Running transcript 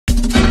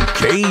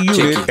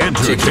K-Unit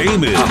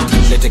Entertainment.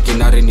 Lete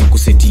kinare ni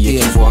kusetie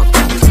kifua.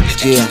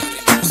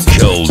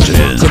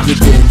 Kelden.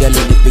 Chekitenge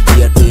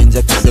alinipigia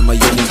tenja kusema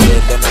yoni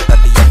ngenda na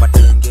kati ya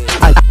matenge.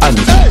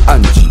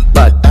 Anji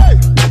bad.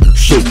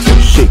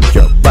 Shake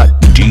your butt.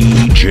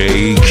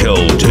 DJ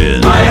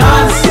Kelden. My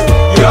hands,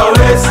 your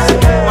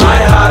waist,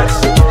 my heart.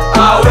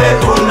 Awe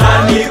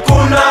kunani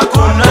kuna.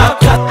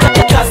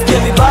 Kaskia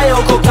vibaya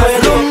uko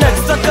kweli. Room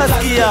next to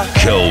kaskia.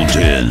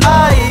 Kelden.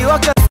 Ai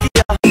wakaskia.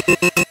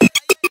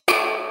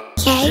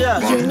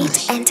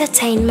 K-Unit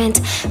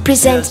Entertainment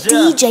presents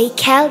DJ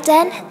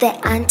Kelden, the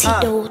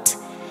antidote.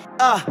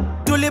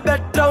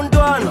 Tulibet round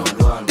one.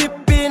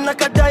 Dipi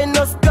nakadai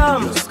no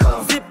scam.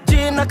 Zip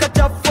G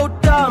nakachafu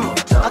tam.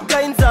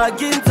 Akainza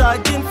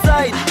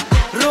inside.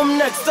 Room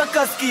next to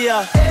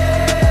kaskia.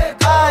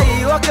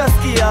 Ai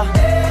wakaskia.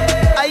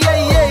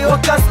 Ay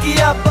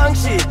wakaskia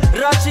bangshi.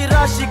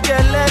 Rashi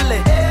kelele.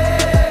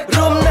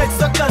 Room next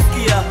to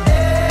kaskia.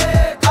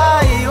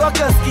 Ai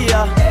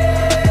wakaskia.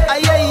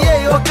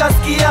 Ay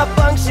wakaskia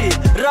bangshi.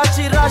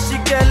 Rashi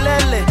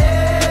kelele.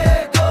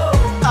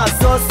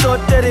 So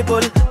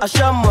terrible.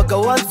 Ashamwaga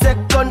 1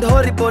 second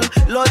horrible.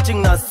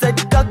 Lodging na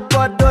set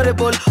kakwa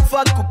adorable.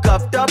 Fuck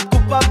kukap tap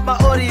kupap ma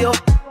Oreo.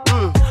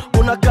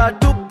 Unakaa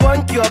tu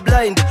punk you are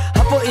blind.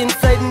 Hapo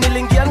inside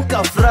nilingia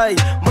nikafry.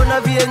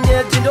 Mbona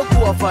vienyeji ndo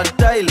kuwa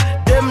fertile.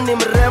 Dem ni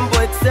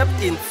mrembo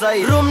except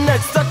inside. Room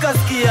next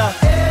wakaskia.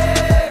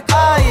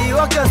 Ai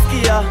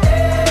wakaskia.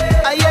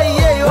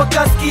 Ay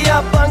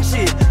wakaskia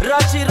bangshi.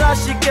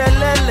 Rashi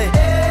kelele.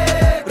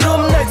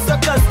 Room next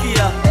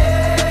wakaskia.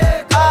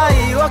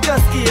 Ai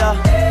wakaskia.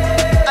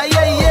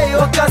 Ay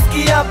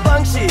wakaskia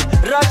bangshi.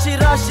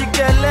 Rashi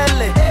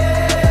kelele.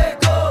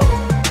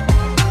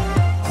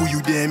 Who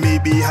you there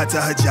maybe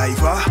hata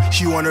hajiva.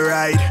 She wanna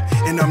ride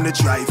and I'm the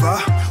driver.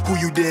 Who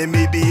you there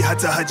maybe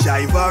hata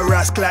hajiva.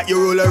 Rascal your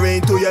roller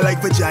rain to you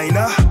like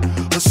vagina.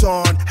 Her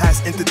son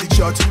has entered the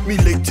chart. Me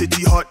lick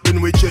titty hot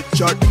then we chit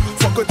chat.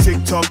 Fuck a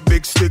TikTok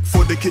big stick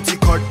for the kitty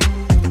cut.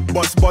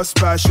 Bust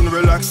passion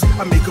relax.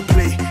 I make a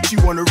play. She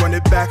wanna run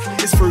it back.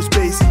 It's first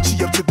base.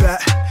 She up to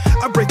bat.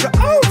 I break her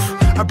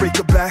off. I break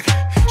her back.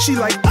 She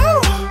like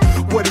oh,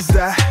 what is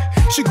that?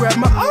 She grab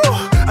my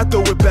oh, I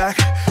throw it back.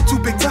 Too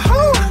big to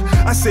hold.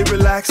 I say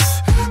relax,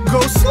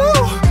 go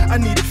slow. I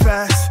need it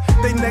fast.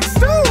 They next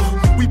door.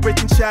 We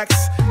breaking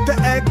checks. The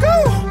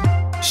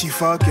echo. She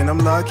fucking, I'm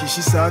lucky,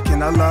 she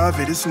sucking, I love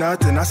it, it's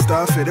nothing, I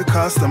stuff it, a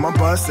custom, I'm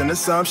busting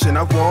assumption,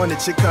 I want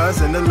it, your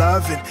cousin to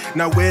love it.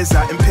 Now where's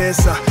that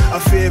Mpesa, a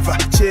favor,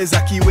 cheers,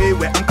 I keep way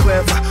where I'm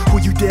clever. Who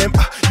you damn,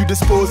 you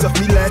dispose of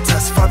me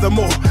letters,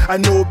 Fathermoh, I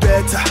know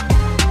better.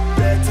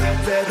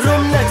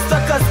 Room next to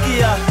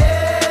kaskia.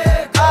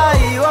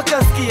 Ai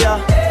wakaskia.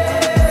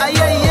 Ay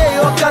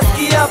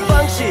wakaskia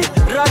bangshi.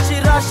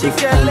 Rashi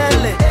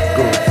kelele.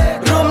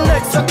 Room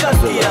next to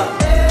kaskia.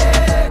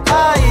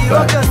 Ai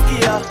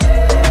wakaskia.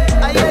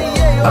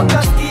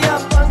 Wakaskia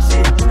bangshi.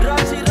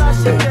 Rashi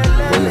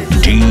kelele.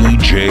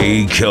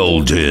 DJ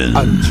Kelden.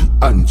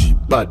 Angie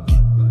body.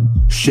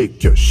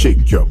 Shake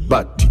your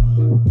body.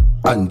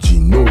 Angie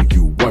know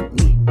you want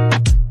me.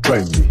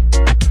 Try me.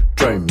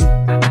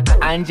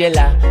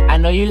 Angela, I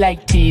know you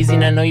like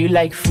teasing, I know you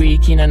like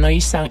freaking, I know you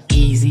sound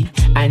easy.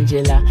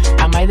 Angela,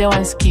 am I the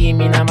one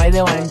scheming, am I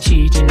the one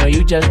cheating, or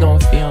you just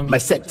don't feel me? My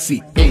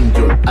sexy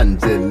angel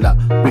Angela,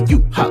 with you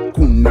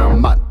hakuna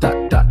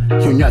matata.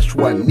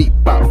 Hionyeshwa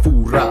nipa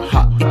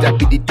furaha,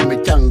 itabidi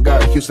tumechanga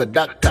hiyo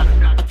sadaka.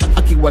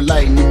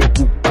 Akiwalai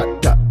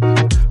nimekupata,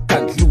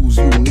 can't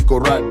lose you niko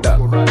rada.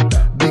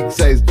 Big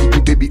size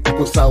jiki baby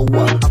uko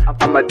sawa.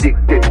 I'm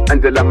addicted,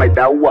 Angela my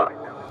dawa.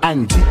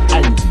 Angie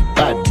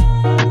body,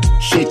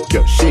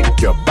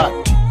 shake your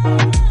body.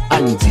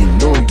 Angie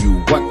know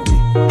you want me,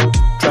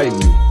 try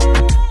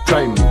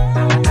me.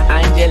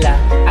 Angela,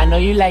 I know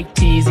you like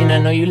teasing, I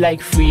know you like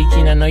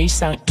freaking, I know you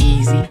sound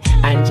easy.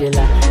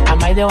 Angela,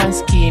 am I the one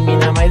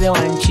scheming, am I the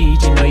one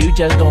cheating, or you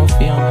just don't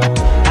feel me?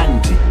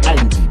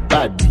 Angie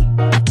body,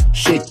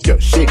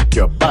 shake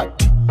your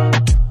body.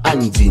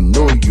 Angie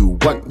know you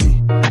want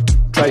me,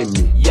 try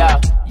me.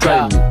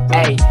 Try me.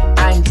 Hey,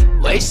 Angie,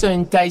 why you so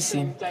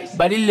enticing?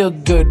 Body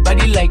look good,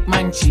 body like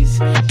munchies.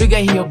 Bigger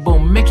here,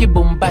 boom, make it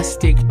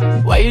bombastic.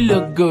 Why you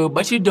look good,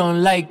 but you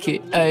don't like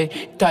it? Hey,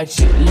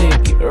 touch it,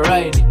 lick it,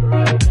 ride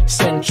it.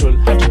 Central,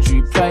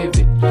 103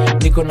 private.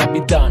 Niko na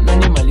bidang,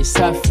 animally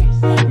safi.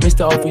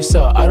 Mr.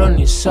 Officer, I don't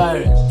need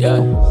sirens,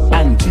 yeah.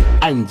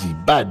 Angie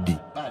body,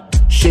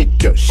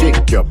 shake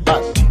your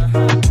body.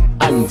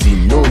 Angie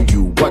know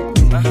you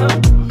want me,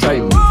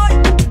 try me.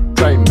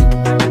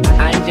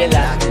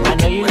 Angela, I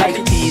know you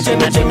like teasing.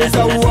 Cheme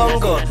za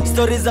uongo,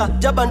 stories za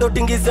jaba ndo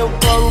tingize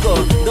ukongo.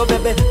 Ndo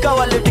bebe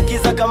kawale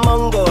tikiza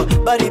kamongo.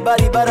 Bari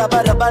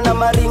barabara bana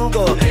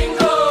maringo.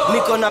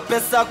 Niko na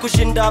pesa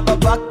kushinda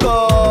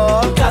babako.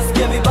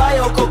 Kaskia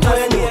vibaya uko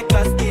kweni.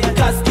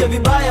 Kaskia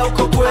vibaya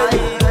uko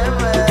kweni.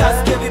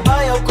 Kaskia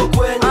vibaya uko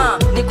kweni.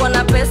 Niko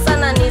na pesa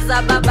na ni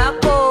za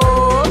babako.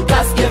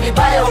 Kaskia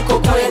vibaya uko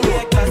kweni.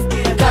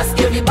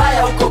 Kaskia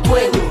vibaya uko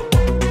kweni.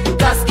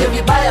 Kaskia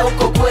vibaya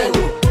uko kweni.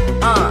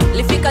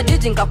 Lifika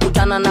jiji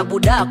nikakutana na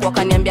buda yako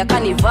akaniambia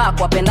kanivaa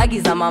kwa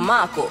pendagi za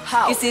mamako.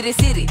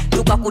 Kisirisiri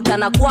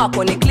tukakutana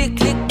kwako ni click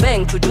click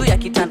bang tujuu ya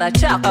kitanda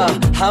chako.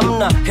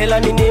 Hamna hela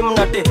nini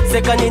mnate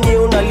seka nyinyi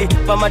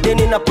unalipa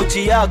madeni na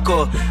pochi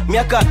yako.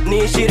 Miaka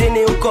ni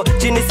 20 huko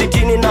chini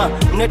 60 na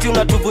mneti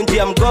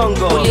unatuvunjia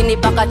mgongo.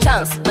 Ulinipaka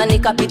chance na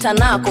nikapita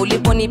nako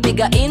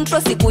uliponipiga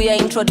intro siku ya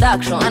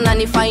introduction.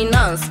 Anani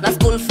finance na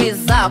school fees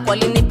zako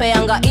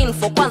alinipeanga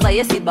info kwanza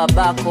yesi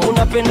babako.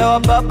 Unapenda wa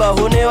baba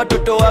hune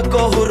watoto wako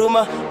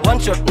huruma.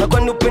 One shot na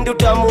kwani upendi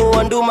utamu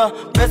wa nduma.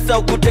 Pesa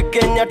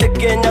ukutekenya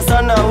tekenya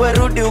sana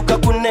werudi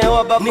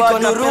ukakunewa baba. Niko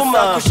na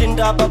pesa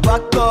kushinda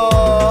babako.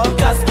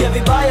 Kasikia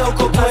vibaya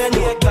uko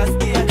kweni.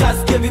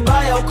 Kasikia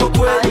vibaya uko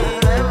kweni.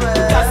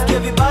 Kasikia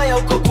vibaya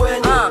uko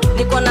kweni.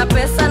 Niko na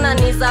pesa na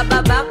ni za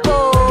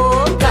babako.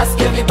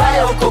 Kasikia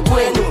vibaya uko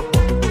kwenu.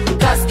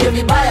 Kasikia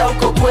vibaya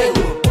uko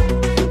kwenu.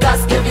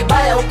 Kasikia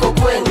vibaya uko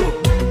kwenu.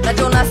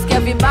 Najua unasikia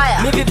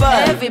vibaya. Mi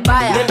vibaya.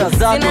 Vibaya. Nenda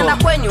zako. Sinaenda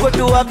kwenyu.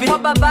 Kwetu wapi? Kwa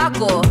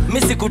babako.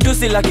 Mi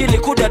sikutusi lakini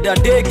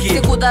kudadadeki.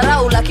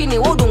 Sikudharau lakini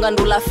wudunga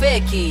ndula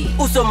feki.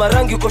 Uso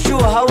marangi uko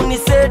shua hauni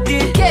seti.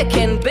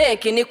 Cake and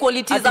bake ni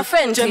quality za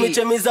Fenty.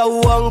 Chemi za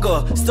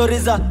uongo. Story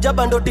za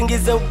jaba ndo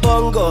tingize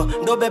ubongo.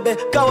 Ndo bebe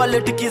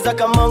kawaletikiza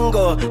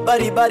kamongo.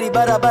 Bari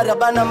barabara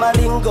bana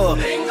maringo.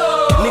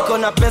 Niko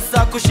na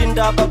pesa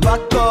kushinda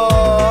babako.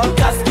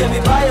 Kasikia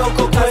vibaya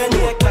uko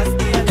kweni.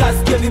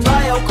 Kasikia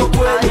vibaya uko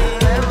kweni.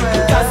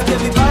 Kasikia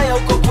vibaya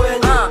uko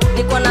kweni.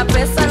 Niko na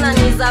pesa na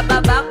ni za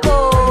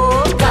babako.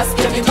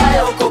 Kasikia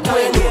vibaya uko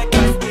kweni.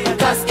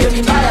 Kasikia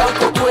vibaya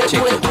uko kweni.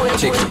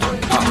 Cheki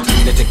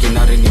lete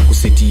kinare ni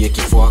kusetie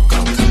kifuaka.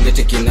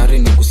 Lete kinare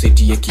ni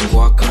kusetie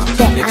kiwaka.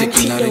 Lete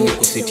kinare ni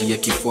kusetie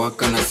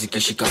kifuaka na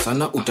zikishika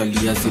sana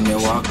utalia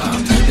zimewaka.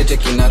 Lete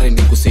kinare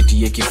ni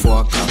kusetie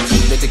kifuaka.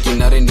 Lete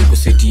kinare ni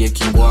kusetie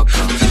kiwaka.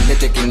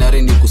 Lete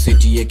kinare ni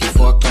kusetie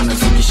kifuaka na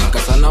zikishika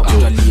sana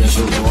utalia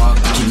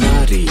zimewaka.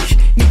 Kinare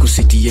ni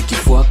kusetie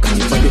kifuaka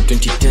ni bado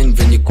 2010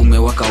 venye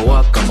kumewaka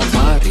waka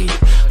mabari.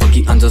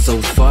 Wakianza za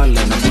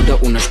ufala na buda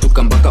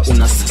unashtuka mpaka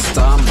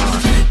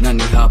unasastama.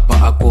 Nani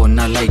hapa ako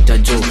na lighter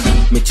jo.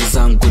 Mechi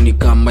zangu ni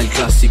kama El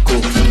Clasico.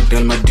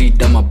 Real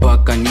Madrid ama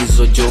Barca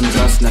nizo jo.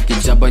 Mras na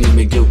kijaba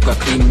nimegeuka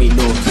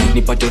criminal.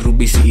 Nipate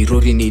rubisi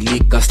irori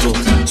nilika slow.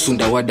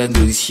 Sunda wada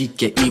ndo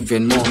zishike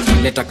even more.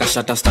 Leta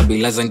kashata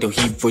stabilizer ndio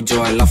hivyo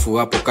jo. Alafu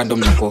hapo kando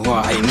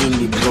mnakohoa I mean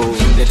it bro.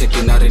 Lete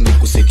kinare ni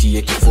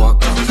kusetie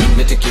kifuaka.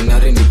 Lete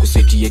kinare ni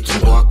kusetie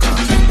kiwaka.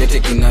 Lete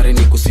kinare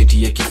ni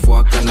kusetie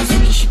kifuaka na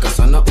zikishika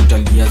sana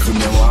utalia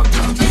zimewaka.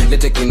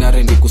 Lete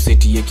kinare ni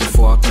kusetie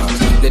kifuaka.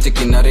 Lete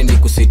kinare ni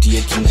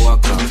kusetie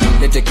kingwaka.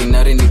 Lete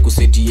kinare ni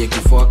kusetie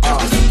kifuaka.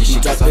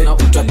 Zikishika sana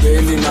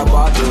utabeli na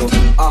bado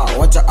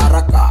wacha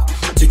haraka.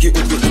 Chiki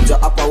ukikuja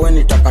hapa we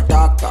ni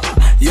takataka.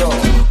 Yo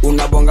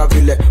unabonga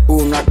vile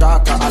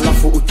unataka.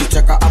 Alafu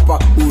ukicheka hapa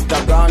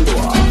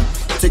utagandwa.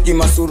 Cheki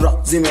masura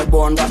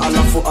zimebonda.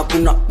 Alafu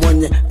hakuna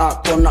mwenye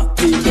akona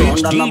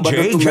kidonda. Na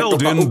bado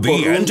tumetoka uko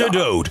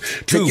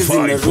Cheki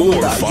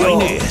 254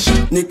 finest.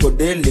 Niko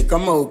deli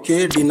kama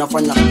ukedi.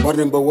 Nafanya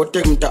warembo wote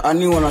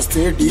mtaani wana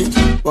steady.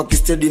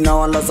 Wakistedi na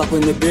walaza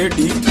kwenye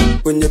bedi.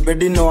 Kwenye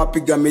bedi na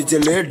wapiga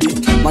mijeledi.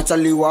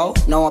 Machali wao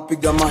na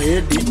wapiga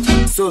mahedi.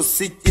 So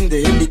sick in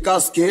the head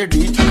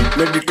cascade.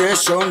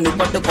 Meditation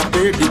nipate kwa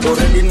pedi.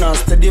 Already na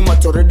steady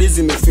macho ready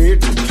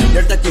zimefedi.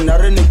 Leta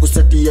kinare ni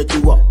kusetia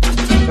kiwa.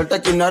 Leta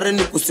kinare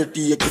ni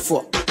kusetia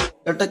kifua.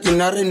 Leta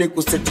kinare ni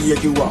kusetia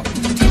kiwa.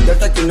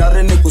 Leta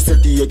kinare ni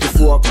kusetia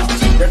kifuaka.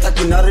 Leta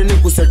kinare ni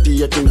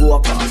kusetia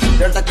kinguaka.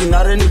 Leta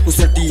kinare ni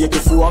kusetia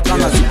kifuaka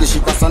na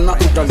zikishika sana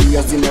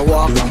utalia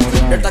zimewaka.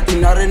 Leta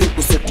kinare ni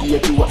kusetia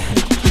kiwa.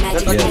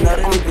 Leta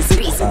kinare ni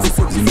kusetia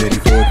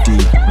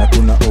zimeripoti na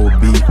kuna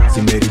OB.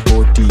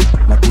 Zimeripoti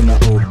na kuna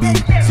OB.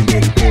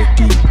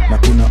 Zimeripoti na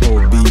kuna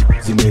OB.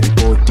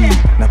 Zimeripoti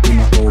na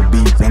kuna OB.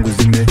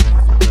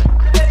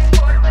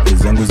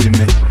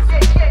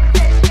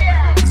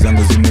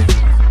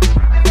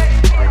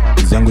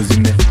 Zangu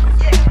zime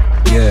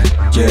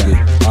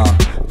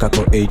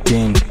kako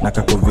 18 na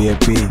kako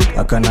VIP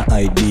akana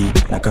ID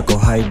na kako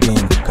hiding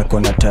kako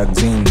na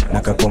taxing na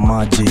kako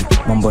maji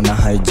mambo na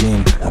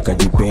hygiene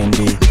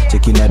akajipendi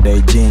cheki na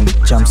daijin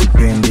chamsi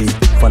pendi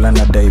fala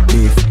na dai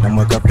beef na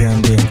mweka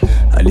pending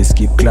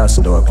aliskip class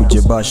ndo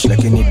akuje bash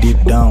lakini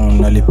deep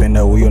down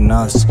alipenda huyo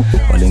nas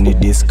walini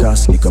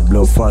discuss nika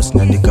blow fast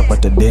na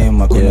nikapata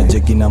dem akona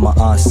cheki na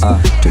maas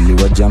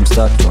tuliwa jump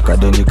start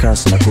wakadeni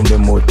kas na kumbe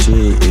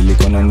moti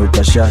ilikona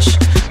nuka shash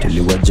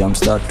tuliwa jump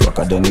start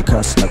wakadeni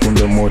kas na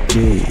kumbe moti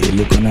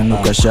ilikona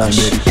nuka shash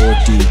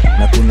zimeripoti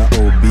na kuna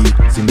OB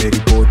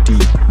zimeripoti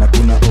na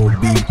kuna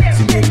OB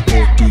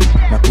zimeripoti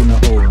na kuna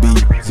OB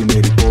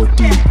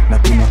zimeripoti na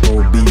kuna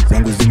OB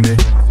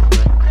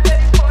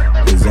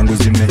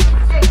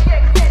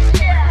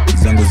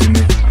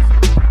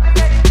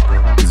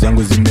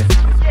zangu zime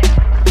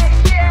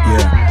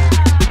yeah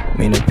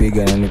mimi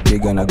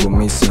napiga na go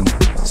missing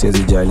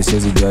siwezi jali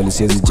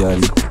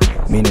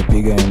mimi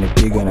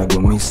napiga na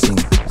go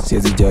missing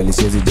siwezi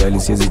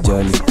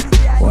jali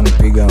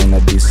wanapiga una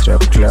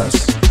disrupt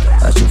class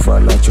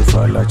achufala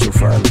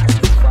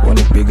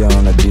wanipiga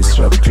wana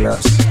disrupt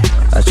class.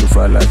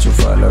 Achufala,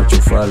 achufala,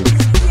 achufala,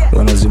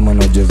 wanazima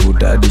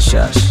najevuta hadi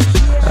shash.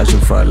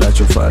 Achufala,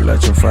 achufala,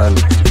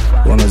 achufala,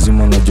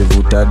 wanazima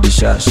najevuta hadi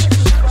shash.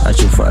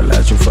 Achufala,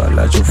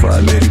 achufala,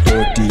 achufala.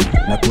 Zimeripoti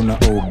na kuna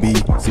OB,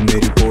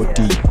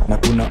 zimeripoti na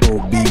kuna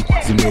OB,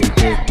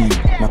 zimeripoti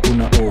na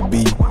kuna OB,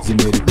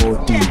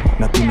 zimeripoti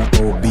na kuna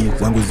OB.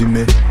 Zangu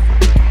zime,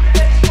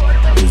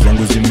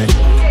 zangu zime,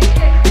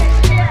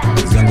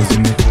 zangu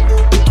zime,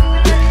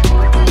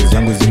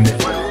 zangu zime.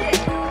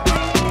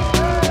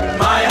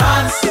 My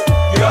hands,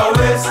 your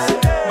waist,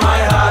 my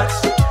heart.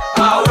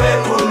 Awe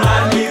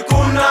kuna ni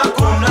kuna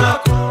kuna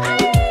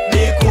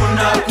ni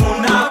kuna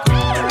kuna.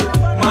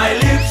 My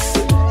lips,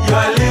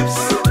 your lips,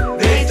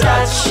 they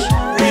touch.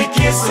 We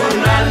kiss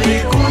una ni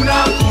kuna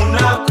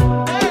kuna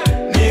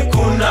ni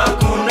kuna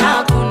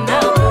kuna kuna.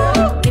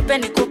 Nipe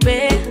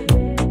nikupe,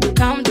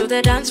 come to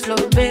the dance floor,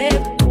 babe.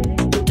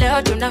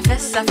 Leo tuna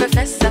fesa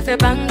fe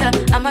banga,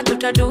 ama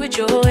tutadu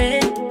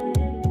ijoe.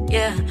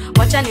 Yeah,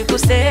 wacha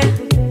nikuse,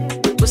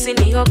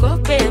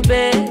 usiniogope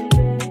babe.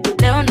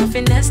 Leo na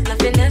finesse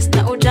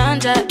na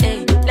ujanja,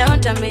 leo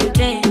nita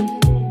maintain.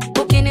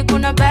 Ukini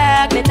kuna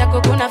back,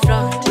 nitako kuna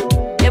front.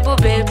 Ebu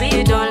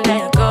baby don't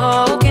let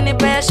go. Ukini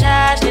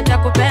pressure,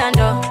 nitakupea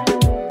ndo.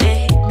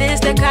 This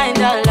the kind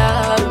of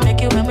love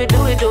make you when we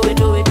do it, do it,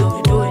 do it, do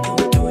it, do it,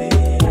 do it,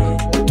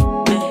 do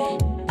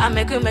it. I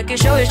make you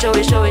show it, show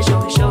it, show it,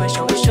 show it, show it,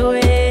 show it, show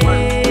it.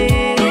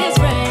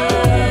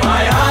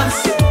 My hands,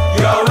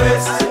 your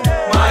waist,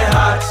 my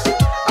heart.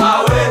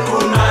 Awe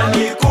kuna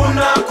ni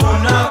kuna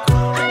kuna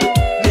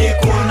ni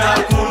kuna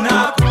kuna.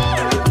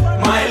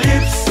 My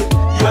lips,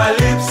 your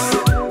lips,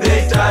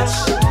 they touch.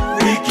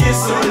 We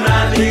kiss una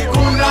ni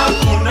kuna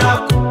kuna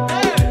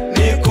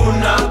ni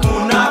kuna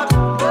kuna.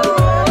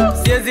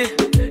 Siezi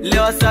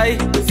leo sai,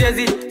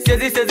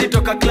 siezi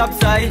toka club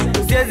sai.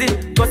 Siezi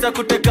kosa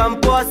kuteka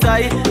mpoa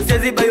sai.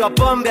 Siezi baiwa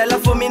pombe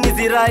alafu mini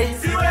zirai.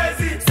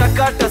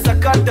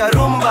 Sakata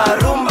rumba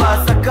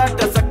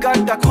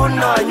sakata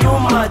kuna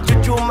nyuma.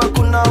 Chuchuma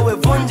kuna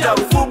wevunja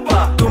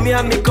ufupa.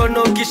 Tumia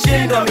mikono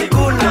ukishindwa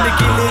miguna.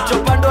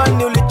 Kilichopandwa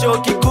ni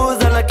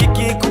ulichokikuza, na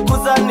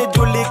kikikukuza ni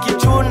juli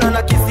kichuna,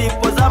 na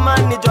kisipo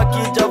zamani jua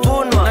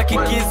kijavunwa, na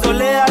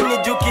kikizolea ni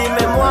juu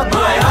kimemwagwa.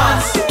 My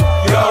hands,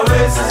 your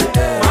waist,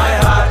 my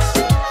heart.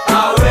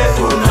 Awe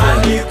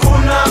kuna ni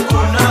kuna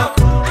kuna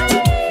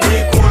ni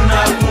kuna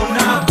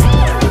kuna.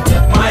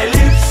 My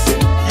lips,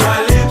 your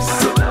lips,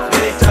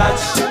 they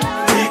touch.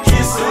 We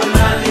kiss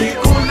una ni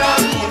kuna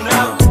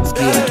kuna.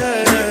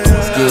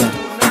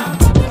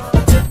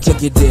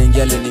 Cheki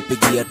denge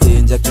alinipigia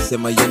tenja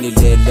kisema yeni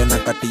lele na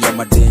kati ya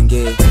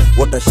madenge.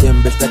 Wata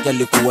shembe shtaki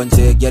alikuwa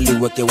njege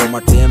aliwekewa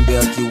matembe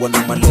akiwa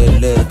na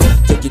malele.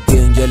 Cheki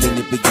denge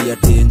alinipigia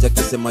tenja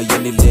kisema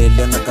yeni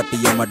lele na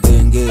kati ya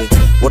madenge.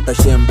 Wata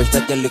shembe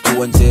shtaki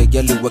alikuwa njege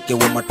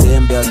aliwekewa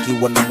matembe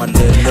akiwa na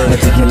malele.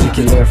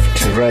 Natikiliki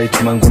left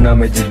right manguna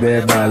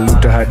amejibeba.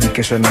 Luta hadi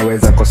kesho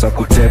naweza kosa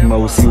kutema.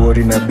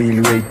 Usiwori na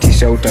bill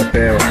weitisha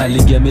utapewa.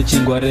 Aligia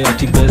mechingwa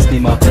reati best ni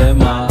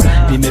mapema.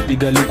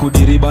 Nimepiga luku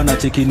diriba na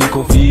cheki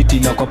niko fiti.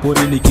 Na kwa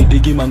pori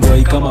nikidigi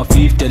mangwai kama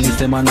 50.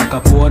 Alisema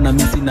nakapoa na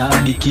misi na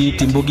hadi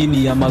kiti. Mbugi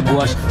ni ya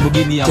magwash,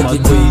 mbugi ni ya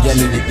magwiti. Cheki denge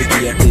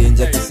alinipigia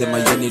tenja kisema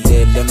yeni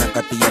lele na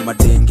kati ya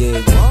madenge.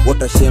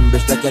 Wata shembe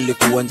shtaki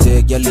alikuwa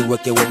njege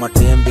aliwekewa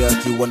matembe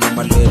akiwa na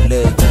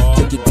malele.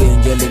 Cheki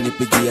denge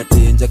alinipigia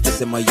tenja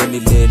kisema yeni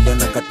lele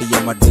na kati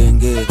ya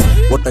madenge.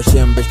 Wata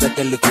shembe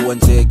shtaki alikuwa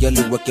njege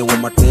aliwekewa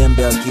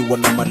matembe akiwa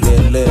na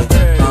malele.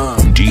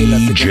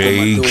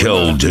 DJ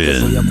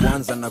Kelden. Ya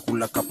kwanza na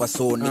kula kapa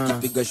so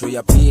nikipiga show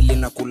ya pili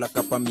na kula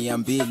kapa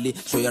 200.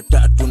 Show ya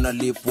tatu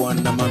nalipwa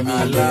na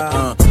mamile.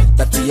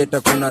 Tati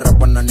yeta kuna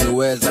rapa na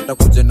niweza hata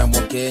kuje na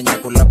Mkenya.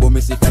 Kolabo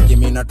misitaki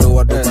mimi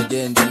natoa doba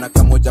genje na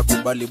kamoja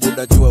kubali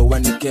buda jua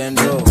when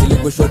kendo.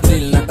 Ilikuwa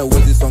drill na hata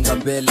uwezi songa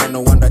mbele.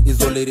 No wonder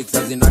hizo lyrics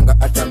hazinanga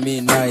hata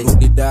mimi.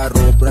 Rudi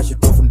daro brush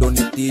it off ndo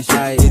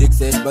nitisha. Lyrics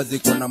set bazi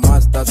kuna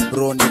masters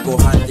bro niko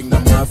hunting na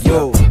mafia.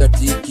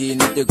 Tatiki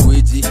nite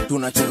gwiji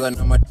tunacheza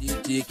na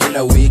matiti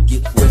kila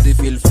wiki. Wezi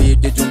feel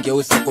fit junge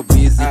usiko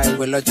busy.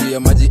 Wela juu ya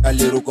maji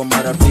aliruko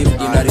mara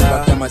 50. Na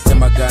riba kama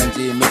sema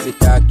ganji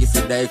mesitaki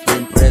sidai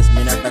kuimpress.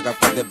 Mimi nataka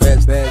for the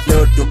best.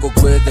 Leo tuko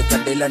kwete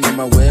kadela ni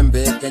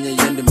mawembe. Kenya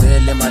yendi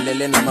mbele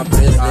malele na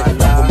mapresle.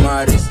 Tako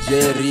Maris,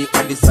 Jerry,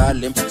 Adi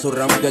Salem.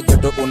 Sura mpya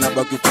geto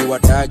unabaki ukiwa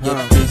target.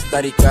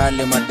 Mistari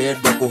kale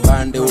madede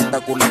kuhande.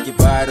 Utakula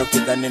kibaro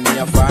kidhani ni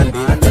ya fandi.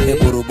 Kate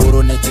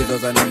buruburu ni chizo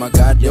za ni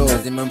magade.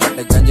 Lazima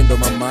mpate ganji ndo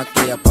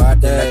mamake ya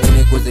pate.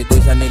 Lakini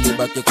kuzidisha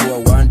nilibaki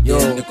kuwa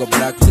wanted. Niko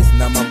blacklist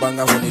na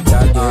mambanga huni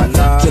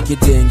target. Cheki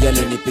denge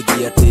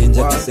alinipigia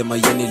tenja kisema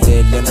yeni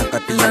lele na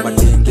kati ya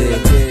madenge.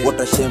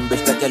 Wata shembe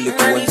shtaki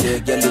alikuwa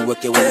njege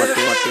aliwekewa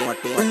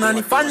mate.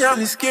 Unanifanya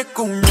nisikie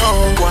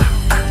kunyongwa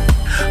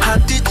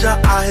Hatija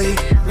ai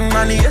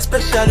Nani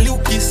especially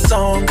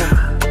ukisonga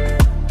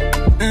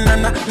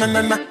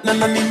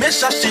Na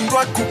nimesha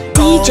shindwa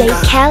kukonga DJ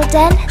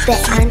Kelden, the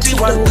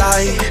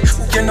antidote.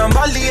 Ukienda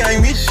mbali I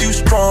miss you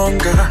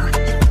stronger.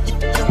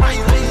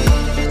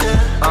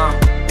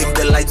 If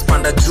the lights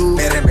panda juu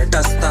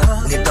meremeta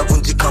star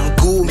nitavunjika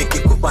mguu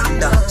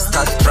nikikupanda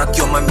starstruck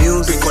you're my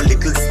music for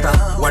little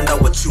star wonder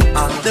what you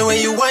are the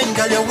way you whine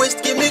girl your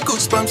waist give me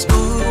goosebumps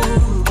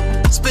ooh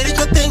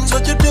spiritual things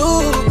what you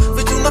do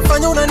vitu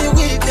unafanya unani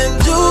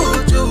weekend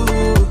juju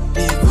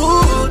ni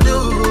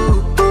voodoo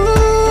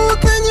ooh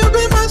can you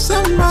be my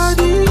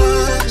somebody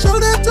show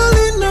that to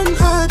lean on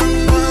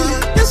hardy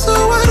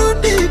yeso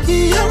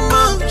warudiki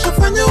yama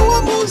shafanya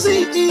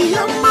uamuzi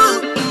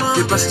yama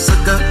Kipasi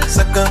saka,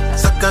 saka,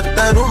 saka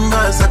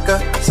tarumba,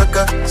 saka,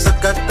 saka,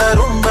 saka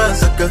tarumba,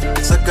 saka,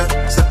 saka,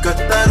 saka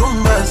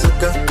tarumba,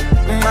 saka.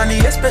 Money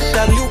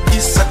especially uki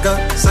saka,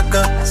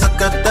 saka,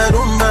 saka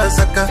tarumba,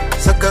 saka,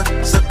 saka,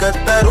 saka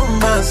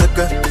tarumba,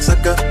 saka,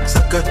 saka,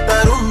 saka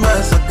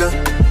tarumba, saka.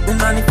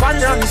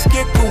 Unanifanya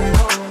nisikie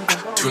kumonga.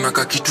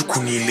 Tunaka kitu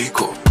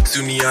kuniliko, si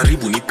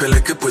uniharibu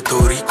nipeleke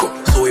Puerto Rico.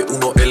 Soy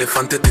uno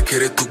elefante te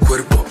quiere tu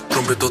cuerpo.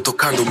 Trompeto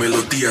tocando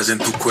melodías en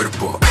tu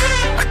cuerpo.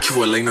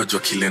 Akiwa laina jua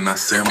kile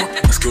nasema.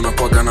 Nasikia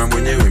unapagana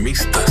mwenyewe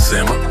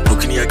mistasema.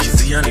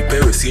 Ukiniagizia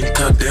nipewe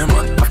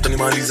sintadema. After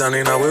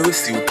nimalizane na wewe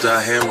si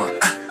utahema.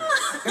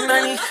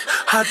 Nani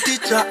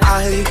hatija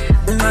ai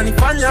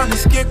unanifanya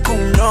nisikie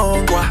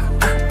kunyongwa.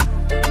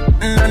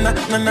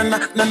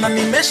 Na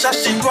nimesha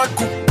shindwa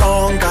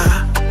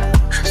kutonga.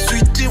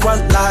 Sweetie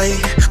walai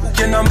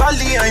ukienda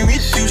mbali I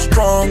miss you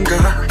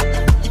stronger.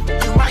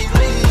 You my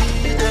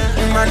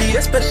lady money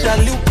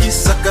especially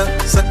ukisaka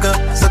saka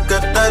saka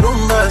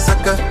tarumba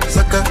saka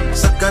saka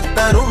saka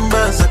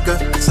tarumba saka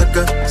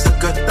saka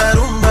saka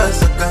tarumba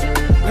saka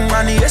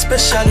money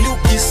especially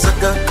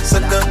ukisaka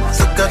saka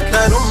saka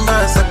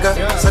tarumba saka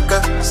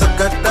saka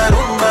saka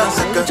tarumba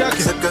saka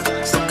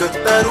saka saka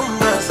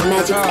tarumba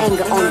Magic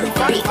anger on the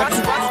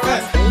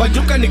beat.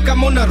 Bajuka ni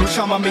kama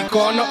unarusha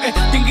mamikono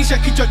tingisha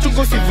kichwa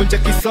chungu sivunje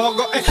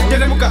kisogo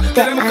teremuka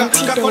teremuka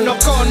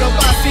kakonokono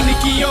basi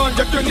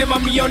nikionja twende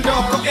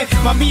mamiondoko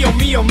mamio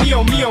mio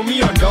mio mio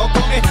mio ndoko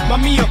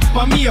mamio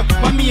mamio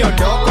mamio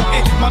ndoko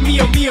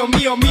mamio mio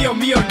mio mio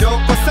mio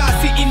ndoko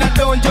sasi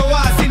inadonjo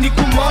wasi ni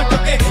kumoto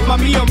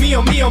mamio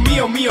mio mio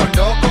mio mio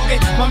ndoko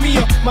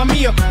mamio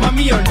mamio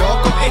mamio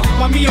ndoko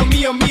mamio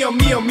mio mio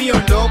mio mio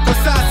ndoko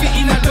sasi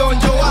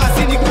inadonjo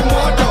wasi ni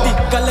kumoto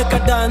kale ka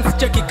dance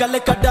cheki kale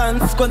ka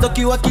dance kwanza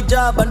kiwa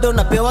kijaba ndo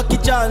napewa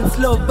kichance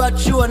slow but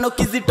sure no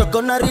kizito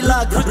kona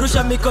relax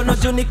rusha mikono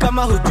juni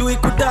kama hujui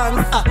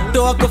kudance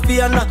toa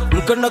kofia na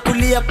mkono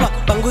kulia pa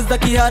panguza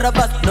kihara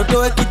bas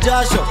notoe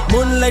kijasho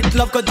moonlight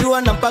love kwa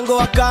jua na mpango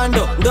wa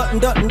kando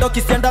ndo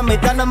kisianda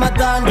maidana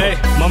madhando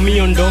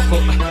mami ondoko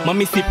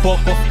mami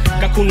sipoko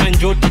kakuna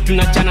njoti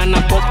tunachana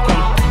na popcorn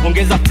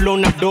ongeza flow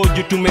na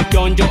doju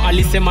tumedonjo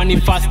alisema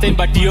ni fast time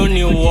but hiyo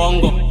ni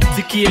uongo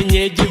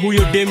sikienyeji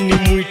huyo dem ni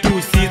mwitu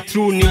see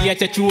through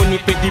niliacha chuo ni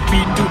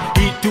pedipitu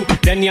itu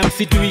ndani ya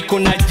msitu iko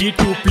na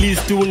jitu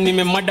please tu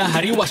nimemada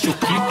hariwa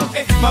shukitu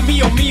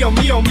mamio mio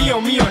mio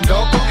mio mio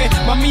ndoko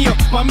mamio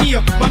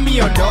mamio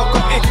mamio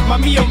ndoko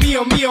mamio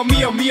mio mio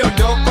mio mio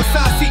ndoko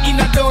sasi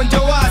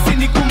inadonjo wasi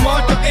ni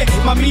kumoto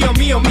mamio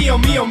mio mio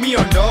mio mio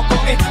ndoko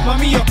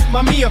mamio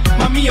mamio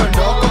mamio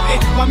ndoko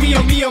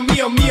mamio mio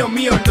mio mio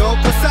mio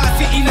ndoko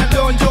sasi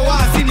inadonjo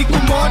wasi ni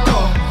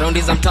kumoto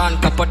raundi za mtaani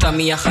kapata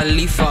Mia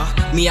Khalifa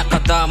Mia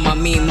kadhaa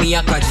mami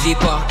Mia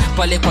kajipa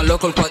pale kwa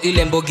local kwa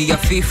ile mbogi ya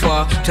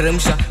FIFA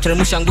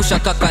teremsha ngusha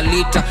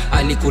kakalita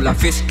alikula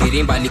fish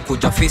kirimba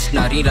alikuja fish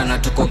na rinda na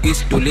tuko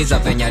east tuliza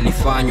venye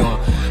alifanywa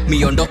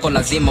miondoko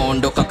lazima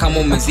ondoka kama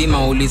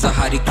umezima uliza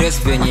Harry Grace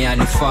venye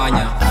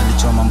alifanya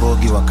alichoma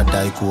mbogi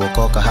wakadai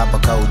kuokoka hapa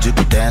kauji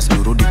kudance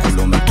nurudi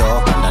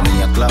kulometoka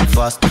ndani ya club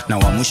fast na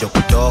wa mwisho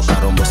kutoka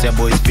rombo sea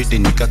boys fit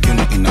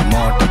nikakiuno ina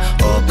moto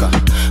oka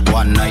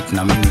one night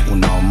na mimi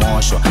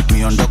unaomoshwa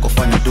miondoko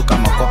fanya tu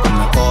kama kwako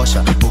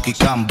umekosha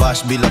ukikaa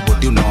mbash bila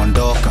bodi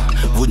unaondoka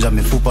vunja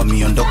mifupa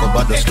miondoko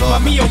bado slow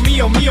mamio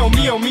mio mio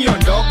mio mio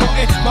ndoko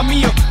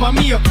mamio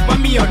mamio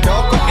mamio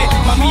ndoko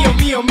mamio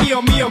mio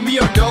mio mio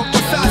mio ndoko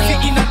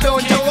sasi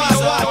inadonja wa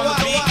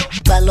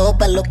balo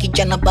balo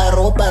kijana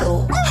baro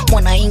baro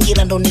mwana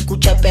ingira ndo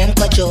nikuchape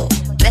mkacho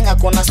lenga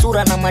kona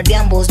sura na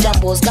madiambos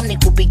jambos kama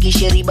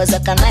nikupigishe riba za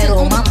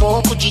kanairo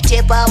mambo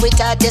kujitepa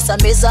wetate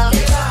sameza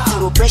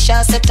zero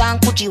pressure setan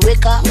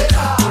kujiweka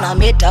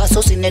tunameta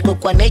sosi nego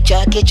kwa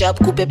nature ketchup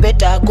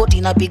kupepeta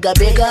goti napiga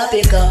bega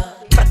bega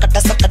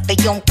prakata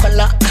sakata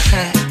yonkala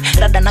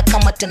rada na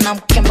kama tena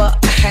mkemba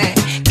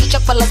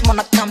kichapa lazima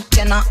na kam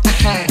tena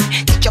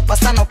kichapa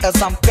sana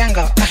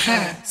utazampenga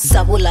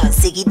sabula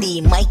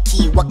zigidi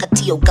maiki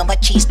wakati yo gamba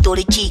chi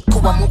story chi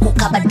kuwa muku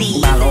kabadi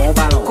balo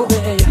balo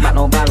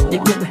balo balo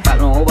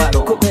balo balo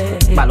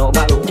balo balo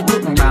balo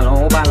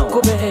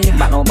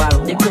balo balo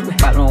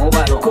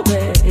balo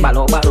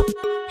balo balo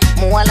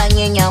muwala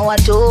nyenya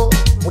wato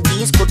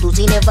mudisco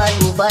tuzine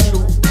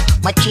valu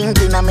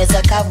machingu na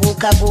meza kavu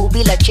kavu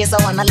bila cheza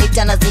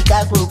wanaleta na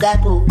zikagu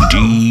gagu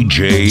DJ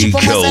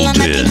Kelden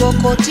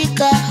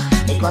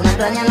niko na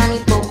ndanya na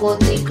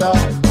nipokotika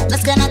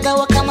nasikia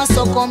nagawa kama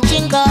soko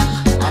mjinga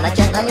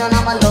wanachanganywa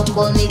na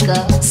maloko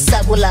nika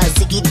Sabula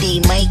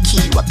zigidi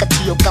maiki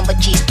wakati yo kamba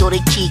chi story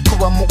chi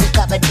kuwa mugu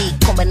kabadi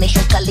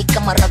combination kali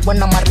kama ragwa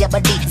na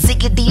mariabadi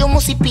zigidi yo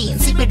musipi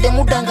nsipide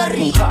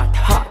mudangari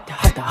hot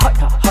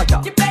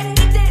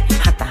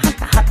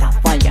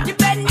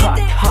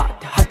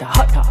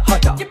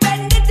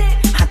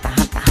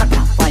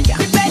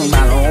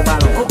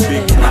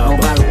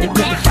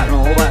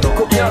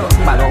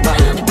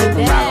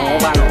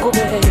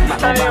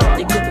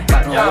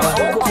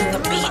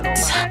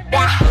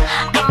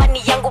kama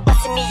ni yangu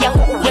basi ni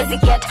yangu uwezi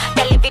get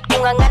David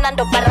kungangana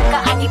ndo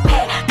baraka anipe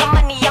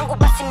kama ni yangu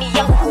basi ni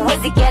yangu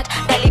uwezi get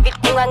David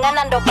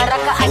kungangana ndo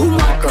baraka anipe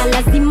umwaka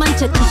lazima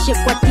nchatishe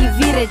kwa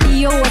TV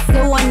radio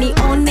wase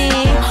wanione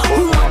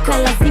umwaka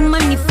lazima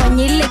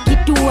nifanye ile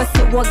kitu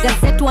wase wa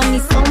gazeti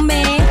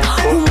wanisome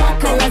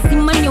umwaka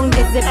lazima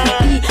niongeze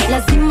bidii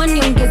lazima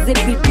niongeze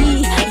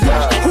bidii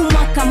yeah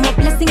umwaka more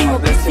blessing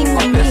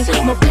on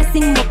me more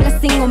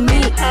blessing on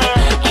me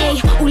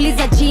hey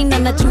uliza jina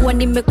najua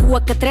nimekuwa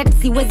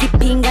katret siwezi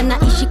pinga na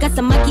ishika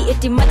samaki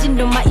eti maji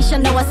ndo maisha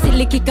na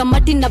wasiliki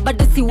kamati na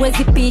bado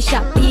siwezi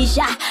pisha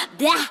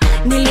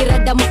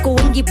nilirada mko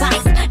wengi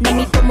basi na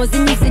mitomo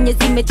zenye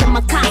zimeja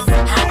makasi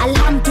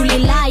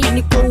alhamdulillahi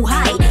niko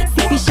uhai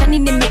sipishani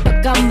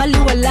nimetoka mbali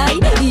walai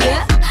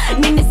yeah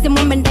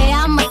ninesemo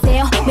mendea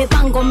mateo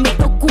mepango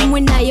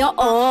metokumwe nayo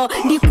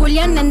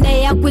ndikulia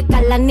nendea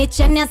kwikala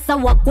nechene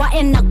sawa kwa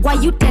ena kwa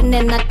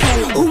yutene na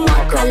tena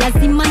umwaka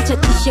lazima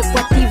nchatishe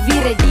kwa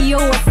TV radio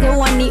wase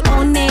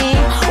wanione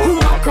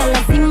umwaka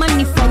lazima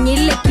nifanye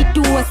ile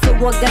kitu wase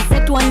wa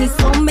gazeti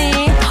wanisome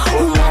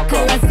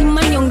umwaka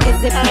lazima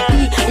niongeze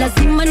bidii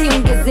lazima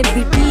niongeze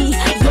bidii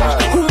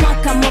yeah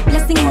umwaka more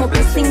blessing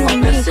on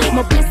me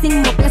more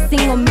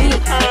blessing on me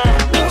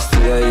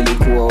Nasia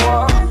ilikuwa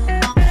wa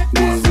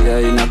Dizia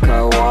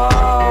inakaa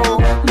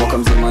wow Mwaka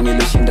mzima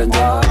nilishinda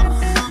njaa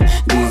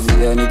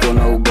Dizia niko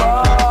na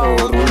ubao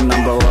Rule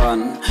number 1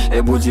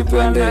 ebu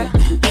jipende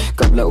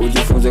kabla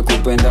ujifunze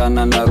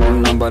kupendana na rule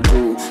number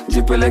 2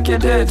 jipeleke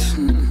date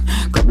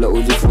kabla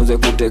ujifunze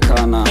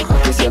kutekana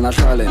Kisi ana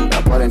talent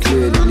apparently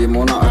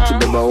nilimona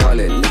akibeba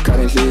wale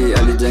currently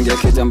alijengea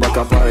keja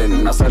mpaka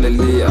parent na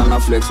salary ana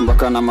flex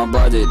mpaka na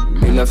mabudget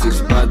bila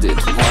fixed budget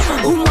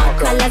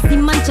umwaka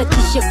lazima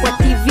nchatishe kwa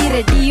TV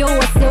radio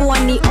wase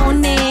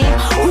wanione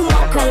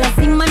umwaka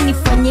lazima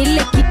nifanye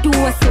ile kitu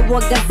wase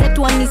wa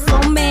gazeti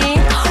wanisome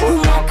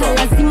umwaka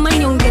lazima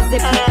niongeze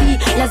bidii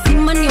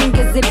lazima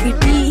niongeze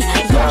bidii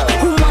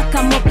yeah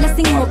umwaka more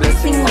blessing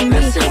on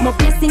me more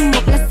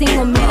blessing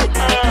on me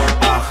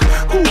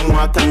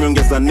mwaka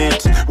niongeza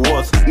net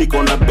worth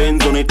niko na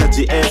benzo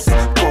naitaji S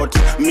pot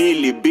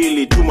mili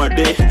bili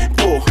tumade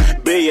po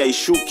bei ya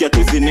ishuki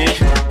atuzine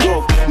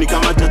go ni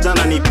kama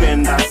jajana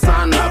nipenda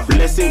sana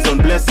blessings on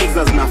blessings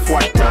na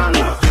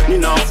zinafuatana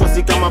nina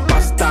wafuasi kama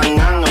pasta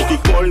nganga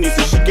ukicall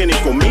nisishike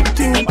niko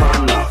meeting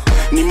bana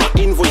ni ma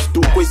invoice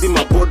tu kwa hizi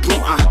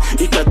mabodroom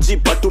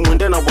itajipa tu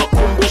mwende na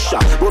wakumbusha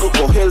bora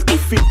uko healthy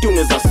fit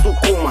unaweza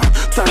sukuma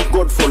thank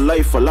God for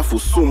life alafu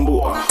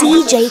sumbua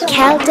DJ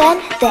Kelden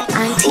the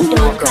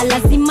antidote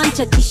lazima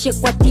nchatishe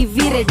kwa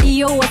TV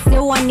radio wase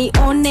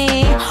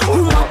wanione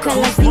umwaka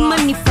lazima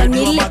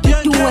nifanye ile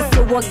kitu wase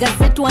wa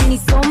gazeti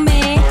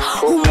wanisome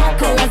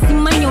umwaka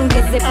lazima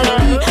niongeze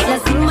bidii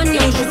lazima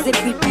niongeze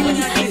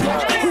bidii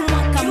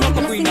umwaka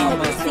more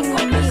blessing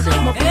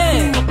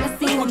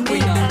on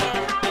me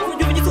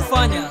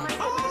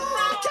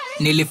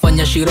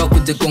Nilifanya shiro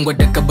kujikongwa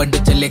deka bado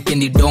chaleke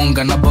ni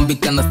donga na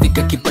bambika na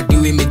stika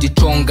kipatiwe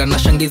imejichonga na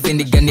shangizi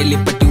ni gani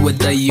lipatiwe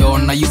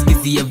dhaiona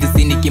yuskizi ya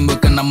vizini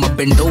kimweka na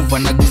mabendova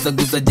na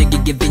guza jegi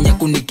gedhinya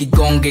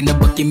kunikigonge na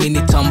baki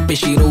mini champe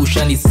shiro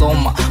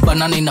ushanisoma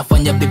banana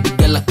inafanya baby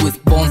gala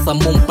kusponsor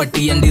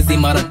mumpatia ndizi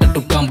mara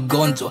 3 kama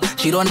mgonjwa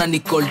shiro na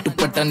Nicole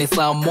tupatane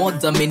saa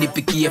moja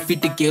menipikia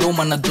fiti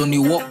kiroma na Johnny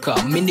Walker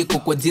mini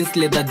kwa jeans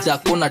leather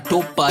jako na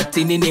topa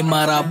chini ni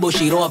marabo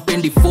shiro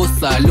apendi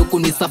fosa luku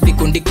ni safi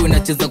kondiko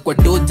inacheza kwa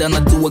doja na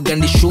jua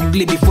gani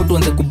shughuli before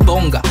tuanze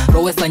kubonga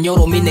rowesa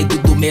nyoro mine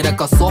gudumera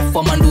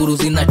kasofa manduru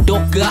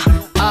zinatoka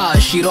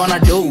Shirona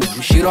do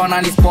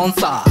Shirona ni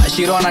sponsor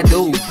Shirona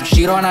do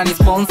Shirona ni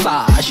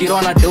sponsor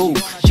Shirona do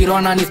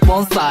Shirona ni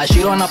sponsor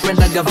Shirona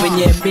penda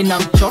gavenye mina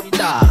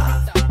mchota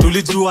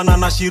tulijuana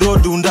na Shiro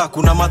dunda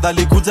kuna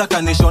madhali kuja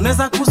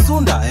kanishoneza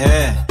kusunda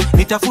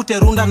nitafute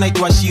runda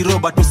naitwa Shiro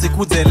but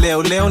usikuze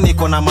leo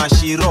niko na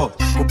mashiro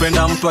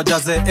kupenda mtu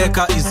ajaze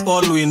eka is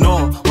all we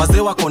know wazee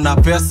wako na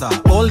pesa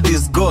all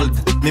this gold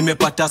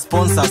nimepata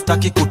sponsor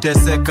staki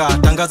kuteseka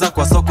tangaza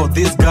kwa soko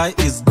this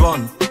guy is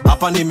gone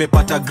hapa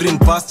nimepata green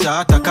pasture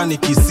hata kani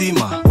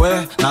kisima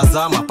we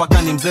nazama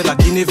paka ni mzee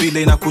lakini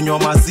vile inakunywa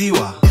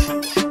maziwa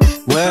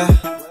we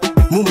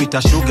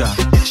mumita sugar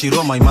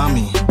Shiro my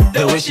mommy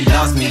the way she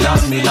loves me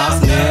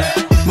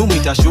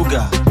mumita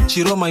sugar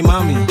Shiro my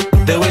mommy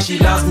the way she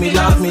loves me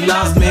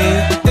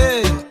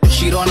hey.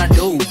 Shirona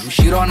do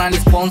Shirona ni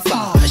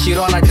sponsor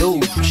Shirona do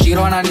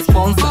Shirona ni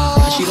sponsor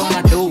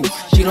Shirona do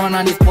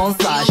Shirona ni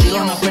sponsor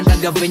Shirona penda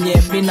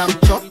gavenye mina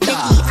mchota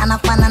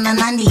anafana na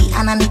nani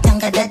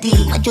ananitanga dadi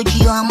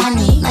majojio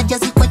amani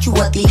najazi kwa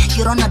worthy.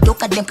 Shirona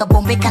doka dem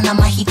kabombeka na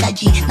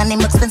mahitaji. Na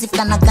name expensive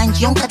kana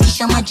ganji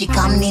onkatisha maji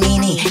kam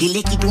nini.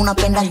 Ile kitu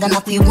unapendanga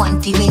na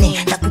kuiwanti mini.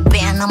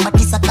 Nakupea namba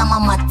 9 kama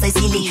matza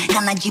isili.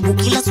 Kana jibu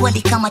kila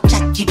swali kama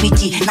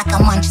ChatGPT. Na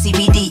kama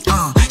CBD.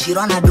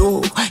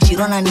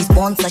 Shirona ni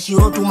sponsor.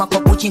 Shiro tuma kwa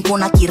puchi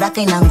kuna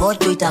kiraka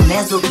inangocho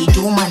itamezo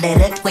kituma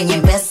direct kwenye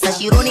Mpesa.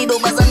 Shironi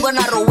doba zangu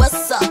na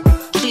rowesa.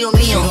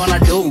 Shirona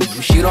do,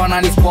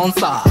 Shirona ni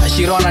sponsor.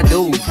 Shirona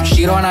do,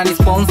 Shirona ni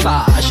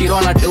sponsor.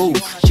 Shirona do,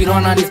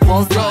 Shirona ni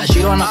sponsor.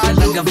 Shirona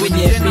pendaga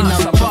venye vina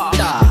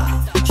mchota.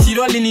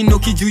 Shiro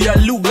alininoki juu ya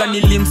lugha,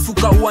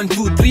 nilimsuka 1,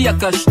 2, 3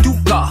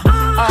 akashtuka.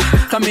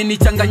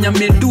 Kamenichanganya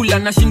medula,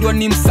 nashindwa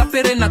ni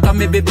msapere na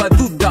kamebeba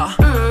dhudha.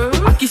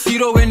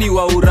 Akishiro weni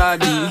wa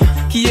uradi,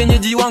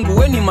 kienyeji wangu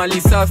weni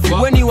mali safi.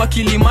 Weni wa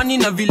Kilimani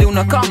na vile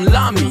unakaa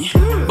mlami.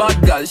 Bad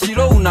girl,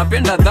 Shiro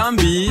unapenda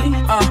dhambi.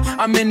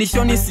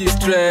 Amenishoni si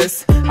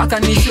stress,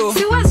 akanisho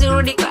siwezi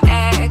rudi kwa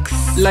ex.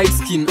 Light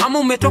skin, ama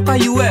umetoka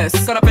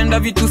US. Karapenda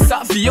vitu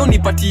safi, yo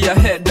nipatia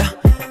head.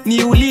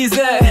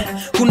 Niulize,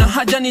 kuna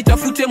haja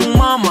nitafute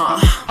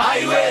mumama?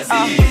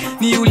 Haiwezi.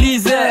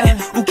 Niulize,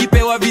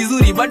 ukipewa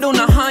vizuri bado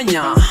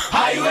unahanya?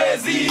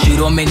 Haiwezi.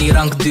 Shiro meni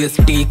rank juu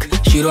stick.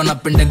 Shiro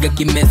napendaga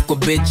kimes kwa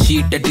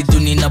bedsheet. Ati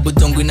juni na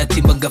bojongo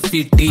inachibaga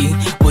fiti.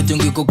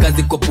 Bojongo iko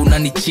kazi kwa puna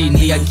ni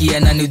chini. Ya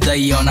kiena ni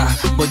ujaiona.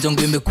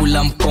 Bojongo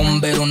imekula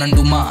mkombero na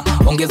nduma.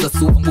 Ongeza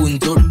supu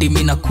njoti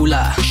mina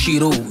kula.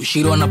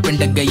 Shiro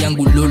napendaga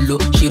yangu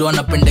lolo. Shiro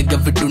napendaga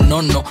vitu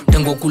nono.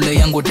 Tengo kule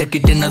yangu teki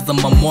tena za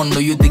mamono.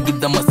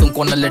 Yudhigidha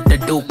masonko na leta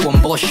do kwa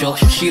mbosho.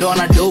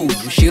 Shirona do,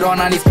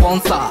 Shirona ni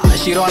sponsor.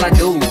 Shirona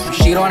do,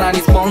 Shirona ni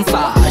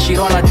sponsor.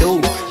 Shirona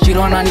do,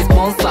 Shirona ni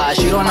sponsor.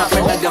 Shirona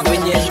pendaga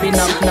venye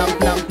vina nam.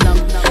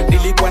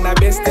 Nilikuwa na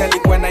best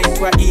alikuwa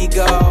naitwa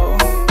Ego.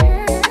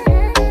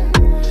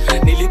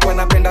 Nilikuwa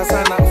napenda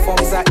sana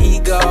form za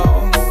Ego.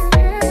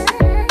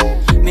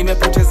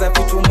 Nimepoteza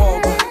vitu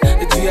mob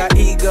juu ya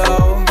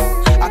Ego.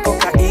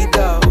 Akoka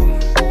Ego.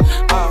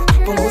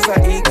 Punguza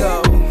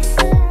Ego.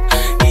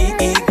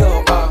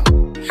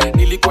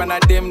 Nilikuwa na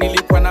dem,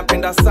 nilikuwa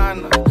napenda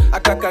sana.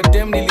 Akaka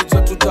dem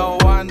nilijua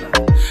tutaoana.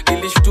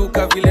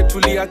 Nilishtuka vile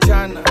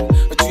tuliachana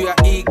juu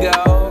ya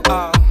Ego.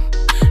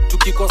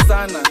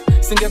 Tukikosana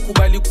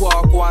singekubali kuwa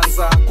wa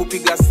kwanza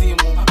kupiga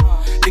simu.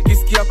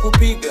 Nikisikia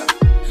kupiga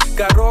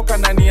Karoka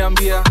na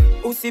niambia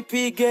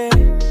usipige.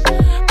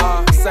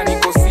 Sasa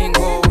niko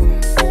single.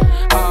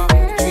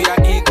 Juu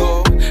ya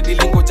Ego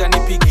nilingoja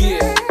nipigie.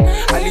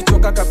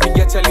 Alichoka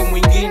kapigia chali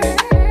mwingine.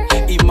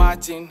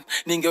 Imagine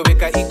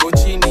ningeweka Ego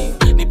chini,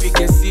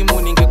 nipige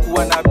simu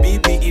ningekuwa na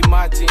bibi.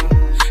 Imagine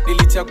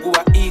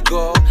nilichagua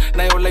Ego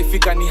na yo life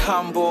ikani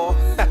humble.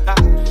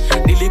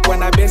 Nilikuwa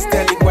na best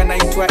alikuwa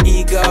naitwa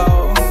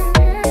Ego.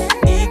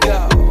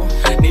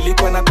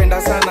 Nilikuwa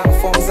napenda sana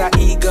form za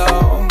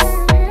Ego.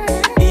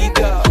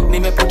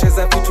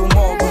 Nimepoteza vitu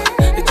mob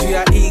juu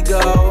ya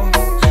Ego.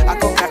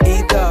 Akoka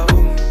Ego.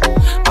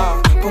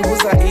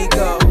 Punguza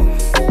Ego.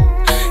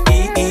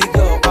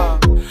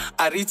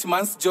 A rich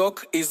man's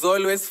joke is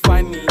always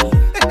funny.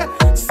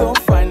 So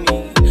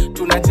funny.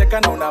 Tunacheka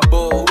na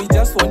unabo. We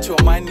just want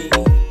your money.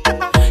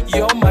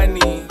 Your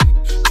money.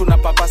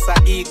 Tunapapasa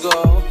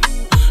Ego.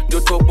 Ndio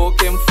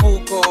toboke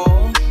mfuko.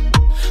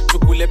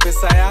 Tukule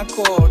pesa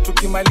yako.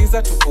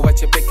 Tukimaliza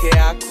tukuwache peke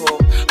yako.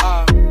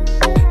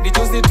 Ni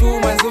juzi tu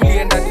manzuli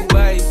enda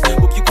Dubai.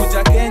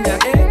 Ukikuja Kenya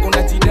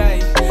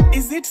unajidai.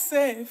 Is it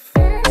safe?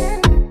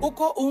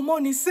 Uko umo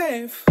ni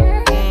safe?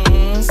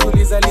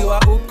 Sulizaliwa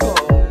uko.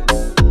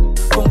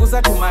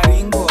 Punguza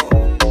tumaringo.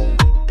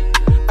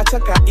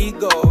 Achaka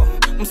Ego.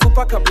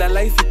 Msupa kabla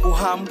life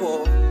ikuhambo.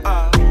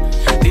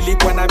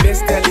 Nilikuwa na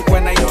best alikuwa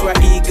naitwa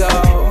Ego.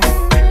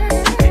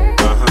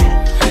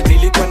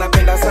 Nilikuwa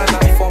napenda sana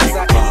form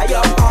za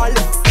Ego.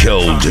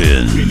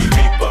 Kelden.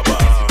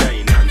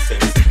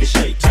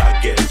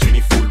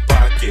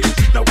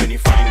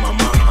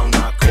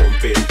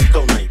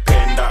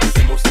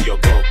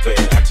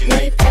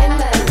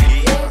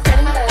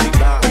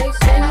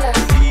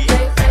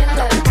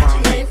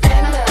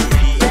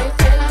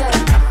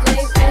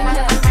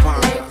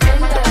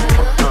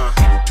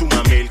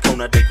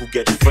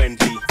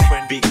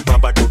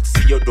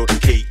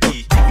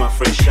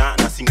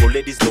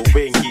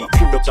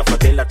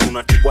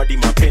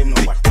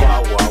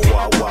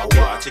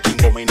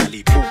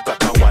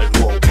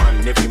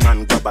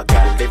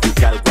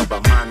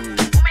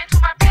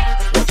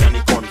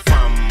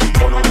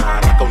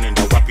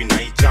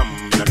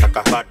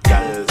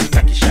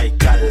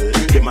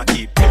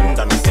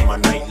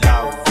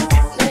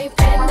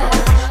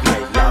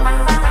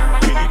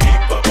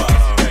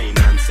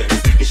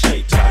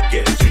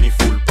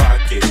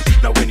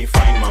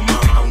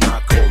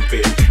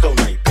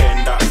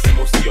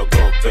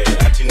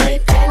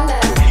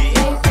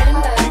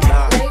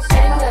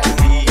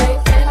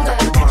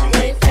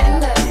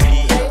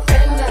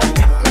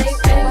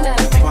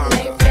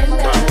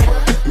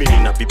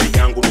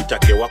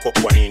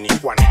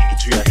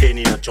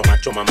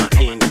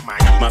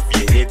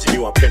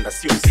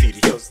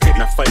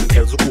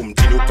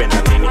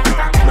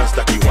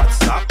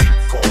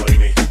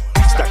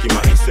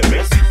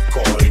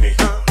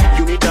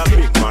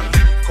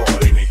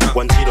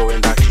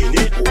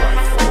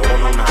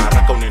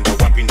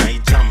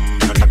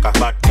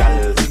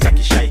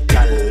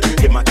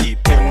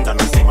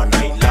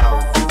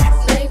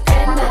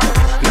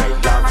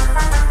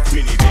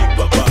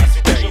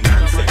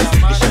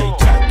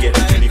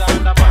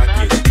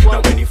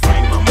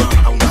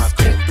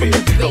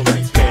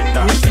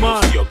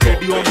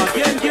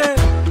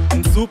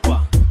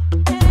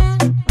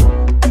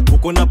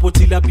 uko na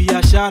poti la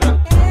biashara,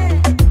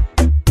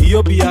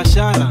 hiyo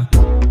biashara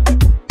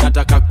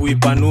nataka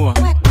kuipanua.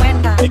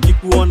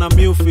 Nikikuona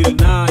me feel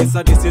nice,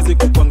 hadi siwezi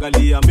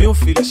kukuangalia me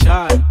feel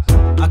shy.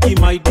 Aki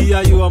my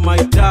dear, you are my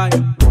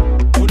type,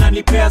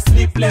 unanipea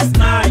sleepless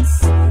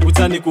nights.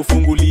 Utani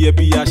kufungulie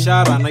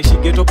biashara, naishi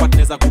ghetto but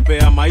neza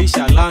kupea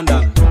maisha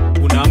London.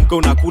 Unaamka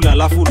unakula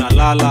alafu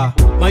unalala,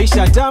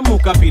 maisha tamu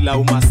kapila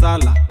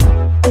umasala.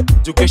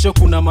 Jukesho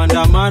kuna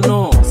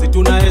mandamano, si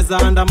tunaweza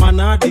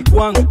andamana hadi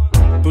kwangu.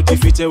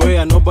 Tujifiche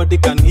where nobody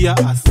can hear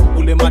us.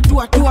 Ule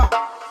matua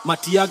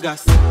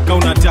matiagas, ka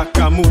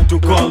unataka mtu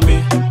call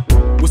me,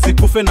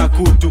 usikufe na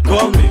kutu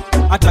call me.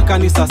 Hata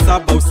kanisa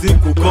 7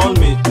 usiku call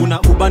me,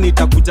 una uba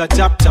nitakuja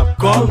chap chap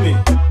call me.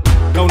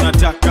 Ka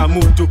unataka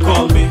mtu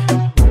call me,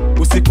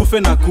 usikufe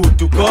na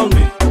kutu call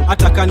me.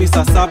 Hata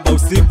kanisa 7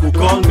 usiku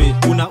call me,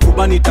 una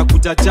uba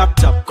nitakuja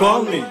chap chap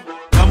call me.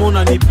 Kama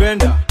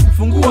unanipenda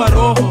fungua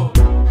roho,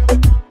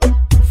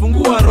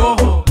 fungua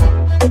roho,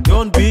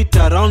 don't beat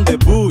around the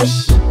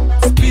bush,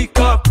 speak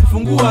up,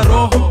 fungua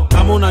roho.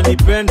 Kama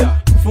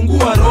unanipenda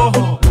fungua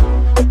roho,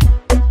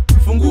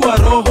 fungua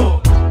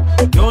roho,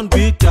 don't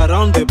beat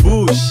around the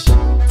bush,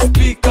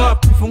 speak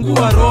up,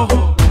 fungua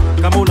roho.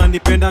 Kama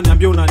unanipenda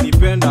niambie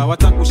unanipenda,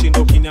 wata kushinda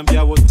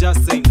ukiniambia was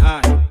just saying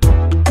hi.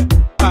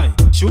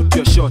 Shoot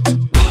your shot,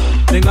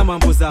 lenga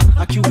mambo za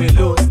akiume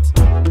lost.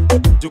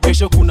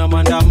 Jukesho kuna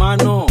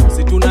mandamano,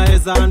 si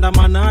tunaweza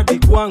andamana hadi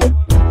kwangu.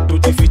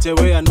 Tujifiche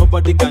where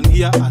nobody can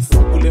hear us.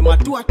 Ule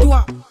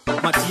matua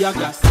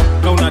matiagas,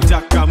 ka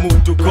unataka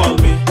mtu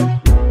call me,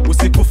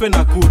 usikufe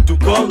na kutu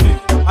call me.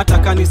 Hata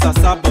kanisa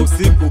 7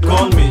 usiku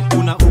call me,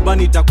 una uba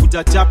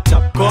nitakuja chap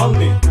chap call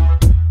me.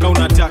 Ka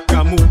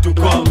unataka mtu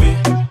call me,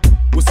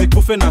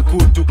 usikufe na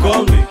kutu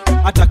call me.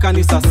 Hata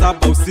kanisa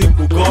 7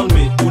 usiku call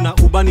me, una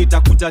uba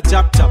nitakuja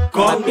chap chap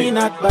call me.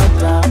 Peanut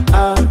butter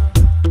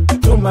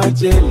to my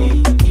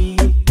jelly,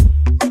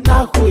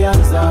 na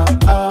kuyanza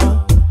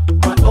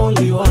my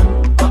only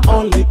one, my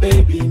only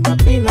baby. My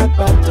peanut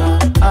butter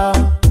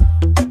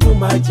to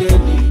my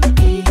jelly,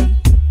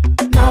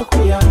 na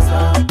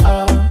kuyanza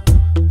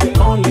the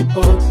only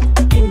pot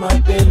in my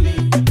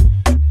belly.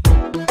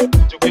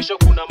 Jukesho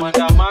kuna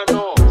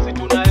mandamano, si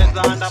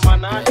tunaweza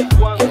andamana hadi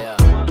kwangu.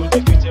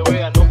 Tujifiche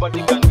where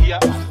nobody can hear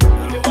us.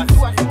 Ule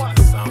matua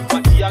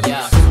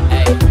matiagas.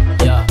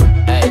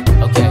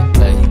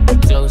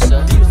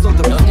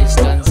 No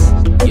distance,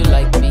 you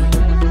like me,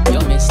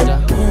 you're Mr.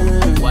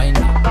 Wine,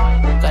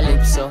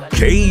 Calypso,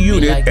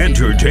 K-Unit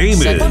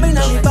Entertainment.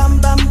 Bam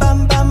bam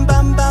bam bam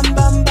bam bam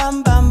bam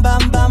bam bam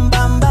bam bam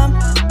bam bam.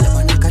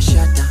 Lemonika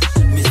shata,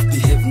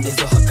 misbehave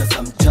nizo haka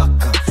za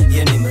mchaka.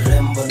 Ye ni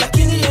mrembo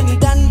lakini ye ni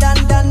dan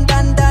dan dan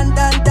dan dan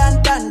dan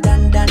dan dan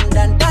dan dan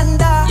dan dan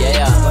dan.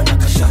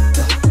 Lemonika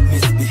shata,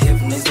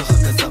 misbehave nizo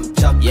haka za mchaka.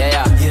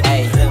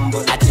 Hey,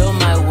 I told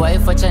my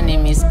wife wacha ni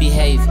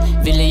misbehave.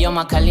 Vile yo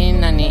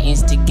makalina ni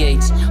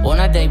instigate.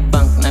 Ona day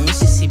bank na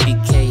misi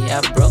CBK.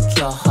 I broke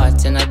your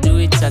heart and I do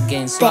it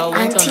again. So I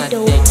went on a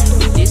date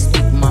with this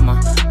big mama.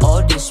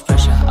 All this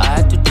pressure I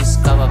had to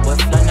discover. Boy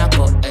flana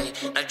go hey.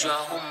 Najua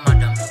who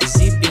madam. Is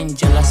he being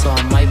jealous or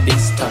am I being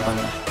stubborn?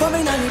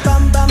 Coming on the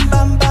bam bam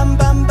bam bam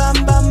bam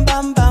bam bam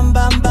bam bam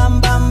bam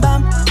bam bam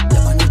bam.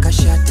 Lemonika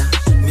shata,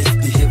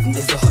 misbehave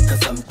nizo haka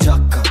za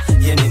mchaka.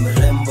 Ye ni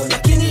mrembo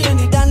lakini ye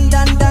ni dan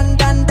dan dan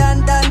dan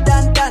dan dan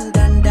dan dan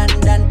dan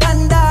dan dan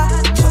dan dan.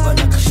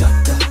 Lemonika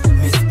shata,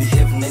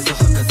 misbehave nizo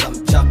haka za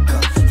mchaka.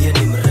 Ye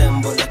ni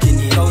mrembo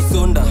lakini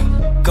kausunda,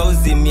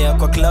 kauzimia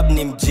kwa club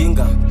ni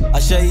mjinga.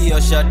 Asha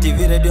hiyo shati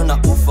TV radio na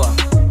ufa.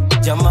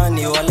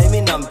 Jamani wale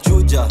mina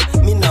mchuja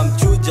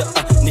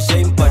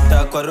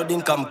nishaimpata kwa rodi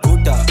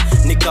nikamkuta,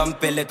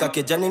 nikampeleka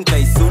kejani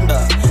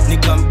nikaisunda,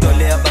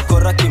 nikamtolea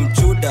bakora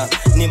kimchuda,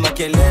 ni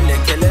makelele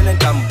kelele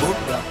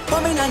nikambuga.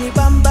 Pomina ni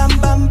bam bam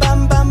bam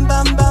bam bam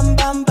bam bam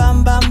bam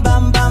bam bam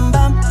bam bam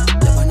bam.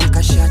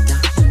 Lemonika shata,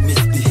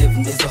 misbehave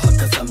nizo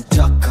haka za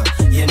mchaka.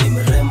 Ye ni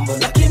mrembo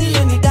lakini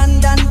ye ni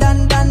dan dan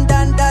dan dan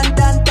dan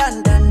dan dan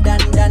dan dan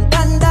dan dan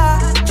dan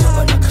dan.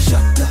 Lemonika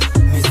shata,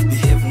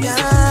 misbehave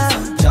nizo haka za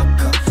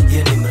mchaka.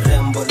 Ye ni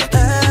mrembo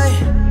lakini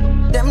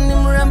them ni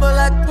mrembo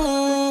like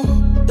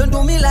don't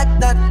do me like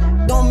that,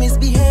 don't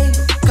misbehave.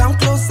 Come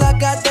close, I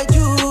got the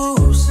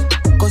juice.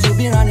 Cause you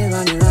be running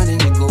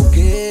niko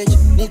cage,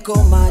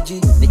 niko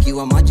maji,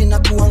 nikiwa maji na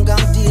kuanga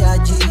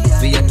mtiaji.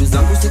 Viatu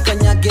zangu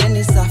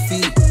sikanyageni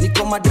safi,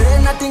 niko madre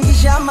na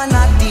tingisha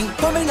manati.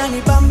 Pomina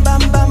ni bam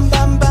bam bam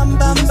bam bam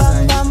bam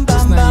bam bam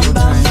bam bam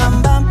bam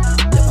bam bam.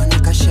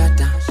 Lemonika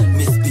shata,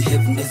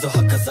 misbehave nizo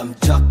haka za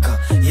mchaka.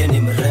 Ye ni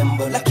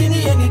mrembo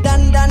lakini ye ni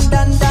dan dan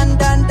dan dan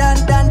dan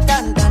dan dan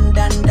dan dan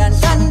dan dan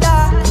dan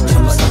dan.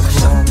 Lemonika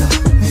shata,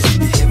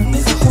 misbehave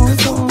nizo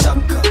haka za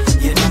mchaka.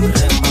 Ye ni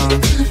mrembo.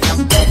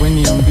 When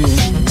you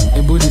ambie,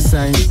 a body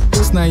size,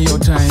 it's not your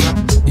time.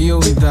 You're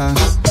with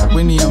us.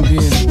 When you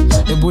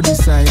ambie, a body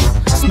size,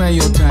 it's not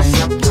your time.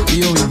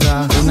 You're with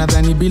us.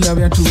 Unadhani bila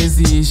wewe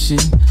tuwezi ishi.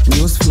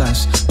 News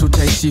flash,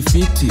 tutaishi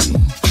fiti.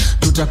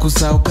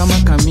 tutakusahau kama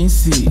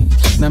kamisi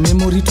na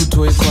memory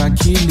tutoe kwa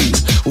akili.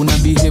 Una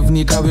behave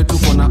ni kawe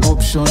tuko na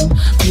option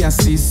pia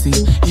sisi,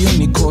 hiyo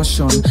ni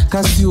caution.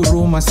 Kasi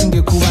huruma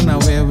singekuwa na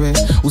wewe,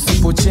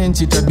 usipo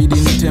change itabidi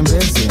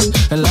nitembeze.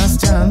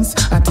 Last chance,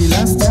 ati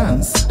last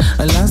chance,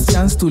 last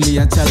chance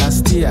tuliacha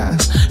last year.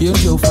 Hiyo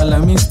ndio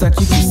ufalamista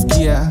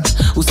kikusikia,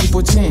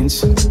 usipo change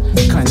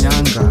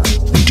kanyanga.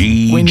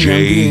 DJ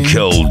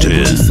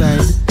Kelden.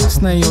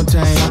 It's not your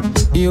time,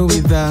 you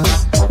with her.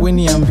 When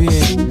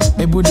niambie,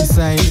 ebu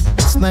decide.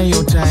 It's not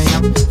your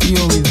time,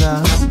 you with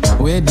her.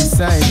 We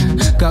decide,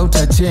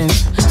 kauta change.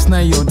 It's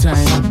not your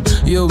time,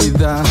 you with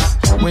her.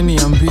 When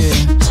niambie,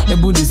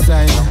 ebu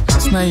decide.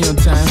 It's not your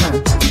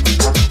time.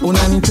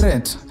 Unani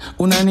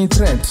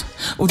threat,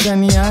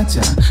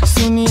 utaniacha,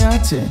 si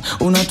uniache.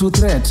 Unatu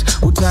threat,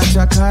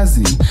 utaacha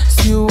kazi,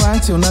 si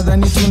uache.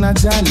 Unadhani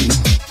tunajali,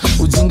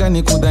 ujinga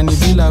ni kudhani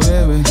bila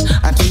wewe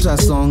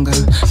hatutasonga,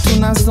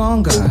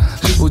 tunasonga.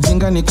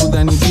 Ujinga ni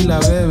kudhani bila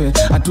wewe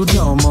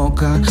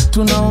hatutaomoka,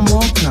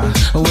 tunaomoka.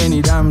 Wewe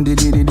ni dam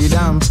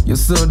didididam,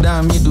 you're so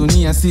damn. Hii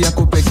dunia si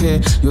yako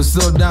pekee, you're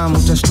so damn.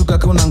 Utashtuka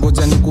kama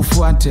ngoja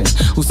nikufuate,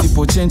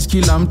 usipo change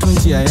kila mtu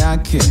njia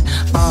yake.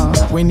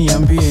 Wewe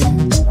niambie,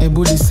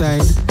 ebu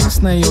decide.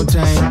 It's not your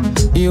time,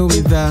 you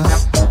with her.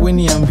 Wewe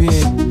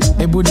niambie,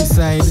 ebu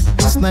decide.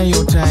 It's not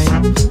your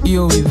time,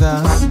 you with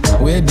her.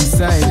 We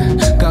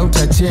decide,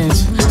 kauta change.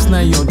 It's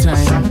not your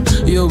time,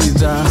 you with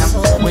her.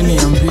 Wewe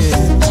niambie,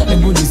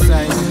 ebu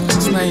decide.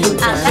 It's not your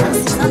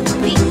time.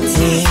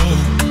 Hey,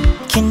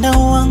 kinda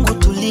wangu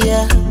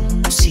tulia,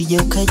 usije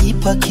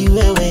ukajipa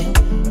kiwewe.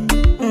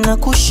 Na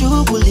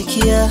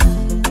kushughulikia,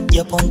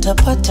 japo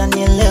mtapata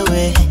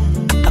nielewe.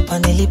 Hapa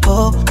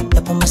nilipo,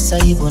 yapo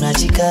masaibu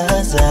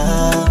najikaza.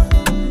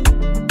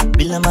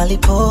 Bila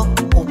malipo,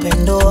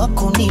 upendo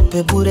wako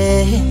nipe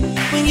bure.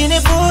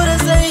 Wengine bora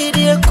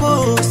zaidi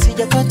yako,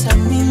 sijapata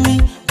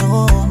mimi,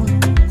 no.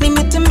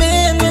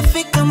 Nimetembea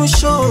nimefika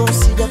mwisho,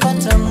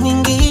 sijapata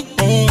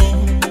mwingine.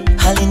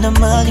 Hali na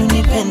mali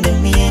unipende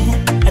mie,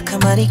 na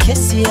kama ni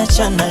kesi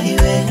achana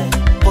iwe.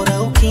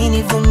 Bora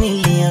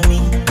ukinivumilia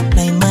mi,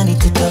 na imani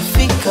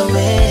tutafika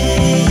we.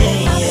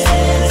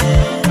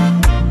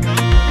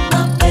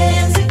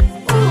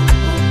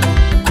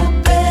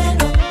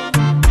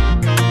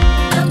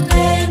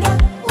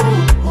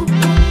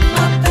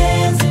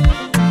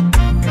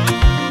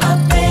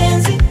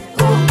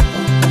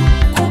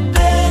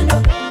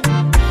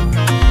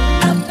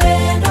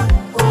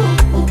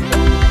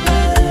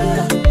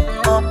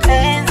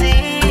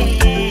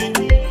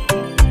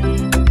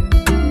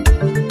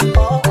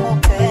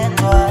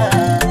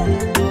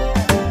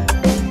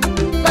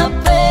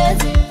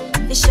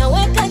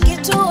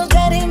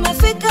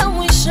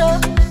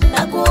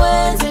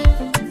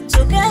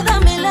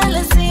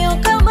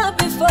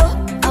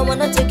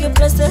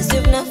 Places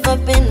you've never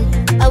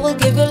been. I will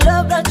give you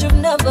love that you've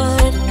never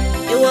had.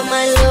 You are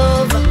my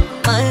lover,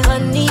 my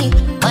honey,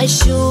 my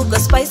sugar,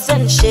 spice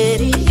and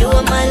sherry. You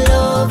are my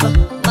lover,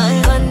 my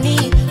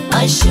honey,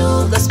 my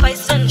sugar,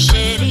 spice and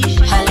sherry.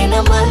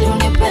 Halina mali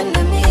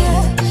unipende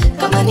mie,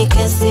 kama ni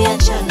kesi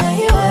achana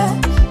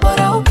iwe.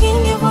 Bora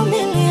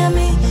ukinivumilia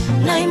mi,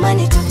 na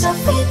imani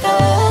tutafika.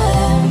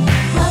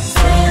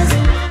 Mapenzi,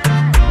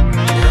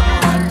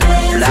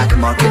 Black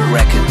Market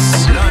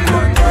Records,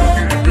 London.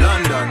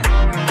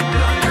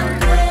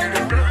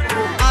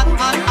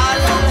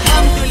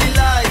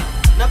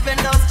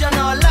 Napenda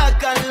wasichana wala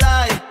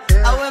kanlai,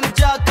 awe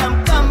mjaka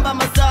mkamba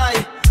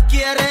masai,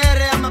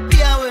 kierere ama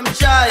pia awe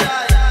mchai.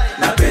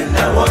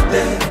 Napenda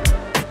wote,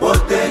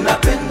 wote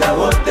napenda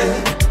wote,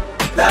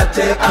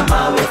 latte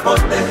ama we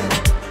pote,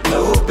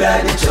 mweupe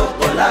hadi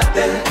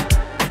chokolate.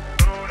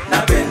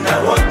 Napenda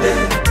wote,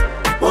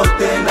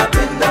 wote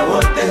napenda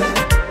wote,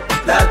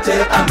 latte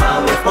ama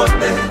we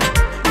pote,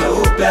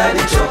 mweupe hadi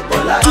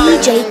chokolate.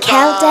 DJ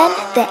Kelden,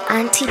 the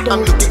antidote. I'm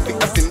looking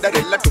for a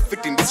Cinderella to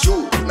fit in this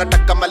shoe.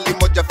 Nataka mali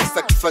moja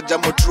fisa kifaja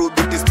mo true.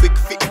 Beauty speak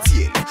fit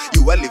here,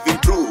 you are living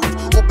proof.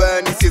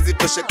 Ubani siezi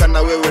tosheka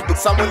na wewe tu.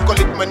 Some will call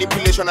it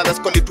manipulation, others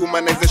call it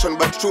humanization,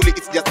 but truly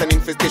it's just an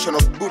infestation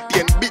of booty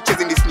and bitches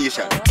in this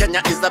nation.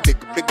 Kenya is a big,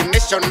 big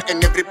nation,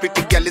 and every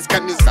pretty girl is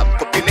can use some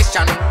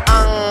population.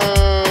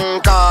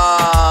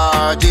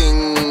 Anka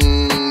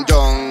jing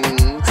jong.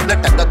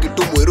 Nataka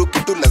kitu mweru,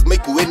 kitu lazima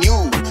ikuwe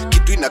new.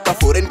 Kitu inaka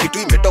foreign, kitu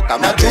imetoka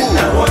majuu.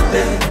 Napenda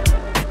wote,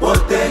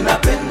 wote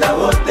napenda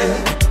wote,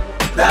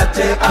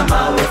 latte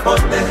ama we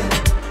pote,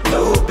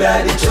 mweupe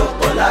hadi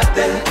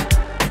chokolate.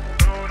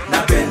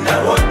 Napenda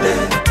wote,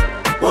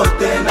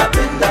 wote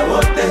napenda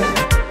wote,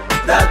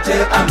 latte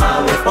ama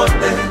we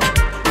pote,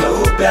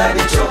 mweupe hadi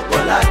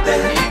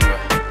chokolate.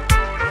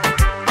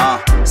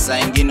 Saa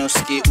ingine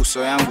usiki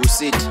uso yangu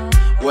sit,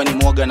 wewe ni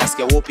mwoga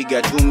nasikia wopiga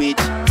 2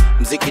 meet.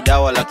 Mziki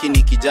dawa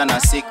lakini kijana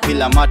sick,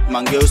 bila mat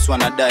mangeus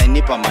wanadai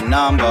nipa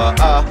manamba.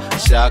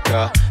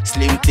 Shaka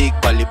slim thick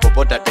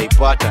palipopota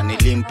taipata.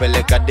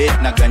 Nilimpeleka date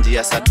na ganji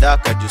ya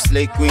sadaka, juu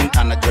slay queen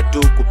anajua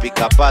tu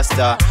kupika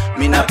pasta.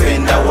 Mimi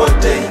napenda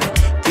wote,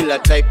 kila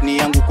type ni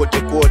yangu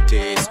kote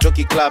kote.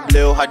 joki club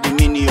leo hadi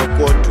mini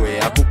yokotwe.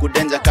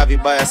 Akukudenja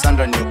kavibaya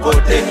Sandra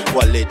niokote.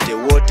 Walete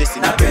wote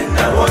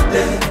sinapenda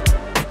wote.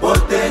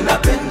 Wote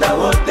napenda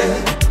wote.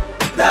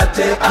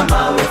 Latte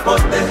amawe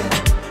pote.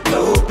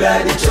 Meupe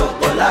hadi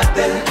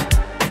chokolate.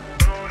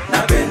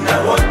 Napenda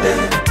wote.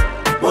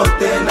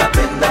 Wote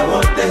napenda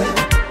wote.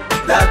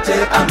 Latte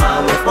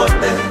amawe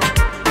pote.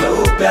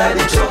 Meupe hadi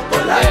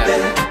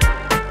chokolate.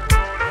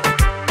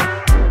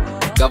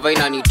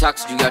 Gavaina ni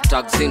tax juu ya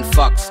tax in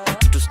facts.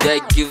 To stay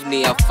give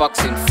me a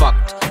facts in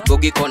fact.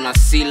 Bogi kona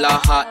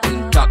silaha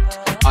intact.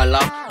 Ala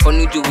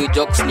koni juu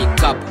jokes ni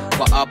cap.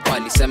 Kwa up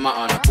alisema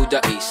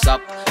anakuja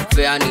ASAP.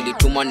 Fair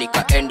nilituma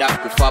nikaenda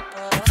kufap.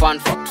 Fun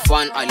fact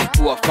fun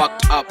alikuwa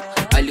fucked up.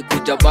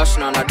 Alikuja bash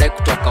na anadai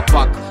kutoka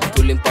park.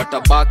 Tulimpata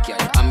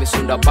backyard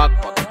amesunda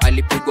backpack.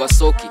 Alipigwa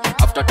soki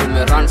after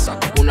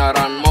tumeransack. Una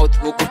run mouth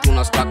huku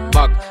tuna stack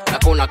bag. Na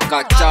kuna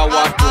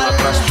kachawa tuna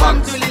crash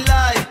bags.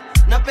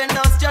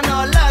 Napenda wasichana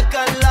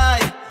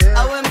walakalai.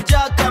 Awe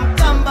mjaka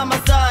mkamba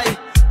Masai.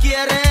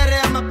 Kierere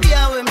ama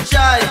pia awe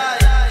mchai.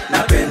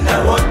 Napenda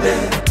wote.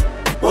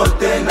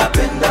 Wote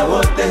napenda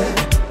wote.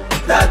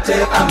 Latte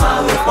ama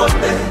awe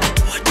pote.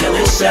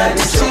 Meupe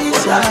hadi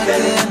chokolate.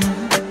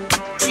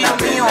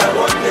 Napenda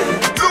wote.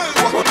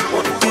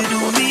 You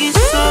do me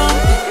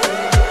something.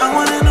 I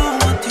wanna know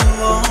what you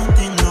want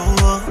and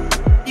know.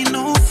 You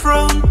know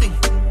fronting.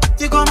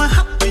 You got my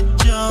heart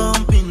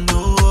jumping,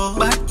 no.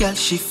 Bad girl,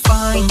 she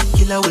fine,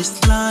 killer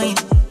waistline.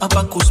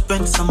 Papa could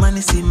spend some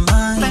money, see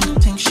mine. I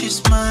think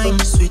she's mine,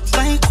 sweet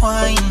like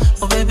wine.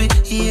 Oh baby,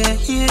 yeah,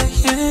 yeah,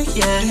 yeah,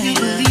 yeah. Do you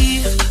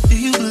believe? Do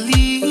you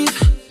believe?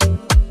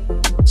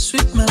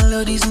 Sweet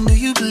melodies, and do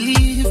you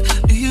believe?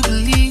 Do you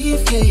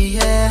believe?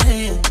 Yeah,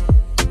 yeah.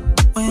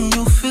 When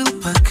you feel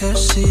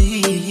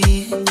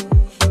percussive,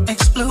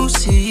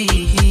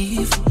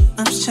 explosive.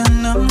 I'm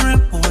standing up,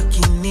 rap,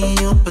 walking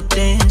in, but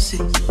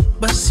dancing.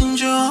 But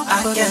enjoy,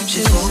 I can't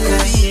just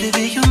focus.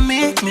 Baby, you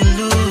make me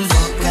lose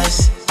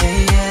focus.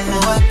 Yeah, yeah.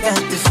 Oh, I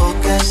can't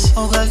defocus.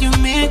 Oh, girl, you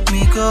make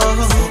me go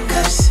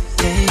focus.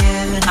 Yeah,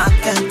 yeah. I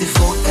can't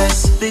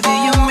defocus. Baby,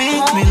 you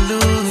make me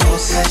lose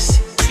focus.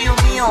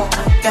 Triomio,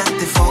 I can't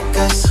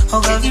defocus. Oh,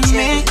 girl, you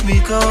make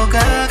me go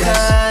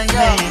gaga.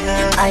 Yeah,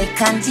 yeah. I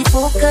can't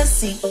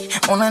defocus.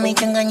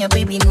 Unanichanganya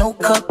baby, no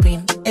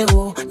cupping.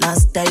 Ewo,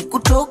 nastai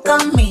kutoka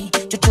mi.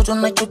 Chochoto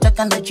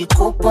nachotaka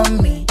najikopa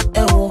mi.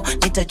 Ewo,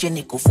 nitaje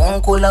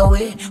nikufungula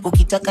we.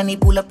 Ukitaka ni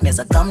pull up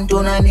neza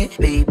kamdonane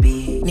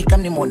baby.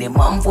 Nikanimone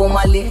mamvo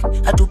male.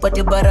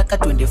 Hatupate baraka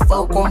twende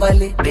fauko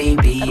mbale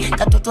baby.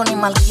 Katoto ni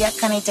malkia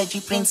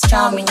kanitaji Prince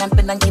Charming.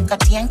 Anpenda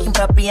nkimkatia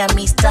nkimrapia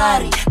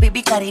mistari.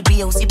 Baby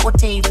karibia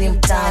usipote hivi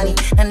mtani.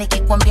 Na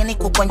nikikwambia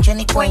niko kwa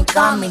ncheni kwa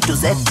incoming. To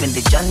Z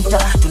twende janta.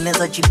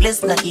 Tuneza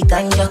jibless na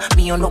kiganja.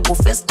 Miondo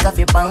kufest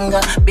kafe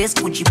banga.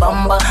 Base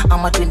kujibamba.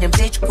 Ama twende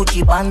mstage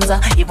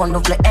kujibanza. Even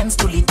though the ends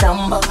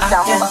tulitamba. I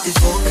can't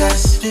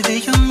defocus.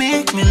 Baby, you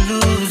make me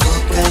lose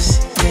focus.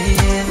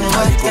 Yeah,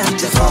 I can't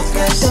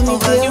defocus.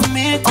 Oh, you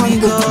make me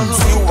go.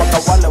 Si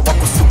waka wale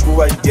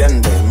wakusugua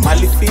yende.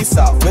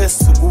 Malifisa we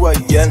sugua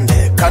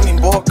yende. Kani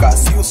mboka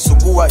si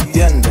usugua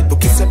yende.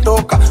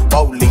 Tukisetoka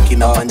waulinki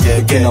na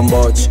manjege. Kina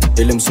mboch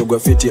ili msugua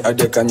fiti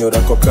ade kanyora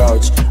kwa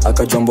couch.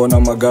 Akajombona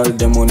magal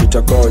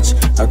demonita coach.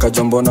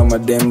 Akajombona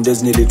madem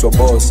des nilitwa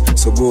boss.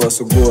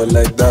 Sugua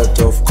like that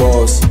of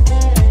course.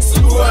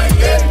 Sugua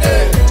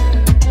yende.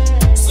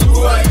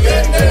 Sugua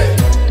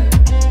yende.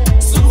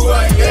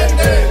 Sugua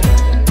yende.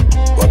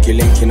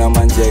 Wakilinki na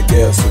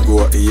manjege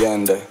sugua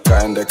iende.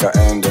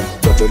 Kaende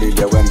toto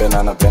lilia wembe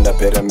na napenda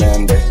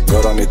peremende.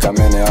 Goro ni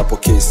kamene hapo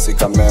kisi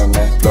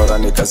kameme. Flora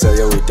ni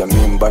kaseye wita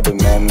bado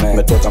nene.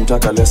 Metoka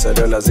mtaka lese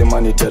leo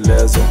lazima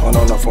niteleze. Ona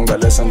unafunga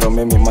lese ndo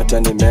mimi mate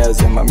ni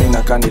meze.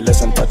 Mamina kani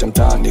lese mpate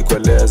mtani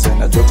kueleze.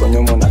 Na joko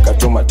nyumu na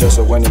katuma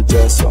teso weni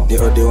mteso. Ni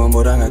odi wa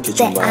muranga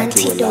kichumba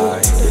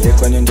tuwalai.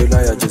 Ilikuwa ni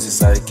ndula ya juzi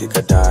saiki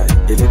kadai.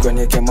 Ilikuwa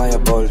ni kema ya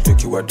ball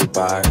tukiwa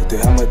Dubai.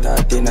 Tuhamwe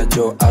tati na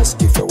Joe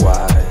ask if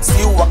why. Si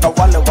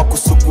waka wale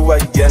wakusugua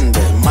yende.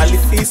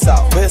 Malifisa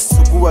we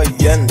sugua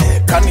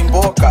yende. Kani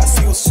mboka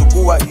si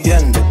usugua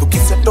yende.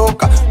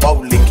 Tukisetoka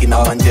waulinki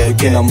na manjege.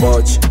 Kina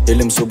mboch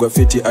ili msugua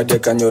fiti ade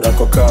kanyora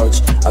kwa couch.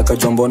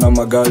 Akajombona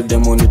magal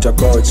demonita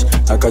coach.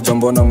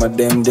 Akajombona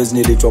madem des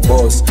nilitwa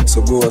boss.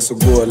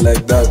 Sugua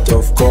like that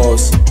of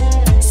course.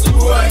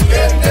 Sugua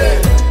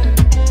yende.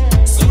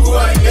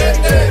 Sugua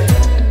yende.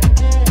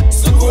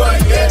 Sugua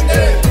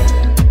yende.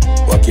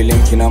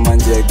 Wakilinki na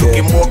manjege.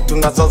 Ukimok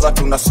tunazoza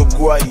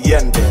tunasugua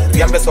yende.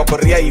 Riambe swako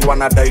riai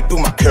wanadai tu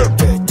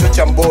makerte.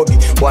 Chocha mbogi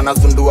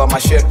wanazundua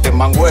mashete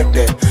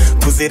mangwete.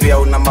 Kuziria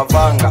una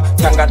mavanga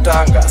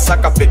tanga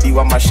saka pedi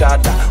wa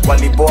mashada.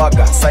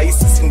 Waliboaga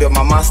saisi sinde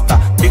mamasta.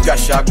 Biga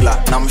shagla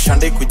na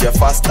mshandei kuja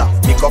faster.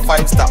 Niko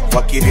 5 star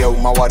wakiria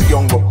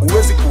umawariongo.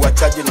 Uwezi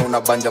kuwachaji na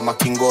unabanja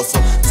makingoso.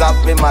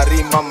 Zabe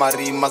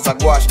marima za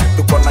gwash.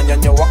 Tuko na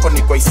nyonyo wako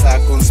niko kwa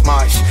isakun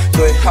smash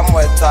toe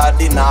hamwe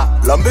tadina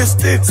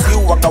lombistic si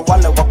waka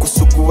wale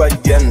wakusugua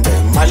yende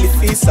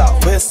malifisa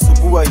we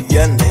sugua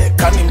yende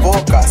kani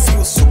mboka si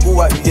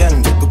usugua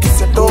yende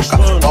tukisetoka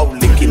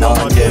wauliki na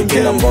majenge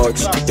na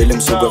mochi ili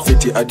msugua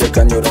fiti ade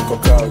kanyora kwa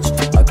couch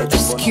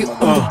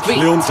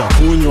leo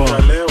mtakunywa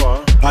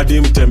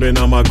hadi mtembe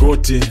na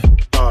magoti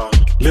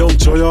leo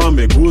mchoyo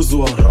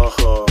ameguzwa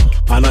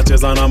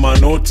anacheza na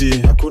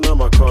manoti hakuna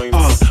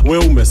macoins we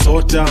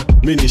umesota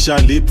mi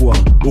nishalipwa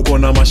uko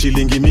na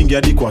mashilingi mingi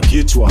hadi kwa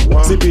kichwa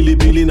si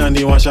pilipili na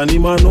niwasha ni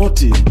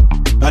manoti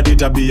hadi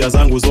tabia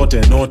zangu zote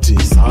noti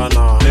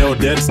sana leo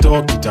dead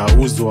stock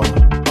itauzwa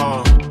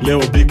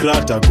leo bikra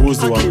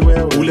ataguzwa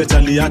ule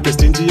chali yake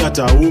stinji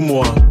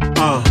ataumwa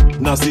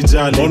na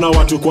sijali ona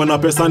watu kwa na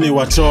pesa ni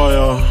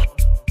wachoyo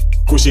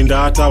kushinda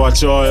hata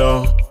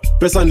wachoyo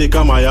pesa ni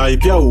kama yai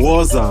pia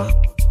uoza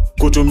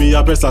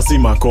kutumia pesa si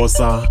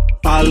makosa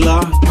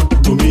ala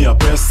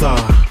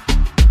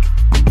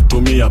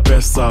tumia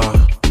pesa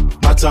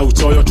acha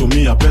uchoyo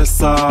tumia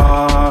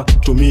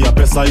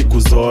pesa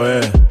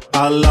ikuzoe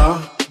ala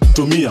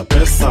tumia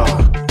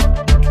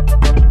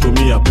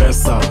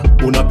pesa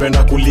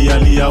unapenda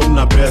kulialia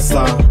una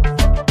pesa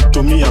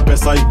tumia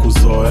pesa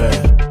ikuzoe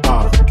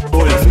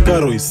oya fika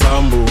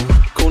Roysambu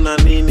kuna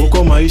nini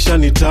uko maisha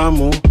ni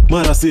tamu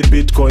mara si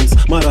bitcoins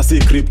mara si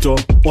crypto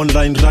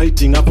online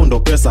writing hapo ndo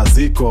pesa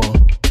ziko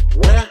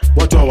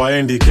watu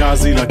hawaendi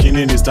kazi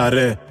lakini ni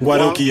starehe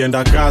ngware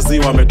ukienda kazi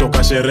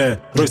wametoka sherehe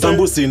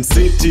Roysambu Sin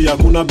City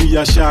hakuna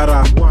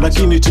biashara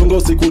lakini chungo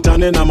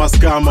usikutane na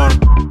maskama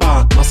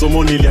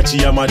masomo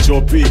niliachia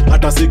machopi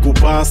hata siku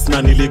pass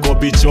na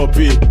nilikopi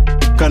chopi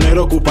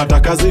Kanero kupata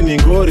kazi ni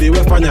ngori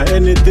wefanya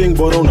anything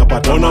bora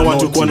unapata ona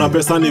watu kwa na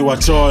pesa ni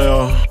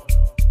wachoyo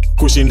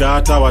kushinda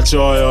hata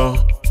wachoyo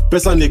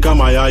pesa ni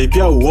kama yai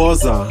pia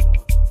uoza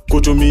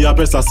kutumia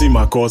pesa si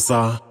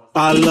makosa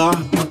ala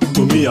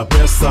tumia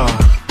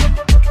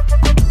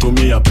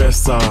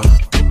pesa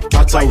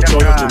acha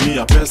uchoyo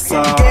tumia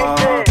pesa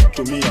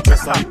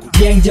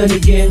Gengetone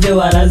genje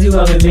warazi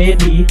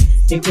wamemedi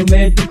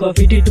Nikume tuko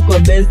fiti tuko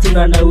best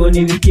tunana uoni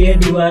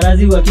wikendi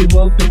warazi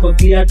wakimok tuko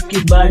kia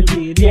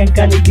tukibanji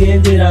Rienka ni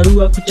genje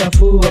rarua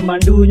kuchafua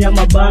mandunya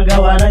mabanga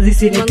warazi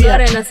sinipia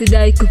Mangare na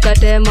sidai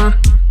kukatema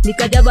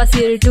nikajaba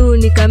siri tu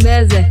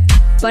nikameze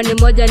pande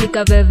moja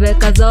nikaveve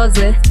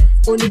kazoze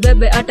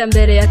unibebe hata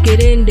mbele ya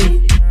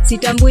kirindi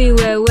sitambui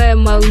wewe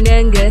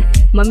maunenge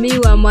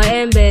mamiwa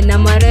maembe na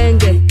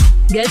marenge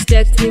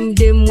Gestex ni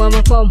mdimu wa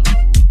mafom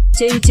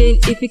chain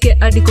ifike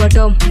hadi kwa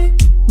tom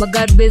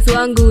magarbase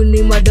wangu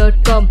ni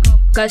ma.com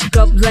cash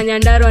crop za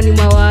Nyandarua ni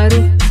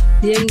mawaru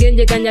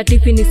Yengenje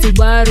kanyatifi ni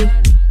Subaru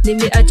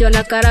nimeachwa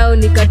na karao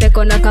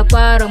nikateko na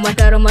kaparo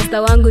mataro master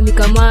wangu ni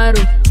Kamaru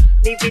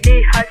DVD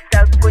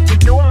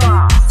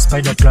 #kujituma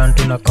Spider clan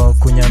tunakao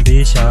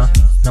kunyambisha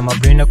na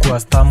mabrina kuwa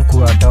stam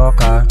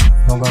kuwatoka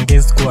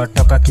Mongongezi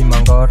kuwatoka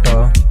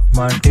kimangoto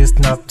Mantis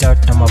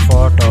Snapchat na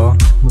mafoto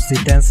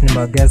Musitense ni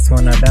maguess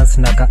wana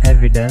dance na ka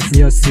evidence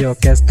Yo siyo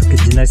case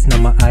tukijinais na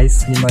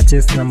ma-ice Ni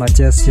machase na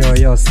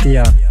machase yo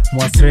skia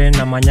Mwasre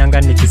na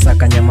manyanga ni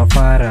kisaka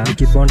nyamafara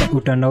Nikibonda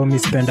utanaumi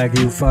spenda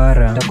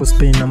giufara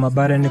Takuspin na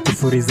mabare ni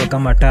kufurize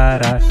kama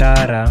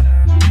tara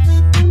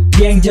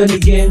Gengetone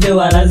genje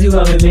warazi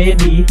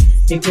wamemedi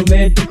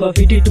Nikume tuko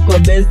fiti tuko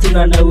best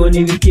tunana uoni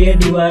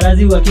wikendi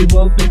warazi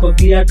wakimok tuko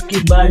kia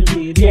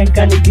tukibanji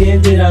Rienka ni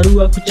genje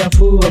rarua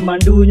kuchafua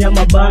mandunya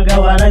mabanga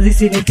warazi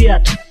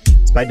sinifiat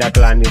Spider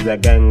clan is a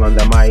gang on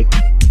the mic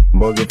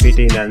Mbogi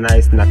fiti na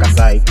nice na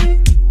kasai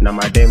Na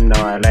madem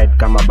na walite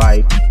kama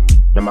bike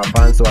Na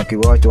mafans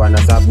wakiwatch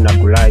wanasub na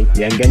kulai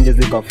Yengenje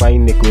ziko fine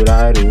ni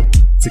kuraru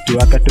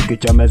Zikiwaka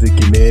tukichome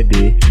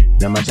zikimedi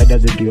Na mashada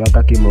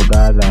zikiwaka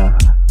kimogadha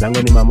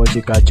Zango ni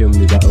mamochi kachum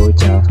ni za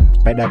ocha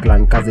Spider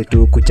clan kazi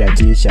tu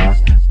kuchachisha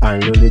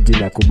Unloliji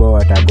na kubo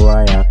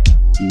watagwaya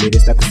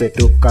Mirista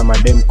kusetuka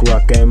madem kuwa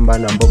kemba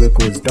na mbogi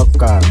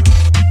kuzitoka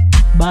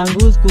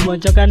Bangus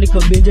kumochoka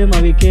niko binje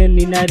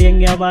mawikendi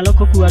Ninariengea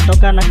maloko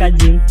kuwatoka na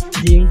kajing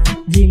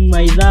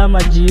maidha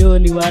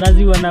majioni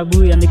warazi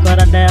wanabuya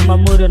Nikorada ya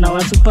mamorio na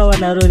wasupa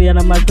wanaroria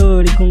na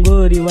matori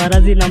kungori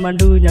warazi na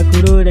mandunya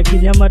kurore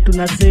kinyama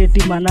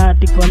tunaseti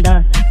manati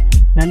konda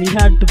na ni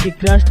hard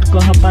tukicrash tuko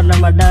hapa na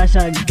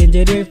madasha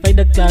Gengetone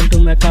Spider clan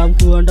tumekam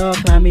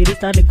kuondoka na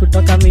mirista ni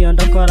kutoka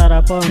miondoko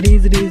rarapo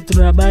Riz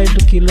tunabai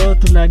tukilo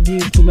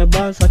tunagive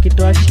tumebounce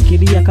wakitoa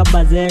shikiria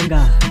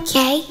kabazenga K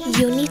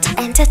Unit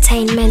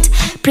Entertainment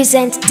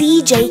presents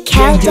DJ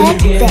Kelden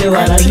the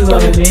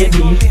Antidote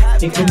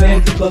Nikume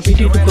tuko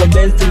fiti tuko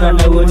best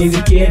tunana uoni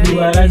wikendi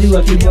warazi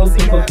wakimok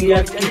tuko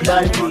kia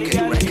tukibanji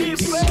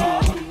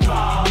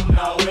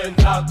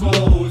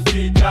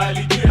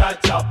usijali kila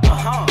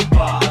chapa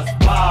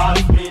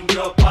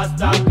Mindio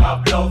pasta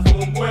kabla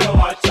ufungwe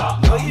wacha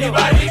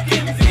Nibariki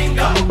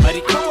mzinga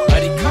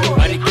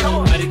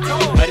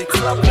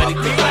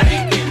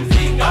Nibariki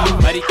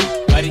mzinga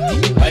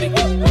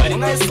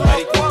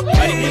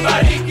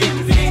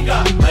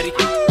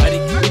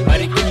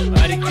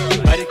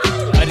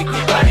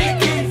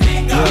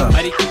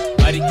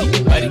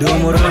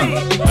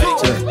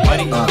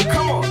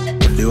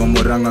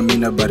Muranga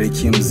mina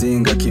bariki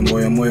mzinga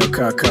kimoyo moyo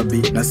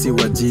kakabi na si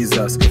wa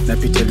Jesus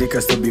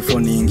napitalika so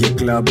before niingie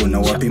club na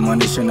wapi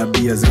manisha na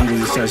bia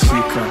zangu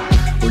zishashika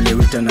ule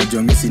wita na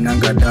jongi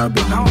sinanga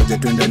dabu na moja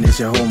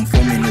tuendanisha home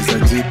form inaweza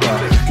jipa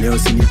leo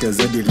sinite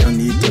zadi leo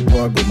niite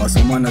pwago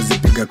masomo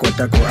nazipiga kwa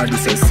tako hadi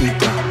saa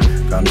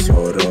 6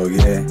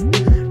 kamshoroge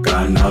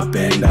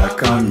kanapenda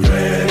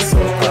kamnywe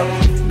soka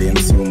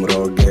demsi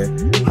umroge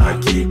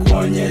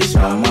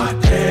akikuonyesha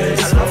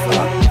mateso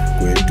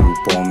kwetu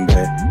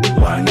pombe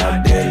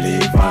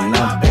wanadeliva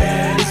na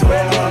benzo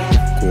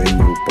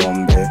kwenyu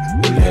pombe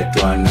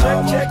uletwa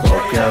na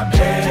mkokya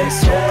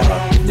benzo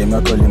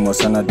Demekolimo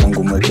sana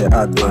tangu mweke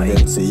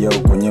agrovet siyo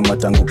kwenye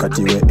matangu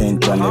katiwe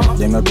internet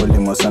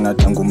Demekolimo sana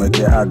tangu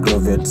mweke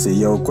agrovet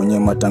siyo kwenye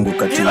matangu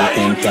katiwe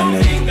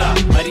internet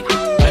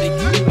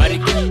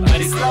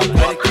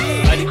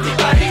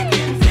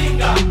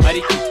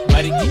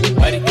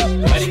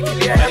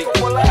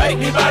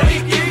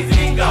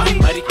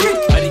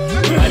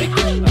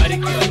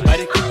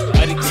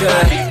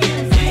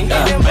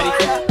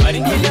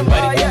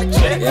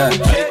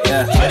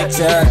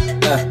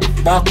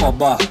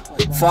Bakoba,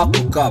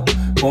 fuck up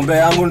pombe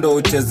yangu ndo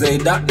ucheze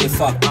that ni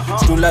fuck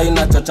Stula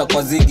inachocha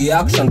kwa zigi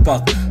action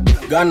pack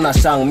Gana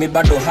shang, mi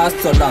bado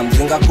hustler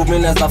Mzinga 10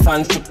 neza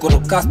fan shukuru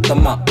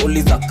customer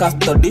Uliza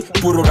custody,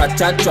 purura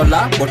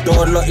chachola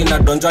Botolo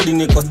inadonjadi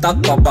niko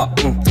stack kwa ba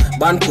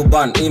Ban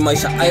kuban, hii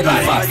maisha iron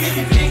fast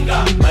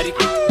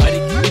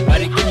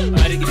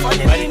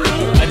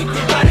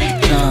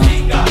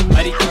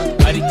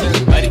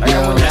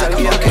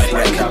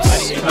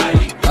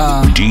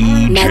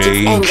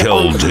DJ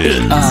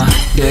Kelden.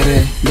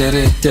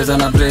 Dere, cheza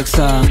na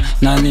breaksa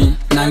Nani,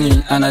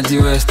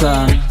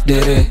 anajiwesta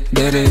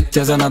Dere,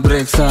 cheza na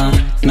breaksa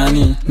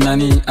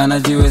Nani,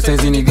 anajiwesta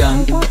Hizi ni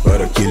gun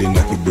Okora kili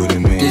na kiburi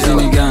me Hizi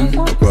ni gun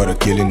Okora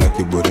kili na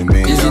kiburi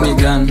me Hizi ni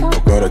gun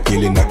Okora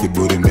kili na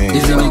kiburi me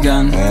Hizi ni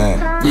gun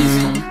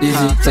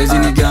Easy, saizi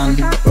ni gun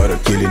Okora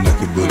kili na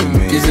kiburi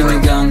me Hizi ni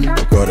gun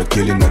Okora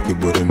kili na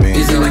kiburi me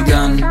Hizi ni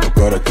gun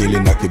Okora kili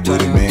na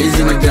kiburi me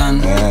Hizi ni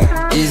gun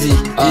Easy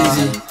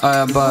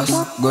Aya bas,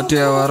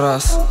 gotea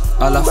waras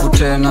Alafu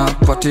tena,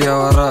 patia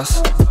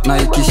waras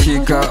Na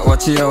ikishika,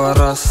 wachia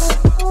waras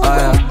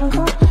Aya,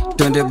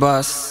 twende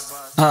bas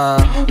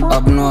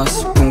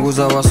Abnuas,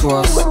 punguza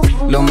waswas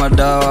Leo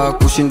madawa,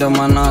 kushinda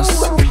manas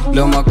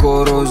Leo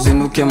makoro,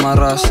 zinuke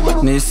marash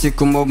Ni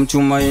siku mob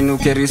mchuma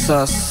inuke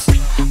risas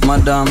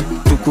Madam,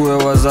 tukue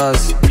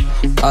wazazi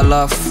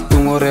Alafu,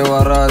 tungore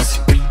warazi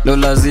Leo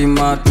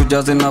lazima,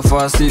 tujaze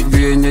nafasi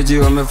Vienyeji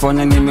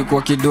wamefanya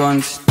nimekuwa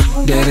kidwanzi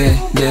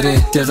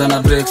Dere, cheza na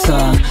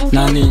breaksa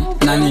Nani,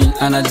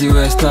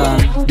 anajiwesta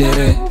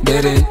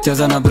Dere,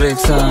 cheza na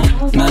breaksa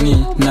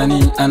Nani,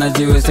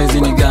 anajiwesta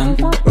Hizi ni gun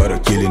Okora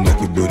kili na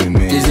kiburi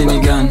me Hizi ni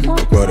gun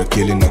Okora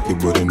kili na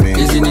kiburi me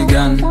Hizi ni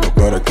gun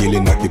Okora kili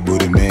na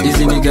kiburi me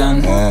Hizi ni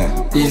gun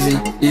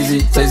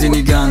Easy, saizi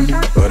ni gun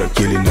Okora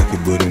kili na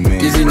kiburi me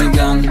Hizi ni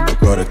gun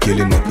Okora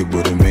kili na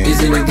kiburi me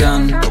Hizi ni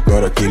gun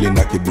Okora kili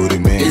na kiburi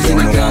me Hizi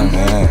ni gun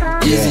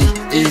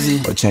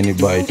Easy Wachani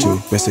buy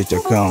tu, pesa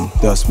itakam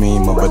That's me,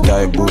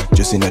 mabadai boo,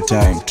 just in a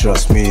time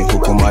Trust me,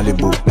 huko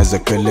Malibu Neza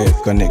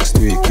peleka next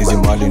week, hizi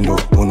mali ndo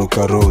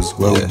unuka rose,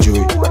 well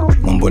ujui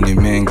Mambo ni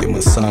mengi,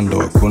 masando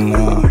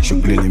hakuna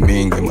Shughuli ni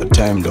mingi,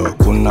 matime ndo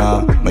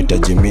hakuna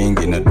Mahitaji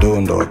mingi, na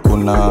do ndo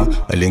hakuna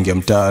Alingia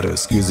mtaro,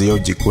 excuse yo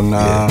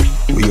jikuna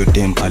Uyo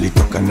dem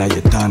alitoka naye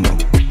 5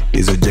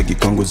 Hizo jegi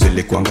kwangu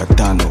zilikuanga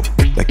 5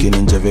 Lakini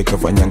njeve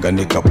kafanyanga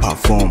nika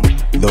perform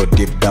Though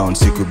deep down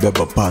siku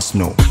beba pass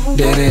no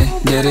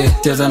Dere,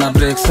 cheza na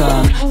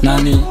breaksa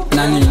Nani,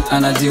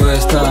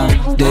 anajiwesta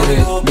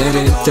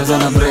Dere, cheza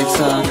na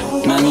breaksa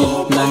Nani,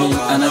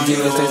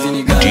 anajiwesta Hizi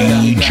ni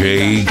gun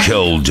DJ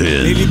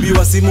Kelden.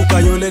 Nilibiwa simu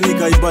Kayole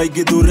nikaiba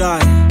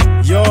Githurai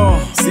Yo,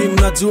 si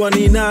mnajua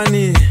ni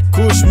nani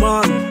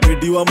Kushman,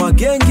 Ediwa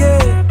Magenge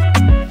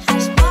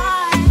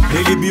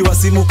Nilibiwa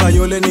simu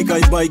Kayole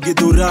nikaiba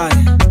Githurai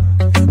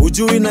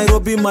Ujui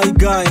Nairobi my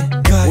guy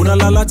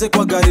Unalalaje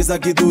kwa gari za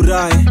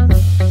Githurai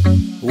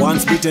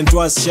Once beaten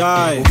twice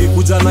shy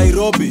Ukikuja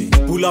Nairobi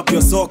pull up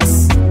your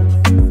socks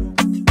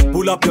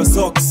Pull up your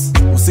socks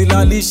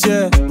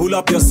Usilalishe pull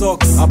up your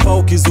socks Hapa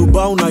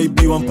ukizuba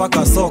unaibiwa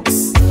mpaka socks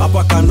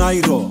Hapa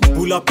Kanairo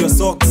pull up your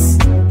socks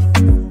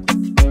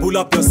Pull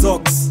up your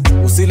socks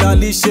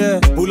Usilalishe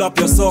pull up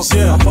your socks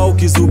Hapa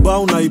ukizuba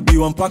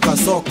unaibiwa mpaka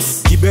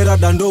socks Kibera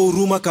Dando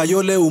Huruma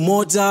Kayole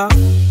umoja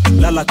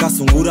Lala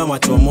kasungura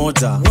macho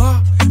moja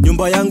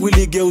Nyumba yangu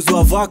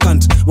iligeuzwa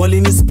vacant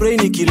Walini spray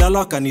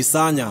nikilala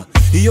kanisanya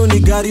Hiyo ni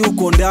gari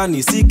uko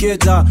ndani si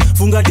keja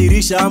Funga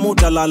dirisha ama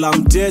utalala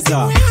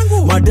mteja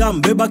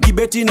Madam beba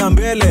kibeti na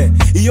mbele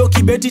Hiyo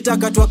kibeti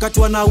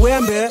takatwa na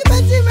wembe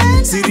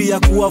Siri ya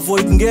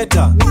kuavoid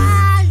ngeta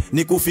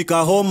Ni kufika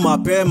home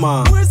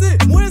mapema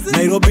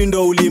Nairobi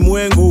ndo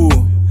ulimwengu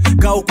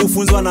Ka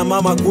ukufunzwa na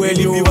mama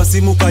kweli Biwa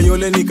simu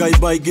Kayole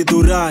nikaiba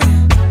Githurai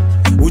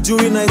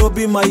Ujui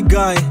Nairobi my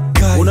guy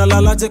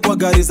Unalalaje kwa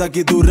gari za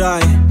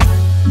Githurai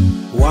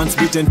Once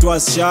beaten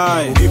twice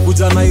shy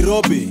Ukikuja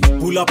Nairobi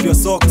pull up your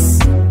socks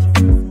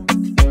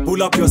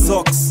pull up your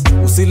socks.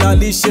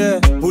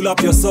 Usilalishe, pull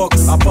up your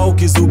socks. Hapa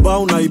ukizuba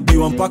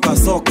unaibiwa mpaka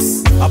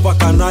socks. Hapa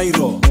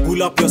Kanairo,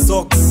 pull up your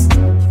socks.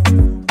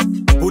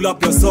 Pull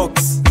up your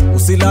socks.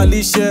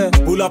 Usilalishe,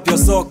 pull up your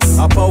socks.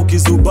 Hapa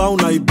ukizuba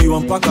unaibiwa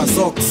mpaka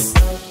socks.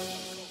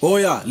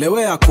 Oya,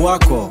 lewea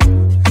kwako.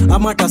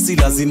 Ama tasi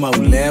lazima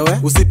ulewe.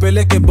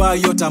 Usipeleke baa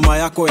hiyo tamaa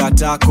yako ya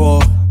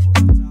tako.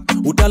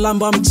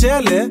 Utalamba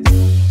mchele,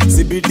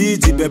 zibidi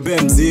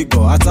jibebe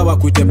mzigo. Hata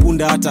wakuite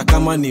punda hata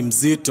kama ni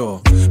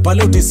mzito.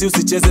 Pale utisi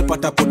usicheze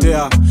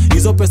patapotea.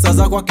 Hizo pesa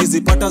zako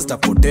akizipata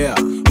zitapotea.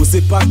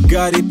 Usipak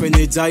gari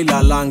penye jai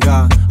la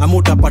langa. Ama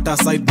utapata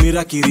side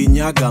mirror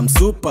Kirinyaga.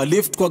 Msupa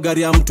lift kwa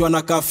gari ya mtu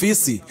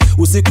anakafisi.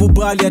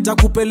 Usikubali hata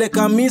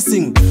kupeleka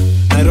missing.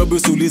 Nairobi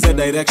usiulize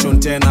direction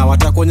tena.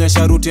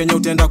 Watakuonyesha route yenye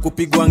utenda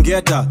kupigwa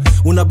ngeta.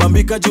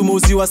 Unabambika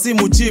jumuzi wa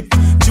simu chip.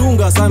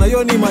 Chunga sana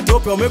yo ni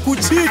matope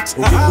wamekucheat.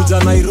 Ukikuja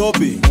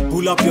Nairobi,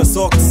 pull up your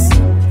socks.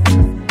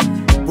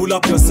 Pull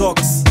up your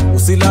socks.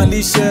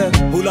 Usilalishe,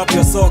 pull up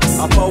your socks.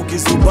 Hapa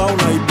ukizuba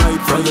unaiba.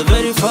 From the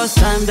very first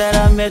time that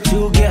I met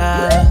you,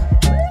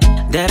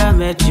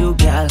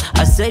 girl,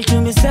 I said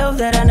to myself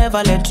that I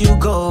never let you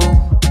go.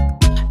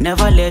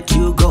 Never let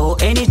you go.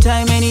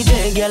 Anytime, any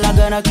day, girl, I'm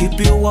gonna keep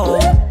you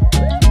warm.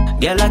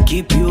 Girl, I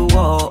keep you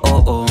warm.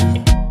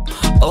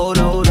 Oh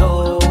no,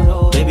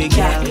 baby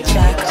girl.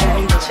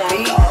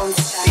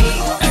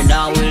 And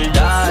I will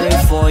die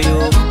for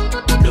you.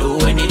 Do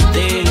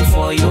anything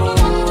for you.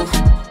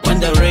 When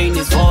the rain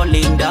is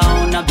falling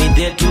down, I'll be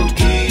there to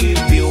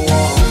keep you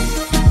warm.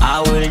 I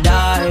will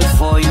die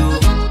for you.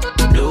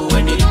 Do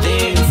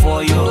anything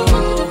for you.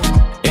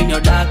 In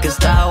your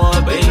darkest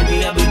hour,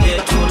 baby, I'll be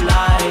there to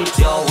light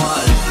your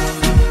world.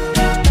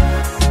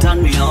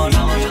 Turn me on.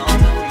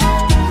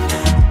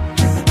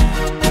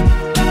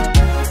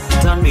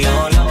 Turn me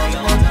on.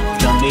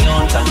 Turn me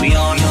on. Turn me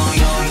on.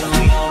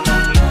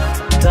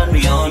 Turn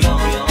me on.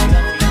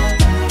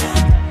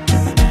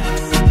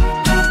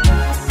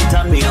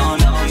 Turn me on.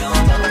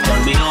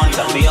 Turn me on.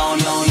 Turn me on.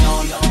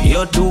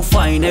 You're too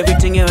fine,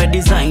 everything you're a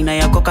designer.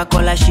 Your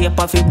Coca-Cola shape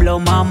off it blow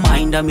my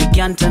mind. And me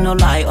can't tell no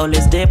lie,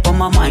 always there on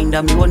my mind.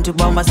 And me want to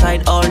by my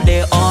side all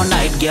day, all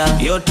night, girl.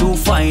 You're too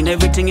fine,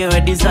 everything you're a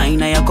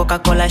designer. Your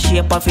Coca-Cola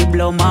shape off it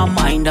blow my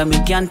mind. And me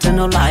can't tell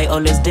no lie,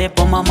 always there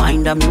on my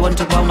mind. And me want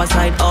to by my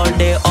side all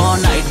day, all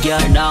night, girl.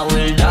 And I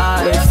will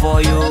die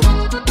for you,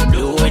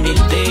 do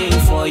anything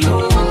for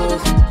you.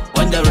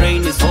 When the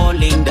rain is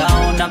falling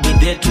down, I'll be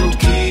there to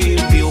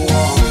keep you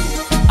warm.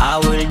 I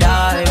will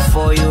die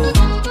for you,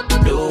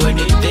 do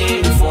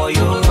anything for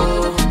you.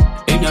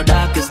 In your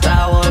darkest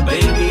hour,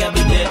 baby, I'll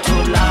be there to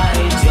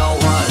light your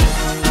world.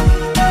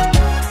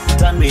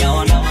 Turn me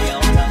on.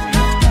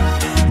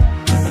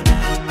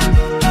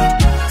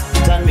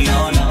 Turn me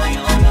on.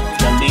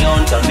 Turn me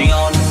on. Turn me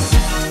on.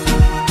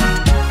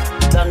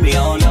 Turn me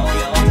on.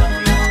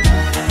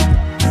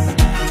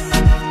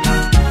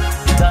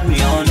 Turn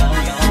me on.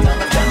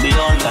 Turn me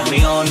on. Turn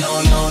me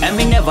on. And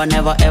me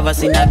never ever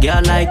seen a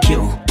girl like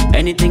you.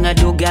 Anything I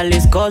do, girl,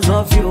 is cause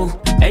of you.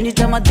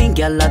 Anytime I think,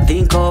 girl, I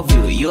think of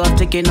you. You have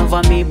taken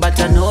over me, but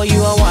I know you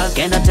are wild.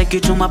 Can I take you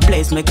to my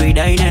place, make we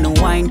dine and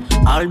wine?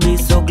 I'll be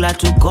so glad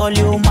to call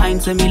you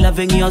mine. Say me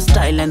loving your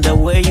style and the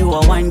way you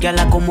are wine. Girl,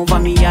 I come over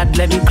me yard,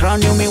 let me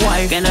crown you me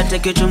wife. Can I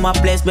take you to my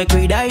place, make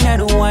we dine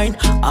and wine?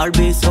 I'll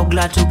be so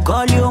glad to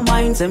call you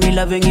mine. Say me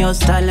loving your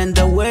style and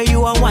the way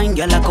you are wine.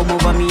 Girl, I come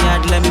over me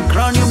yard, let me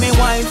crown you me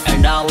wife.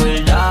 And I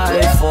will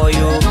die for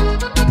you,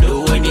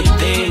 do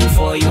anything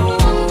for you.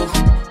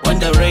 When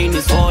the rain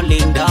is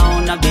falling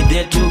down, I'll be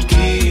there to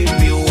keep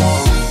you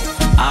warm.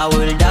 I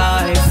will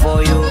die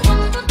for you,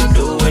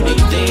 do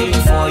anything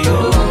for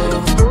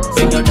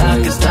you. In your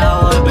darkest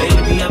hour,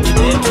 baby, I'll be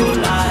there to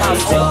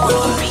light your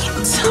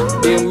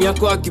world. Dem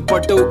yako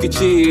akipata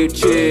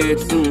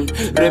ukicheat.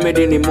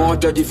 Remedy ni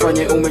moja,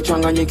 jifanye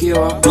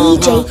umechanganyikiwa.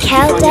 DJ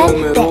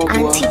Kelden, the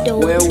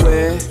antidote.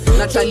 Wewe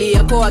Natali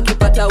yako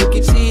akipata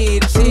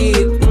ukicheat.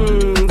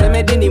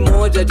 Remedy ni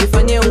moja,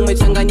 jifanye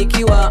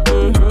umechanganyikiwa.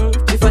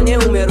 Jifanye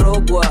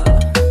umerogwa.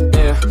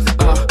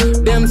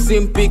 Dem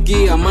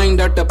simpiki, a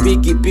mind ata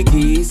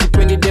piki.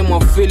 Sipendi dem wa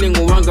feeling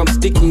uwanga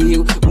mstiki.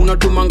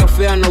 Unatumanga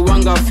fair na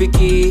uwanga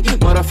afiki.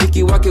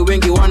 Marafiki wake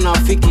wengi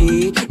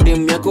wanafiki.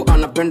 Dem yako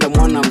anapenda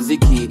mwana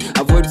mziki.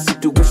 Avoid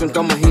situation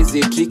kama hizi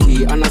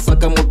tricky.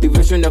 Anasaka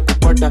motivation ya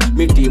kupata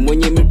miti.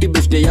 Mwenye miti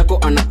birthday yako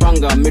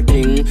anapanga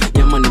meeting.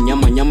 Nyama ni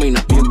nyama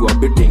inapigwa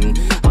beating.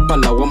 Hapa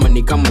lawama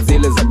ni kama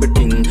zile za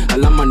betting.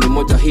 Alama ni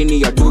moja,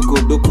 hini ya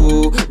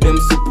duku. Dem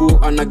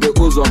supu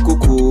anageuzwa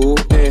kuku.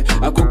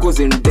 Akuko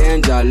in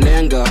danger,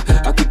 lenga.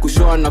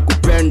 Akikushoa na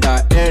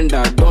kupenda,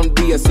 enda. Don't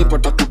be a simp,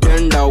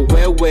 atakutenda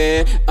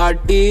wewe.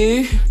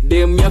 Ati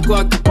dem yako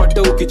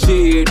akipata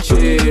ukicheat.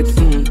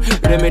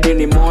 Remedy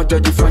ni moja,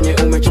 jifanye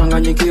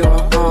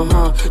umechanganyikiwa.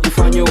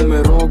 Jifanye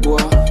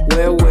umerogwa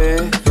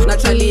wewe.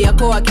 Natali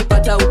yako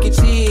akipata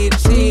ukicheat.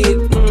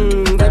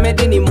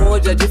 Remedy ni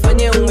moja,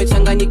 jifanye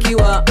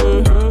umechanganyikiwa.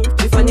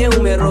 Jifanye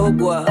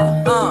umerogwa.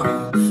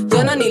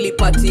 Jana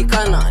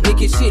nilipatikana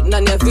nikicheat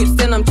ndani ya fit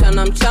tena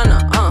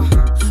mchana.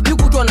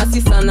 kichwa na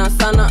si sana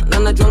sana, na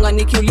najuanga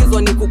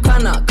nikiulizwa ni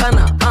kukana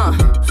kana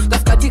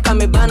kaskatika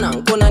mebana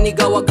nkona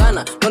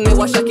nigawagana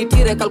nonewasha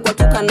kitire kalikuwa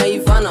tuka na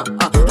ivana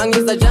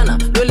hangiza jana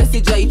nywele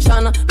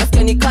sijaichana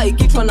nasikia nikai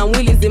kichwa na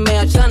mwili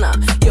zimeachana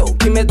yo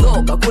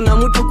kimedhoka kuna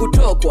mtu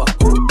kutokwa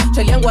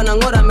chali yangu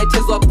anang'ora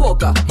amechezwa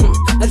poka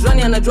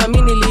najurani anajua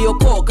mimi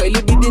niliokoka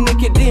ilibidi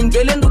nikidim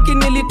jwele nduki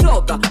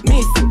nilitoka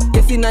misi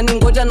kesi na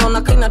ningoja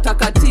naona kaina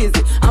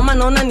takatizi ama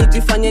naona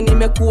nijifanye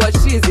nimekuwa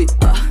chizi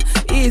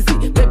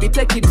easy baby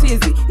take it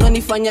easy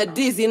unanifanya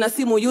dizzy na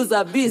simu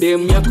user busy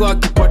dem yako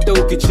akipata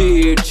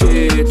ukicheat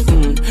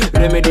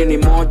remedy ni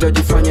moja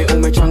jifanye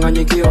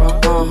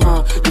umechanganyikiwa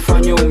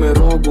jifanye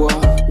umerogwa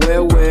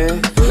wewe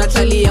na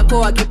chali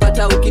yako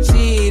akipata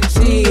ukicheat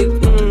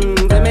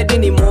remedy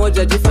ni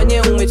moja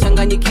jifanye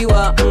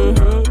umechanganyikiwa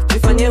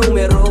jifanye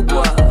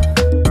umerogwa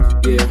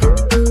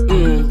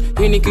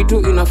hii ni kitu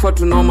inafaa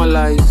tu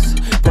normalize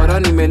para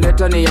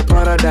nimeleta ni ya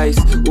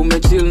paradise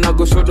umechill na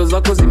goshodo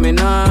zako zime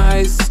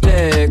nice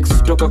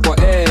text toka kwa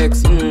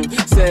ex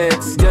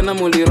sex jana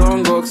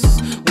mulirongox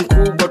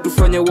mkubwa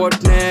tufanye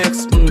what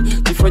next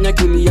jifanya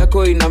kili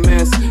yako ina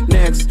mess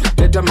next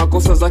leta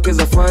makosa zake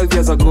za 5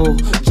 years ago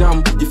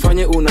jump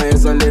jifanye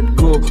unaweza let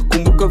go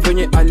kumbuka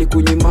venye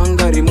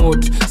alikunyimanga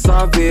remote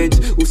savage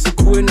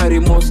usikuwe na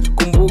remorse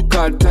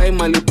kumbuka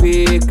time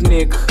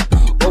alipicnic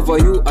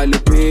over you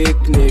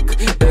alipicnic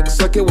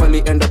ex wake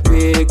walienda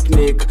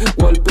picnic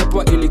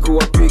wallpaper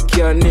ilikuwa pic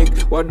ya Nick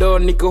wado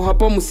niko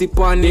hapa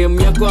msipani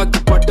myako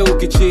akipata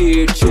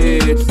ukicheat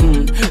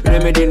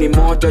remedy ni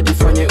moja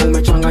jifanye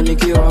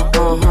umechanganyikiwa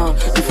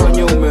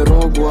jifanye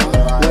umerogwa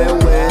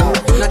wewe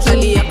na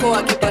chali yako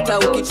akipata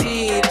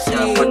ukicheat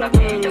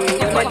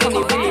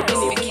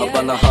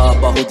haba na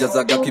haba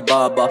hujazaga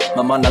kibaba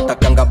mama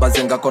natakanga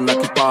bazenga kona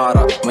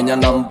kipara mwenye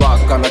na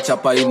mbaka na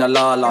chapa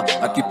inalala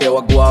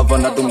akipewa guava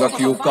na dunga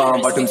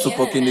kiukamba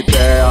timsupo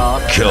kinipea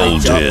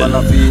naichapa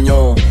na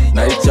finyo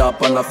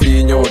naichapa na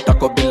finyo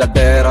tako bila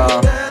dera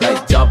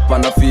naichapa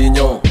na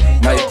finyo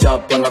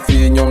naichapa na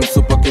finyo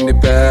msupo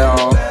kinipea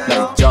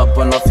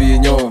naichapa na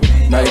finyo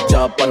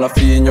naichapa na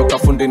finyo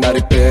kafundi na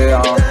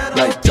ripea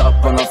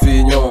naichapa na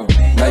finyo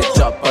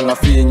naichapa na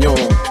finyo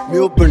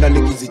miupenda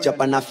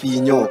nikuzichapa na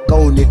finyo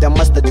kaunita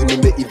master juu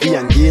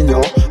nimeivia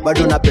nginyo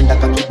bado napenda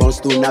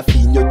kakibounce tu na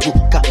finyo juu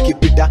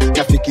kakipita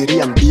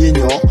nafikiria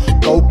mbinyo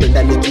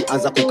kaupenda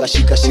nikianza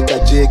kukashikashika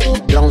jeki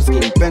brown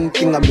skin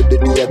painting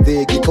amededia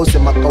dhegi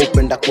kausema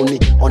kaupenda kuni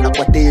ona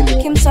kwa teli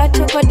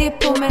kimsato kwa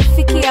dipo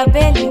umefikia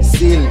beli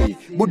sili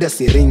buda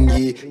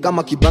siringi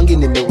kama kibangi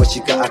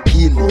nimewashika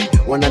akili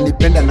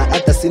wananipenda na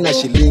hata sina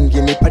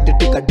shilingi nipate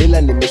tu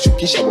kadela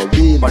nimeshukisha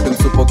wawili bado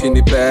msupo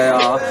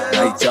kinipea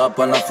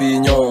naichapa na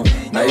finyo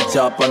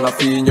naichapa na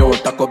finyo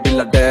tako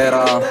bila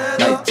dera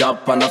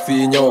naichapa na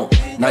finyo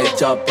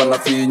naichapa na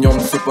finyo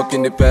msupo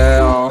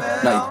kinipea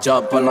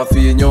naichapa na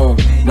finyo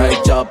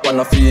naichapa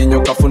na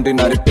finyo kafundi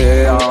na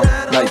ripea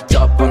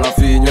naichapa na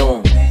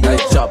finyo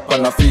naichapa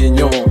na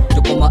finyo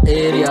tuko ma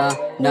area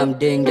na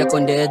mdenge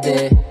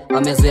kondede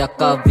amezoea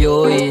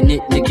kavyoi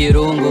ni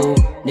kirungu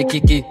ni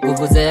kiki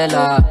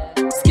kuvuzela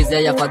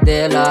skize ya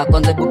fadhela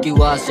kwanza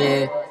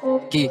bukiwashe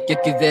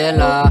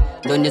kikivela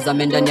ndoni za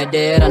mendani ya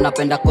dera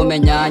napenda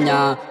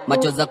kumenyanya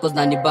macho zako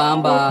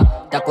zinanibamba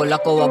tako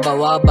lako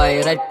wabawaba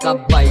right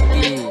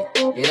kabaiki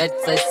right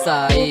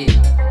sai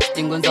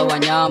stingonza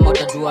wanyama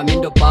utajua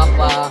mindo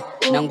papa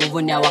na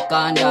nguvu ni ya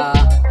wakanda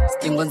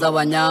stingonza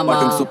wanyama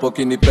bado msupo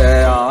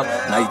kinipea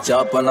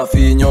naichapa na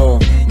finyo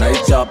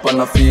naichapa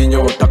na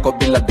finyo tako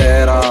bila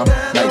dera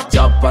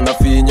naichapa na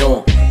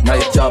finyo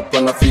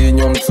naichapa na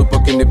finyo msupo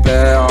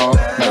kinipea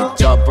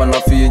naichapa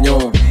na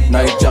finyo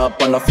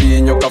naichapa na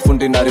finyo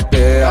kafundi na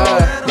ripea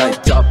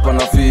naichapa na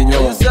finyo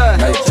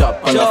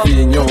naichapa na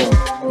finyo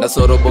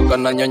nasoroboka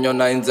na nyonyo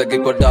na inzegi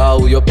kwa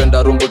dau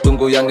yopenda rumbu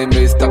tungu yani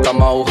Mr.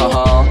 kama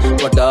uhaha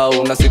kwa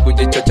dau na siku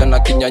jichocha na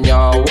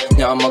kinyanyau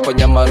nyama kwa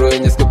nyamaru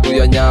yenye siku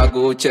ya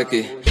nyagu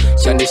cheki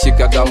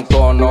shanishikaga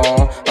mkono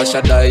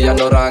ashadai ya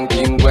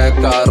norangi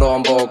ngweka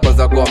rombo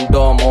kwanza kwa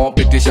mdomo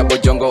pitisha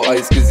bojongo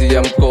aiskizie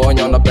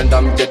mkonyo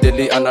napenda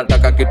mjedeli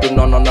anataka kitu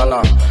nono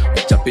nana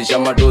chapisha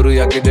maduru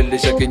ya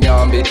kidilisha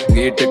kinyambi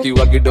ngite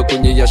kiwa gido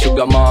kunyi ya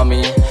sugar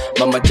mami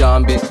mama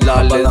jambi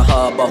lale na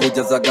haba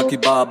hujazaga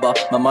kibaba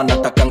mama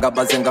natakanga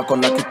bazenga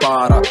kona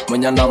kipara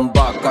mwenye na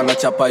mbaka na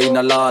chapa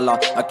inalala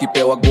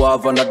akipewa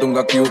guava na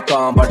dunga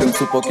kiukamba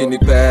timsupo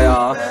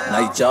kinipea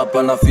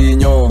naichapa na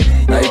finyo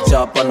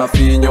naichapa na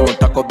finyo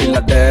tako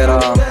bila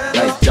dera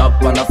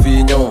naichapa na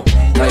finyo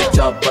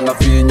naichapa na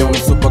finyo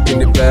msupo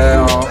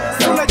kinipea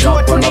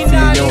naichapa na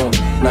finyo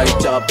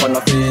naichapa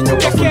na finyo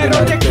kafundi na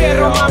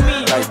ripea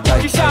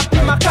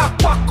kishapima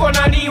kakwako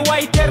na ni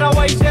waitera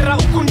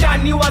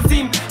ukundani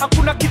wazim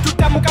hakuna kitu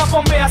tamu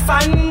kapombe ya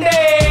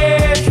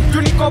Sunday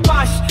tuniko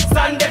bash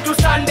Sunday to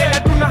Sunday na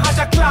tuna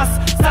hata class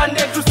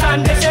Sunday to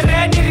Sunday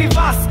sherehe ni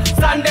reverse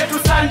Sunday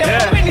to Sunday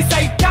pombe ni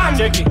saitan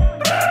cheki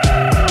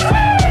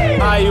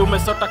Kai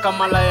umesota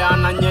kama laya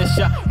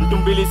ananyesha.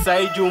 Mtumbili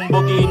saiju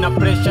mbogi ina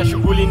pressure.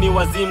 Shughuli ni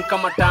wazim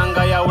kama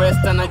tanga ya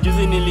western. Na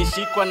juzi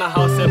nilishikwa na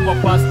house kwa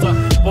pasta.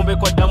 Pombe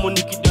kwa damu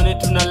nikidone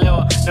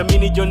tunalewa. Na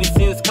mini Johnny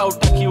Sins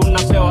kautaki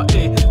unapewa.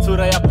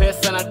 Sura ya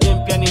pesa na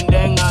dempia ni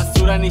ndenga.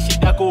 Sura ni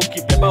shidako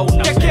ukibeba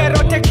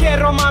unapewa.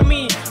 Tekero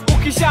mami,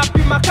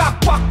 ukishapima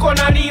kakwako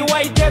nani.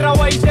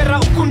 Waitera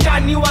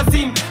ukundani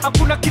wazim.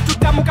 Hakuna kitu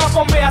tamu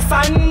kapombe ya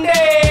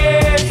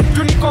Sunday.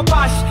 Tuniko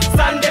bash,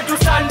 Sunday to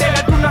Sunday.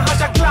 Na tuna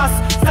hata class,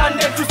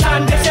 Sunday to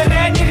Sunday.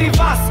 Sherehe ni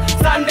reverse,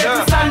 Sunday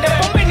to Sunday.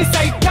 Pombe ni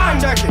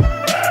saitan.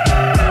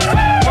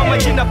 Kwa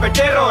majina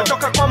Petero,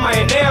 toka kwa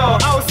maeneo.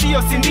 Au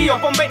sio sindio,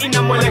 pombe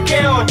ina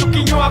mwelekeo.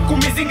 Tukinywa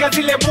kumizinga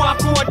zile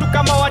mwaku. Watu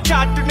kama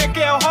watatu,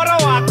 nekeo horo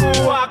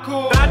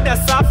waku. Rada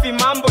safi,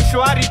 mambo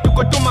shwari.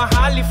 Tuko tu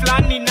mahali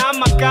flani na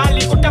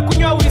makali.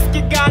 Utakunywa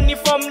whisky gani,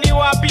 form ni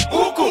wapi?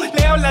 Huku,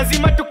 leo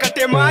lazima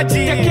tukate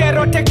maji.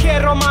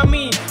 Tekero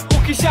mami,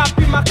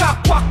 ukishapima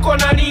kakwako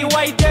nani.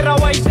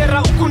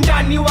 Waitera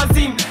ukundani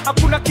wazim.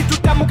 Hakuna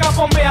kitu tamu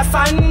kapombe ya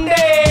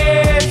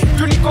Sunday.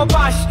 Tuniko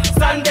bash,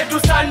 Sunday to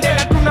Sunday.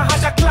 Na tuna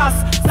hata class,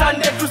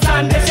 Sunday to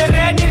Sunday.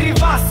 Sherehe ni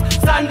reverse,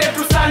 Sunday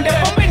to Sunday.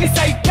 Pombe ni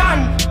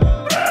saitan.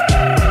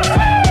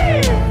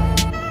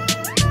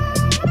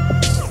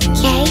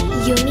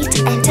 K-Unit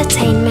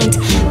Entertainment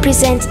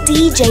presents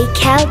DJ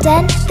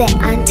Kelden, the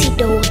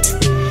antidote.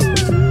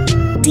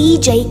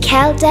 DJ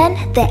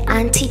Kelden, the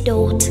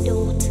antidote.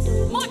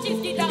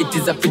 It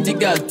is a pretty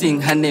girl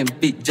thing, her name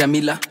Big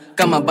Jamila.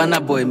 Kama bana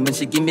boy, when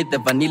she give me the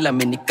vanilla.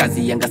 Meni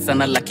kazi yanga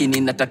sana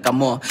lakini nataka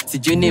more.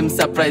 Sijui ni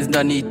surprise,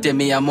 ndo niite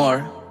me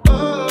amor.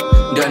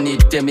 Ndo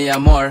niite me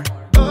amor.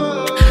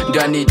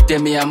 Ndo niite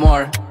me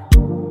amor.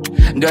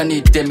 Ndo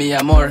niite me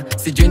amor.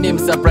 Sijui ni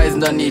surprise,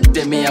 ndo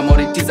niite me amor.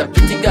 It is a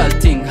pretty girl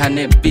thing, her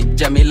name Big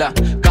Jamila.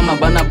 Kama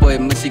bana boy,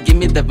 when she give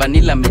me the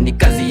vanilla. Meni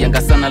kazi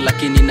yanga sana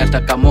lakini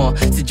nataka more.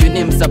 Sijui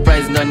ni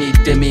surprise, ndo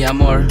niite me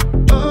amor.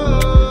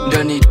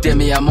 Ndo niite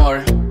me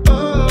amor.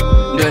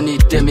 Ndo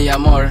niite me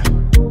amor.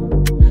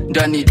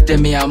 Ndo niite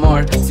me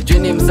amor. Sijui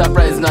ni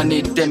surprise, ndo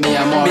niite me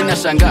amor. Mina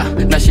shanga,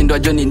 nashindwa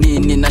joni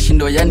nini.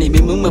 Nashindwa yani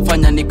mimi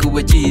umefanya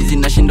nikuwe cheesy.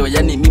 Nashindwa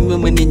yani mimi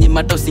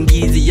umeninyimata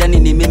usingizi. Yani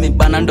ni mimi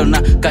bana ndo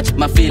na catch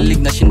my feeling.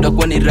 Nashindwa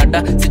kwa ni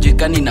rada, sijui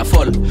kani na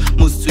fall.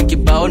 Musu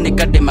kibao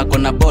nikadema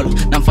kona ball.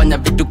 Namfanya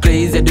vitu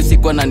crazy hadi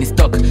usiku na ni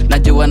stock.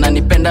 Najua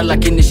ananipenda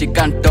lakini she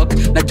can't talk.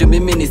 Najua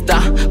mimi ni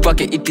star,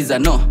 kwake it is a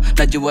no.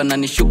 Najua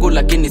ananishuku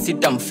lakini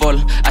sitamfall.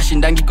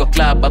 Ashindangi kwa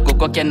club, ako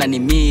kwake anani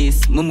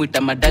miss.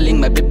 Mumuita my darling,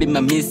 my baby, my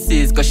miss.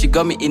 Cause she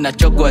got me in a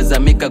choco as I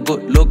make her go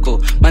loco.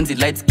 Manzi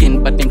light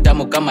skin but ni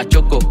mtamu kama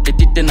choco.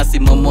 Petite na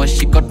simomo,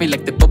 she got me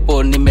like the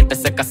popo.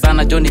 Nimeteseka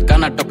sana Johnny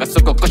kana toka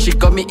soko. Cause she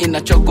got me in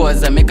a choco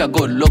as I make her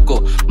go loco.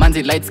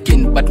 Manzi light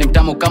skin but ni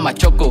mtamu kama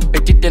choco.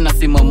 Petite na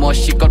simomo,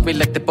 she got me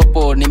like the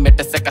popo.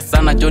 Nimeteseka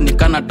sana Johnny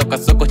kana toka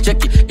soko.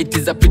 Check it, it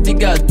is a pretty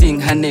girl thing,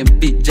 her name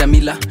Big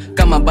Jamila.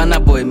 Kama bana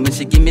boy, when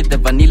she give me the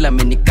vanilla.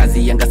 Meni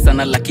kazi yanga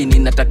sana lakini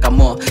nataka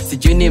more.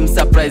 Sijui ni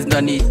surprise,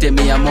 ndo niite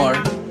me amor.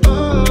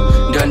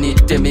 Ndo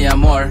niite me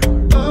amor.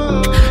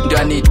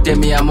 Ndo niite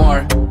me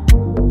amor.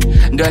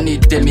 Ndo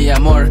niite me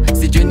amor.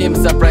 Sijui ni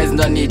surprise,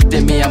 ndo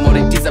niite me amor.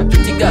 It is a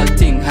pretty girl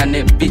thing, her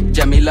name Big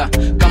Jamila.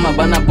 Kama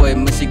bana boy,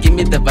 when she give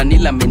me the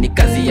vanilla. Meni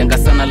kazi yanga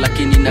sana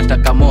lakini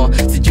nataka more.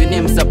 Sijui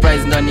ni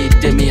surprise, ndo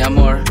niite me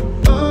amor.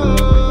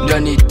 Ndo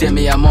niite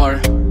me amor.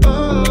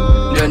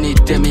 Ndo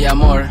niite me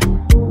amor.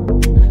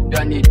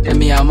 Ndo niite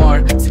me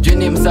amor. Sijui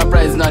ni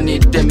surprise, ndo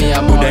niite me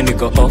amor. Muda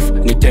niko off,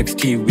 ni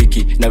text hii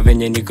wiki. Na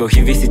venye niko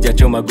hivi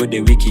sijachoma gode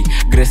wiki.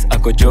 Grace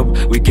ako job,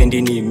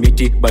 weekendi ni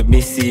miti. But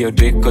me see your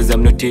Drake cause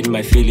I'm not in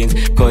my feelings.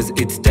 Cause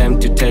it's time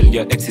to tell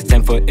your ex it's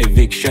time for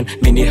eviction.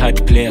 Mini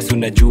hard players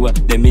unajua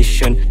the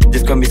mission.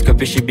 Just call me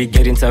Scorpio, she be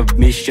getting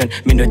submission.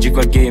 Mi ndo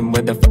jikwa game,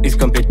 what the fuck is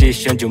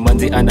competition.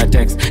 Jumanzi ana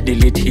text,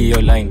 delete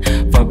hiyo line.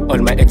 Fuck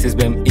all my exes,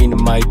 bam in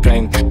my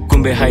prime.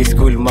 Kumbe high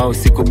school mouse,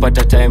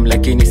 sikupata time.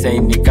 Lakini say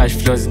ni cash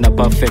flows na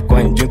perfect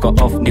wine. Niko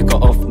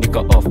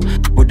off.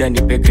 Buda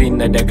nipe green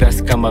na the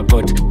grass kama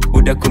god.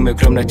 Buda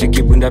kumekrom na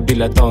cheki bunda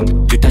bila thong.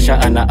 Jutasha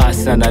ana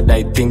ass ana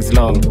die things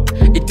long.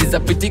 It is a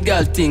pretty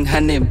girl thing,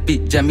 her name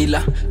Big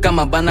Jamila.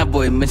 Kama bana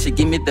boy, when she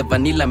give me the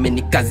vanilla.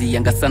 Meni kazi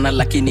yanga sana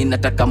lakini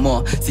nataka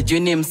more. Sijui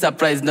ni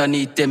surprise, ndo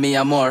niite me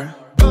amor.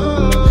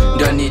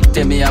 Ndo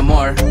niite me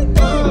amor.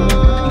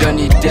 Ndo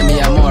niite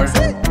me amor.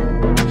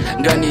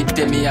 Ndo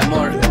niite me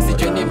amor.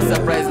 Sijui ni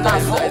surprise,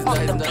 nice.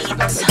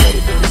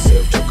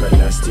 Toka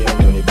last year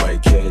ndo ni buy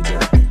keja.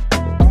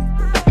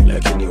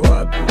 Lakini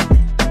wapi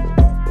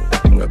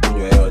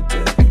ngakunywa yote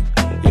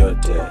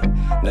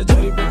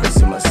najaribu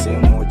kusema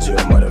sehemu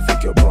juu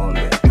marafiki wa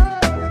pombe.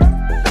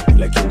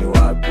 Lakini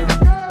wapi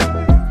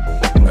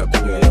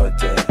ngakunywa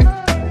yote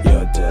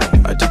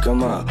ati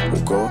kama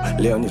uko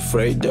leo ni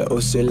Friday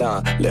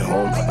usela le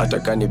home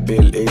ataka ni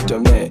bill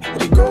itome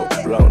rigo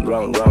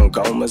round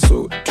kama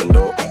su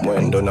tondo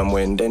mwendo na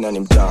mwende na ni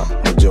mtaa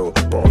mjo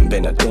pombe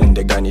na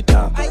tende gani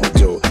taa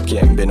mjo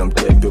kiembe na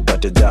mtepe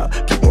upate ja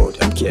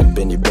keyboard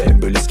mkiembe ni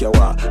bebe ulisikia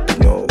wa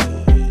no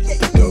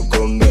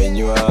doko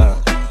menywa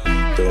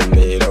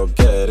tomiro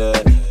kere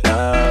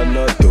na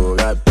no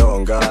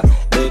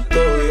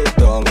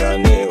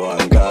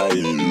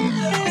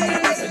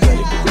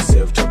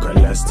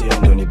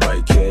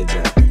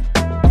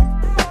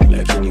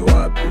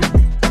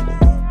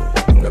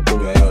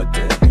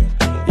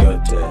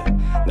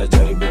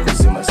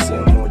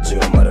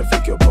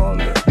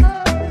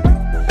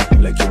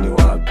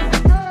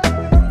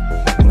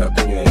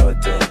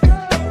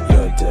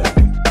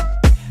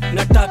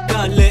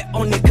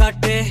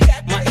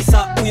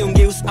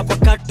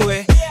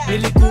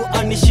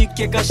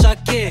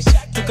shake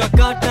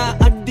tukakata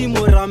hadi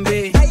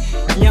Morambe,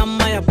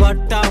 nyama ya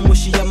bata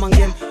moshi ya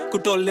mangem,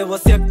 kutolewa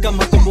siaka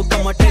makombo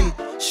kama 10.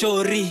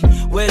 Shori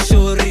we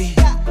shori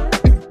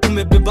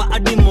umebeba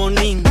hadi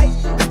morning,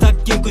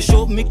 staki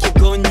kushow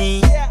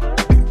mikigonyi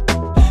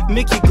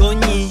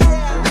mikigonyi,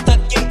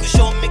 staki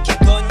kushow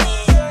mikigonyi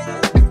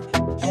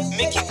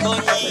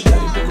mikigonyi.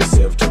 Najaribu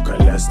kusave toka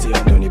last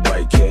year ndo ni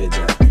buy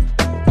keja,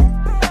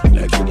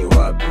 lakini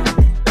wapi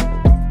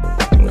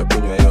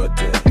unakunywa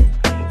yote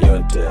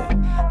yote.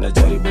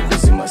 Najaribu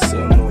kuzima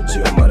sehemu juu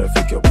ya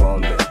marafiki wa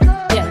pombe,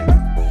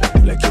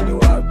 lakini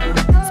wapi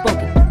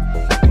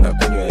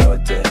unakunywa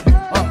yote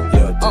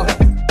yote.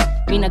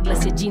 Mina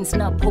glass ya jeans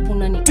na pop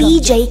unani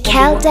DJ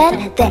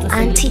Kelden the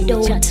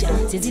antidote.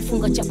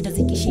 Sizifunga chapter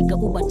zikishika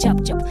uba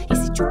chap chap.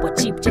 Isi chupa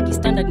chip cheki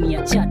standard ni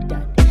ya chat.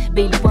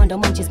 Bailey panda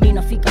manches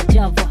mina fika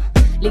Java.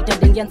 Later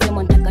dengia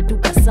nsema ntaka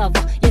tuka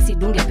sava. Yesi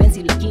dunge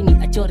pensi lakini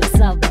achore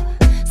sava.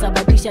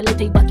 Sababisha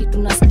leta ibaki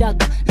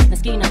tunastaga.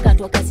 Nasikia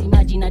inakatwa kasi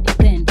maji na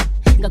depend.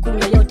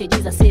 Ngakunywa yote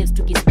jiza saves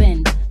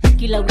tukispend.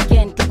 Kila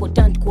weekend tuko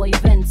tant kwa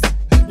events.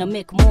 Na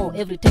make more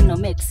every time na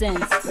make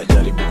sense.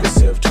 Najaribu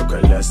kusave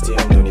toka last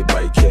year ndo ni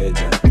buy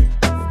keja,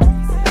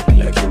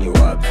 lakini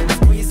wapi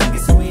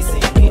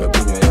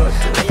unakunywa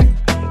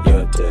yote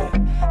yote.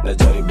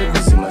 Najaribu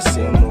kuzima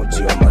sehemu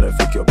juu ya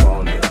marafiki wa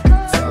pombe,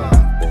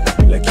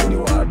 lakini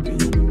wapi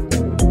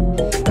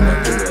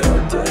unakunywa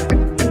yote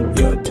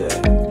yote.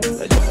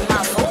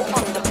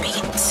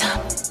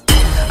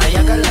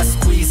 Ayagala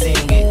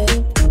squeezing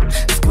it,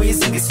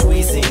 squeezing it,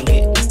 squeezing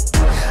it.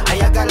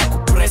 Ayagala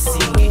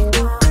kupressing it,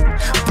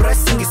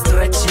 pressing it,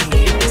 stretching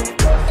it.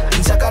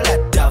 Njagala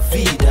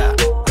Davida,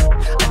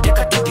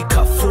 adeka tidi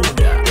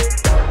kafunda.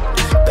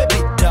 Baby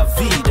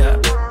Davida,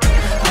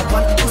 I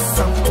want to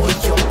sample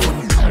your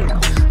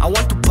body. I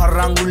want to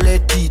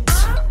parangulate it,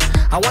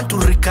 I want to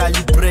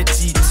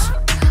recalibrate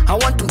it, I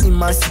want to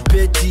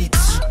emancipate it,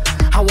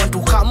 I want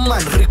to come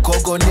and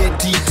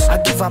recognize it.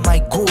 I give her my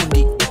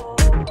goodie,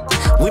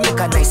 we make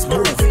a nice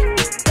movie.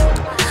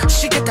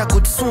 She get a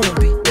good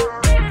sumbi,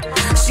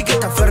 she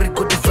get a very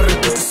good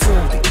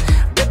sumbi.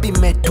 Baby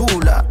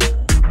medulla,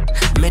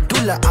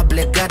 medulla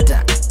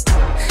oblongata,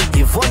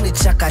 Ivoni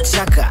chaka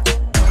chaka.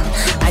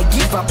 I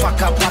give her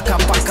paka paka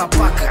paka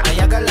paka.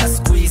 Ayagala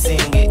squeezing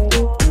it,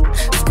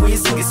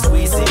 squeezing it,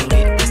 squeezing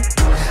it.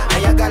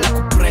 Ayagala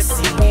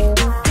kupressing it,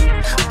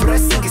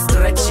 pressing it,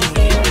 stretching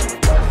it.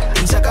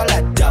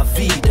 Njagala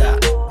Davida,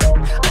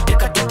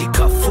 adeka tidi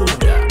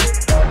kafunda.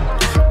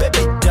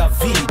 Baby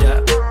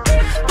Davida,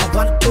 I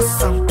want to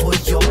sample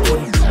your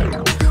body.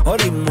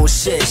 Ori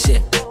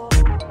musheshe,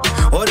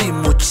 ori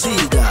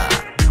muchiga,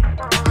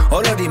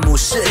 ori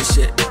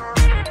musheshe.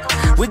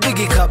 We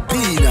digi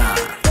kabina,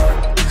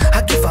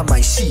 I give her my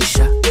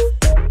shisha,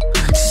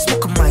 she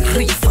smoke my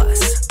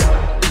reefers.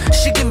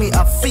 She give me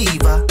a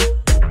fever,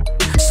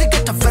 she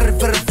get a very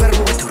very very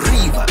wet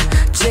river.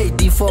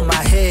 JD for my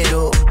head,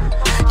 oh,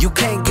 you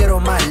can't get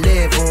on my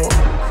level.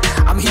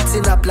 I'm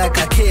hitting up like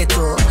a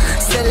kettle.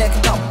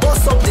 Select a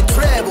boss up the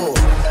treble.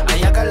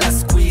 Ayagala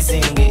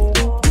squeezing it,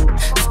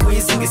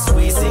 squeezing it,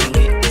 squeezing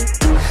it.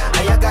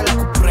 Ayagala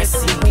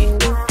kupressing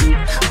it,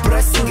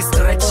 pressing it,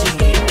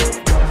 stretching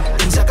it.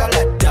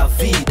 Njagala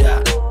Davida,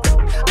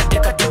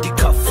 adeka tidi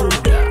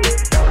kafunda.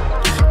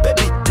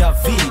 Baby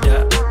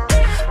Davida,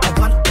 I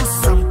want to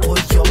sample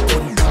your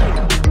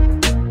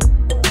body.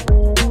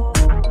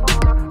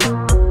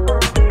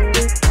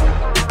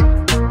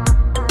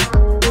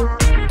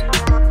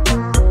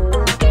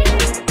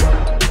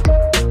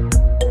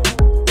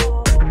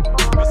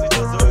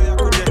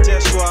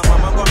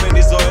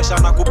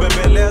 Na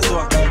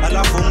kubembelezwa,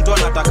 alafu mtu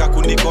anataka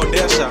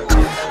kunikondesha.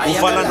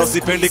 Ufala ndo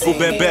sipendi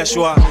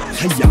kubebeshwa.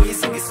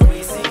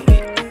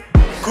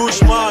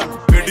 Kushman,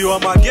 pedi wa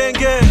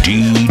magenge.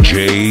 DJ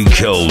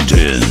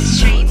Kelden.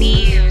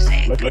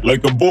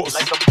 Like a boss.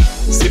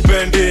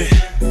 Sipendi,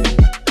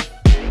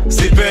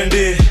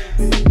 sipendi,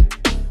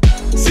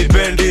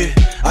 sipendi,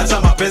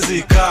 acha mapenzi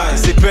ikae.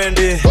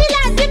 Sipendi,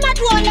 lazima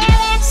tuolewe.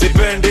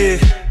 Sipendi,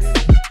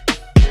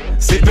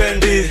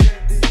 sipendi,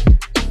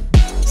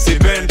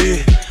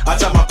 sipendi,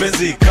 acha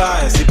mapenzi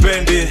ikae.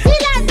 Sipendi,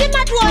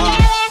 lazima tuolewe.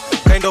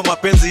 Kaindo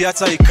mapenzi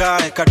acha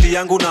ikae. Kati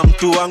yangu na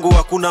mtu wangu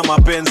hakuna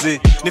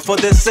mapenzi. Ni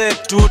for the sake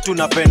tu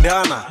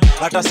tunapendana.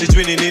 Hata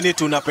sijui ni nini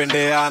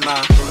tunapendeana.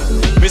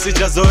 Mimi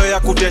sijazoea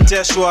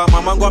kuteteshwa.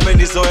 Mamangu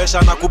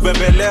amenizoesha na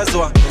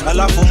kubembelezwa.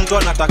 Alafu mtu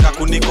anataka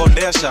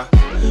kunikondesha.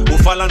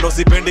 Ufala ndo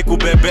sipendi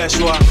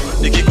kubebeshwa.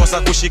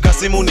 Nikikosa kushika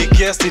simu ni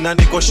kesi. Na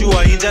niko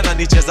sure inja na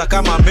nicheza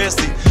kama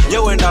Messi. Ye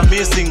wenda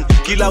missing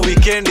kila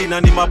weekendi.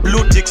 Na ni ma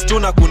blue ticks tu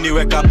na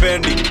kuniweka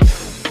pendi.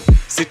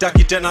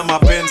 Sitaki tena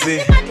mapenzi,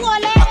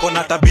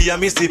 akona tabia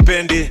mi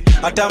sipendi.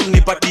 Hata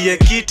mnipatie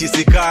kiti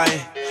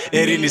sikae,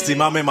 eri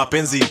nisimame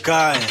mapenzi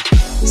ikae.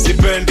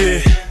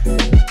 Sipendi,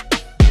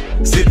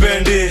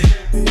 sipendi,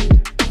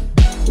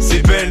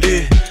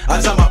 sipendi,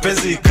 acha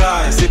mapenzi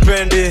ikae.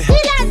 Sipendi,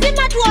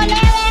 lazima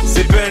tuolewe.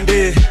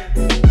 Sipendi,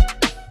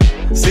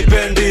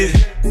 sipendi,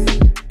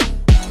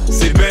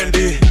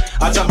 sipendi,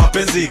 acha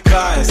mapenzi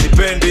ikae.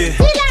 Sipendi,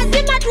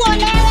 lazima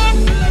tuolewe.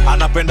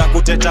 anapenda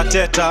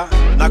kuteta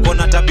na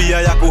kona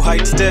tabia ya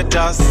kuhide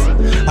status.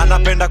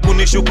 Anapenda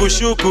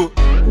kunishukushuku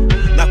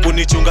na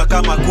kunichunga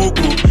kama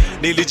kuku.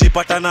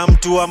 Nilijipata na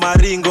mtu wa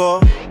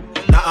maringo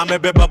na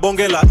amebeba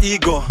bonge la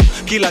ego.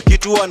 Kila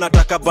kitu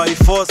anataka by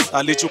force.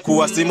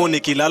 Alichukua simu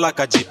nikilala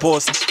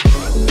kajipost.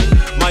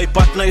 My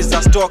partner is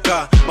a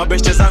stalker.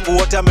 Mabeshte zangu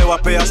wote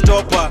amewapea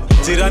stopper.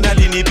 Tirani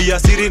alinibia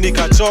siri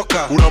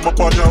nikachoka. Una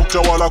mapanya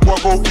utawala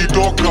kwako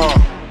ukitoka.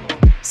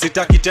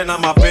 Sitaki tena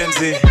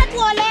mapenzi.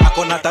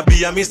 Akona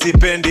tabia mi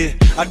sipendi.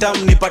 Hata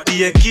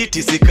mnipatie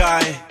kiti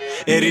sikae.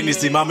 Eri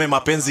nisimame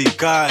mapenzi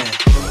ikae.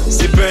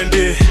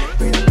 Sipendi.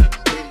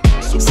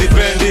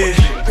 Sipendi.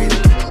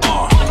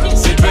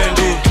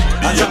 Sipendi.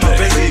 Acha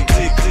mapenzi.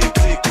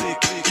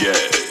 Yeah.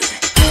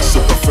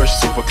 Super fresh,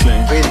 super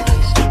clean.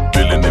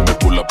 Feeling me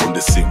pull up on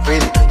the scene.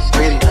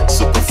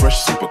 Super fresh,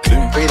 super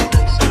clean.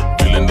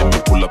 Feeling me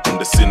pull up on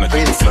the scene. I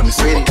get the flanny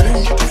super clean.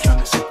 I get the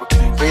flanny super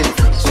clean.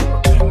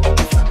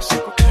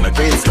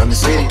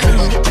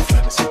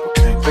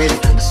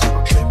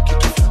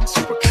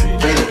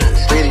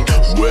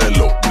 Well,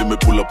 let me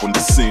pull up on the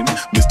scene.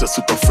 Mr.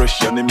 Super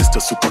Fresh, yani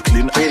Mr. Super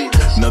Clean.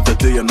 Another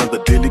day, another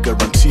daily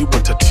guarantee.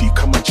 What a tea,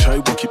 come a chai,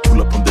 waki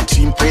pull up on the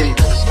team.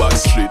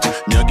 Backstreet,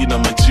 nyagi na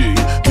maji.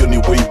 Yoni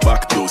way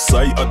back though,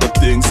 sai other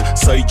things.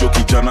 Sai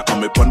joki jana,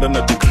 amepanda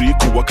na degree.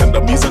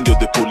 Kuwakandamiza ndio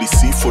the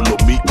policy, follow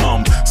me.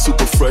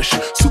 Super fresh,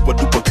 super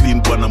duper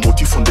clean. Bana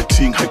motif on the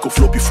ting, haiko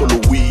floppy, follow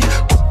we.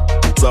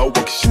 Zao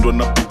wakishindwa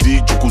na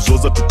bidii.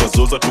 Jukuzoza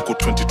tutazoza, tuko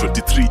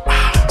 2023.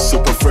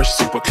 Super fresh,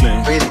 super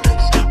clean.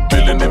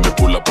 Feeling me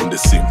pull up on the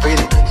scene.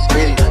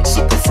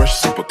 Super fresh,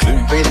 super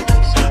clean.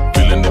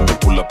 Feeling me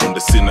pull up on the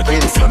scene. I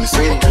get the flanny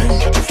super clean.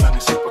 Get the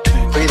flanny super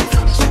clean. I get the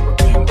flanny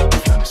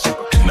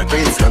super clean. Get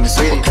the flanny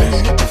super clean.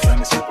 Get the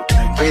flanny super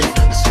clean. Get the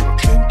flanny super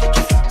clean. Get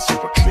the flanny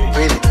super clean.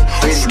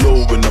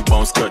 Flow when I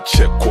bounce, got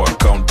check kwa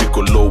account.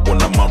 Diko low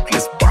when I'm out,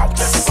 let's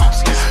bounce.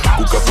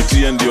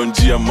 Kukapitia ndio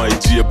njia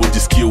maijia.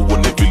 Bojisikia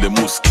uone vile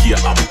musikia.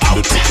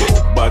 Ndo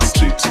tuko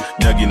Backstreet,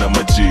 nyagi na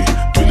maji.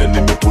 Vile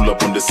nime pull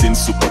up on the scene,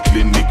 super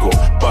clean. Niko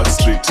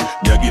Backstreet,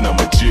 nyagi na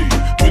maji.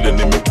 Vile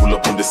nime pull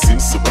up on the scene,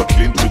 super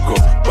clean. Tuko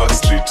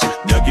Backstreet,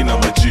 nyagi na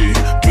maji.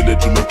 Vile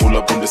tume pull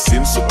up on the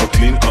scene, super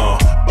clean.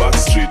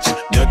 Backstreet,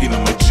 nyagi na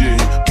maji.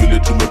 Vile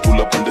tume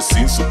pull up on the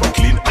scene, super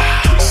clean.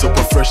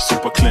 Super fresh,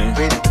 super clean.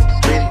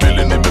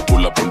 Vile nime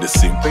pull up on the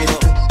scene.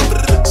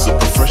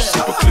 Super fresh,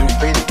 super clean.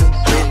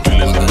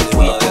 Vile nime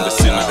pull up on the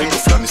scene. I think the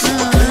flan is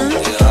super clean.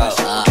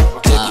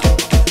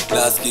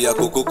 Nasikia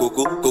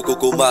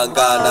kuku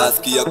manga,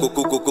 nasikia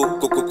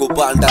kuku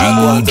panda.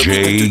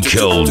 DJ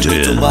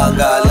Kelden.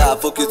 Manga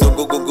alafu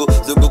kizungu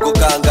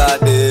kanga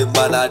de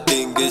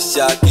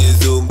manatingisha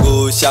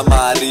kizungusha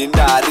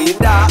marinda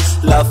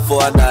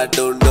lafu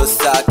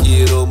anadondosa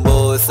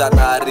kirombosa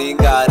na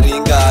ringa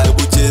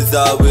Ebu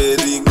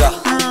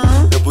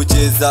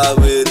cheza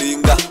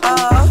weringa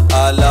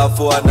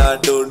alafu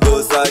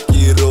anadondosa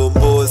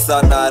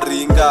kirombosa na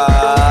ringa.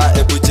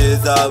 Ebu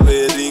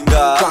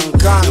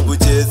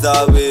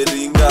cheza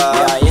weringa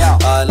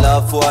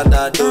alafu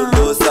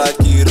anadondosa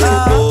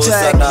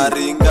kirombosa na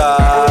ringa.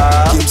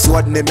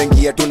 Kimsword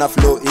nimengia tuna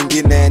flow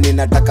ingine.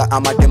 Ninataka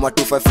amademo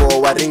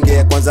 254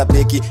 waringe. Kwanza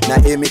Beki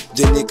na Emi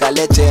Jenny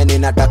Kaleche.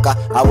 Ninataka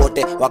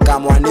awote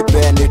wakamwa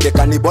nipe. Nite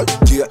cannibal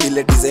juu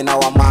ile designer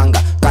wa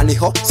manga.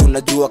 Kaniho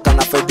sunajua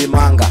kana Fedi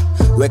manga.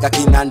 Weka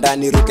kinanda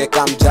niruke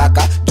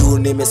kamjaka. Juu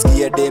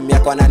nimesikia dem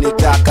yako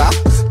ananitaka.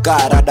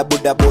 Karada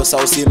buda bosa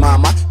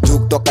usimama. Juu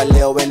kutoka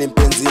leo weni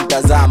mpenzi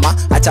mtazama.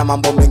 Acha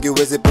mambo mengi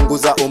wezi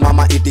punguza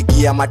umama.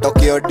 Itikia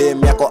matokeo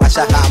dem yako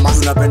ashahama.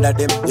 Tunapenda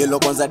dem yellow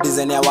kwanza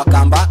design ya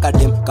wakamba.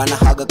 Kadem kana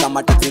haga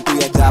kama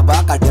tekniku ya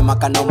jaba. Kadem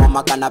kana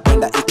umama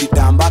kanapenda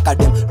ikitamba.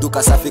 Kadem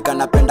tukasafi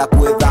kanapenda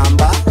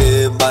kuedhamba.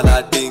 Dem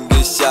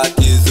anatingisha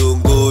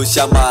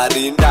kizungusha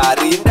marinda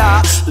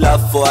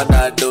lafu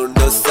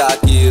anadondosa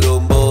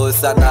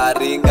kirombosa na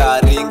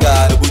ringa.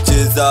 Ebu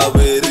cheza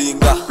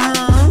weringa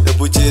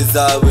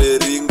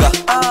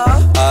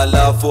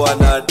alafu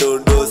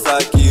anadondosa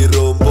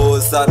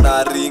kirombosa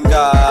na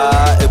ringa.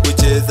 Ebu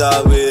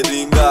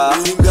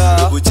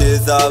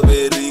cheza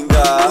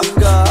weringa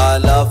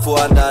alafu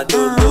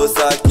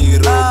anadondosa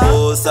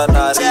kirombosa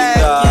na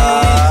ringa.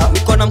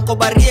 Niko na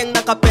mkoba rieng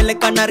na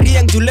kapeleka na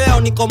rieng. Juleo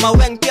niko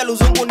maweng pia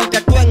luzungu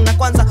nitatweng. Na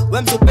kwanza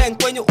we msupeng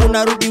kwenyu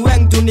unarudi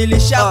weng. Juu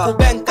nilisha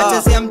kubeng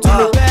kachezea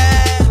mtulupeng.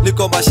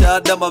 Niko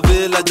mashada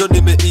mavela jo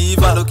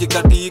nimeiva.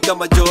 Nokikatika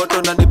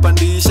majoto na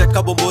nipandisha.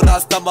 Kabombo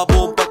rasta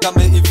mabompa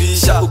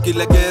kameivisha.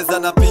 Ukilegeza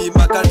na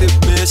pima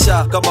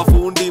katifmesha. Kama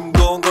fundi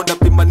mgongo na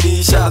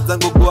pimanisha.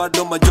 Zangu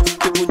guado majuki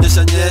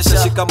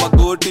kunyesha. Shika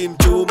magoti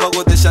mchuma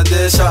godesha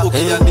desha.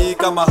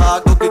 Ukianika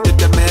mahako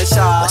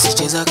kitetemesha.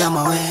 Wasicheza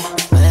kama wewe,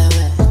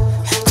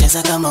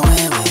 cheza kama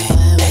wewe,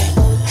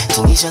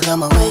 tingisha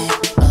kama wewe,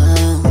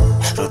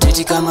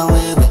 rotate kama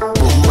wewe,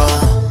 bomba.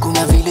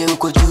 Kuna vile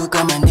uko juu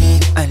kama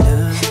ndege,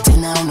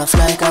 tena una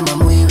fly kama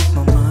mwewe.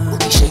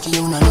 Ukisheki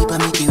unanipa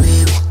miki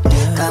wewe,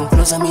 come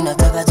closer mimi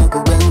nataka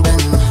tukubang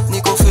bang.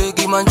 Niko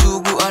fegi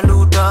manjugu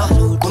aluta,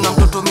 kuna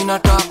mtoto mimi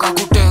nataka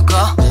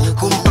kuteka.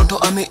 Huyu mtoto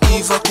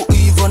ameiva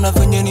kuiva na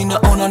venye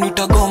ninaona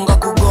nitagonga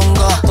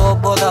kugonga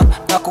toboda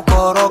na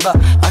kukoroga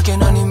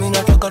akenani mimi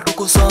nataka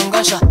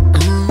tukusongasha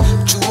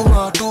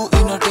chuma tu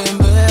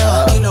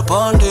inatembea kila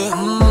pande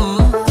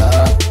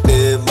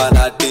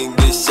Dema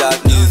tingisha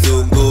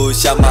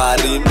kizungusha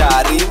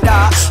marinda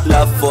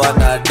lafu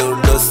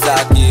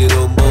anadondosa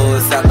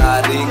kirombosa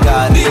na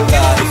ringa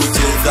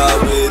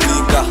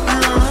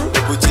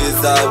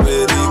kucheza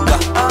weringa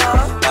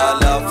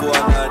alafu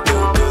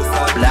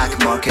anadondosa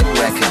Black Market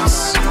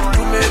Records.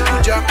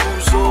 Tumekuja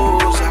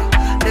kuzoza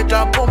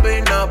leta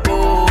pombe na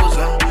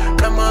boza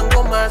na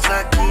mangoma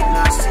za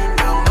kina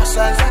sina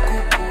masa za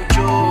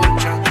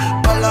kukuchocha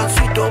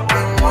balance it up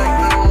and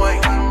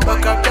wine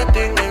back up that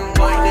thing and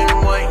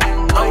wine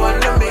I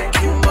wanna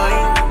make you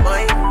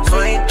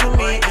mine to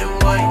me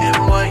and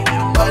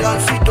wine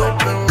balance it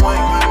up and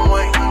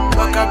wine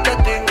back up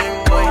that thing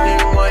and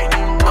wine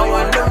I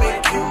wanna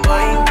make you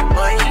mine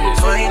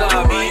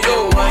to me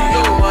and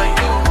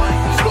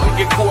wine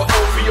Floating kwa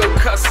OVO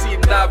kasi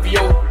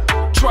navio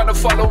tryna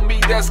follow me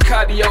that's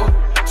cardio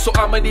so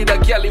I'ma need a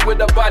galley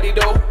with a body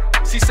though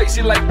she say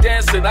she like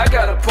dancing I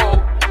got a pole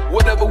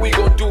whatever we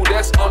gon' do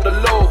that's on the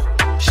low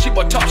she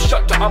my top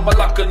shutter I'ma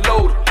lock and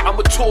load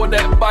I'ma tour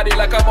that body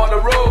like I'm on the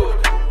road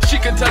she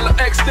can tell her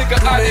ex nigga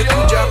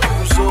tumekuja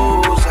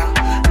kuzoza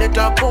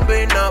leta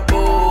pombe na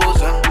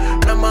boza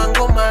na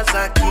mangoma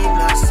za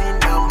kina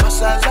sina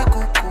masa za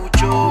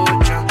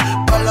kukuchocha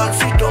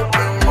balance it up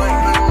and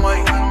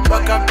wine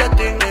back up that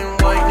thing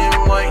and wine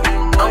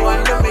I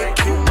wanna make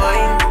you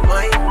mine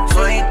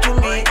to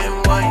me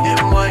and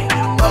wine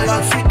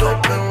balance it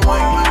up and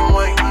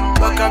wine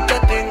back up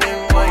that thing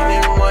and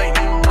wine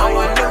I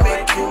wanna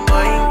make you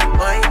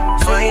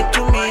mine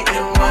to me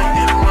and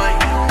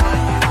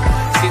wine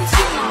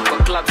Simzima kwa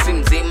club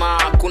simzima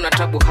kuna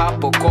tabu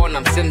hapo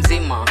kona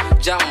msemzima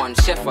German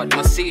Shepherd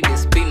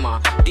Mercedes Beamer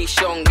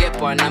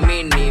Dishongepa na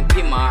mini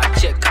pima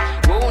check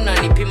wewe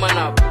unanipima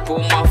na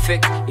boma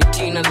fake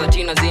itina za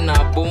tina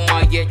zina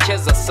boma ye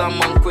cheza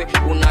sama nkwe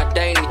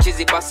unadai ni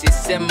chizi basi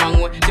sema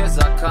ngwe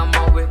cheza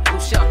kama we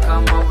rusha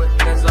kama we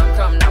neza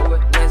kam na we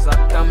neza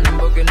kam na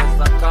mboge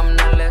neza kam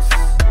na less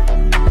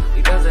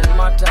it doesn't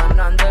matter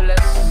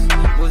nonetheless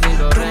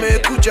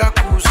tumekuja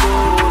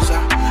kuzoza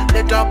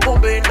leta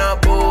pombe na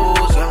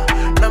boza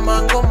na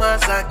mangoma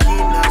za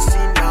kina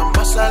sina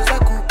masa za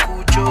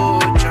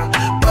kukuchocha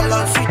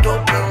balance it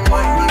up and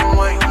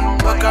wine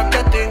back up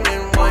that thing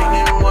and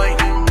wine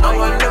I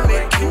wanna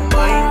make you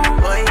mine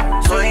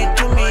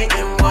to me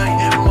and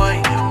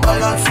wine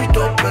balance it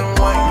up and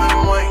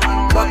wine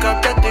back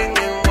up that thing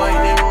and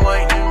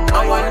wine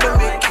I wanna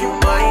make you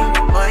mine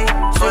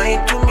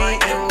to me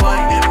and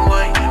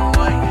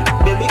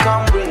wine baby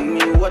come bring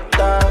me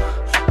water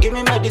give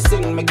me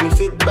medicine make me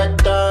feel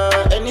better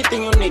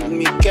anything you need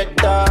me get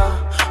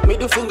that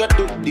middle finger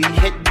to the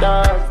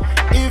header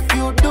if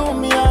you do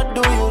me I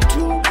do you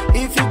too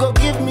if you go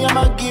give me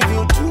I'ma give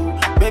you too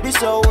baby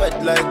so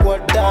wet like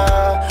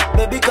water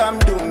baby come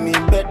do me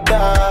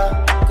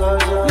better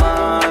cause you're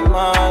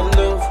my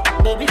love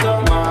baby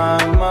come my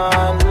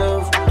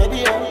love baby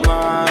you're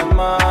my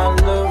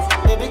love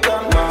baby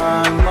come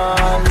my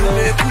love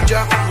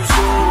tumekuja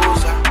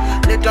kuzoza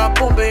leta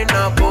pombe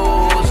na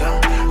boza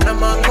na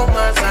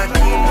mangoma za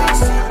kina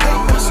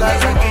sita masa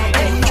za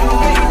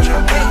kukuchocha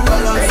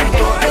balance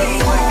it up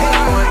and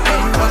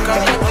wine back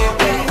up that thing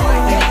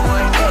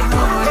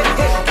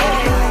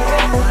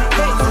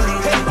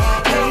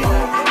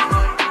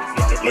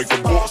like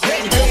a boss.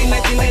 Enjoy na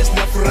jinais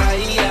na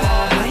furahia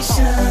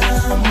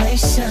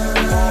maisha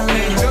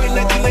enjoy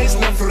na jinais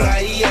na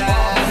furahia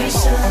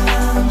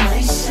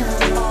maisha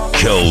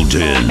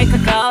Kelden. Make a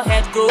girl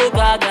head go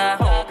gaga,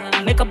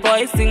 make a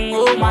boy sing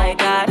oh my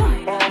god,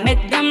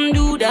 make them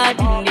do that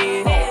in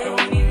there.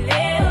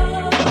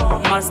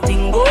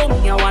 Mastingo,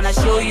 me I wanna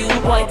show you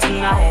boy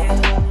tonight.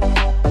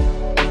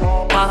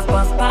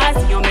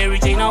 Pass, your Mary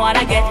Jane, I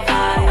wanna get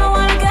high.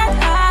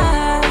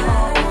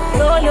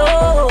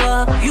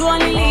 YOLO, you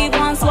only live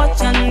once,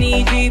 watch and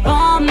need the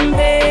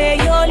Bombay.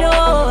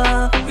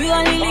 YOLO, we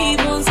only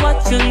live once,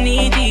 watch and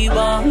need the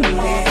Bombay.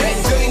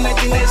 Enjoy na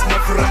jinais na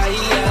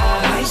furahia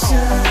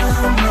maisha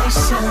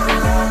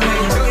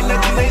enjoy na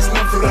jinais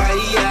na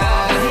furahia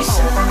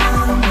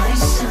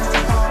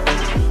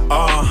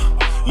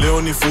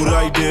leo ni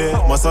Friday,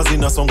 masaa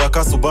zinasonga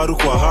ka Subaru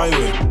kwa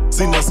highway.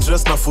 Sina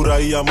stress na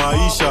furahia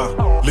maisha.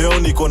 Leo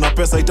niko na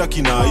pesa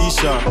itaki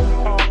naisha.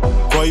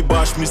 Kwa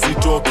ibash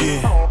misitoki,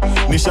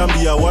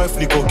 nishambia wife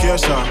niko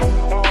kesha.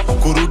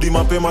 Kurudi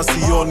mapema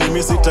sioni,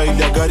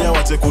 misitailia gari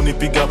wache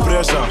kunipiga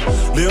pressure.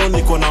 Leo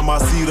niko na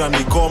masira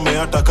nikome,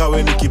 hata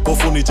kawe ni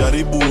kipofu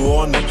nijaribu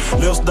uone.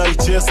 Leo sidai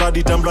chase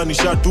hadi tambla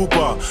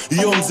nishatupa.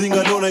 Hiyo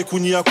mzinga leo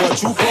naikunyia kwa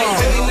chupa.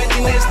 enjoy na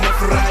jinais na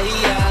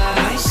furahia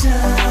maisha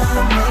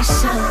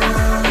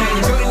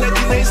enjoy na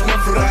jinais na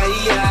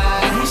furahia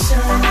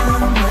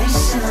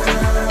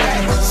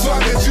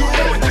Swagger juu,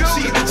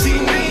 shida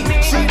chini,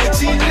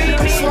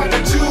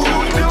 swagger juu,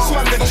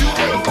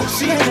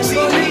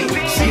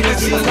 shida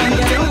chini.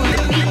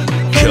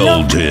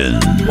 Kelden.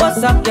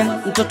 What's up,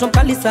 yeah? Mtoto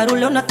mkali Ssaru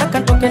leo nataka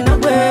nitoke na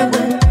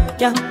wewe.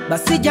 yeah,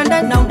 basi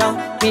janda now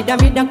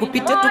mida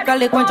kupite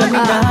tukale kwanja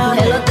mida.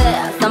 Hello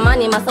there,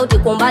 samani masauti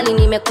kwa mbali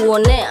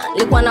nimekuonea,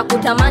 nilikuwa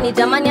nakutamani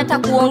jamani hata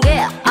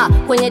kuongea.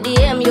 Kwenye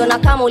DM yona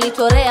kama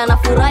ulitorea, na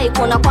furahi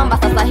kuona kwamba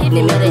sasa hivi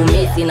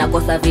nimerejea.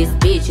 Nakosa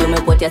speech,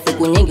 umepotea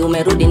siku nyingi,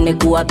 umerudi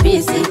nimekuwa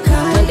busy.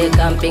 Twende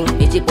camping,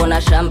 bichipo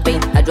na champagne,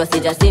 najua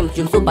sijasim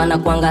msupa na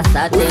kuanga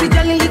sate.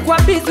 Usijali nilikuwa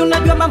busy,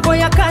 unajua mambo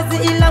ya kazi,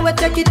 ila we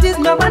take it easy,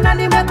 ndio maana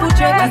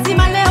nimekucheka.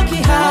 Lazima leo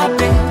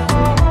kihape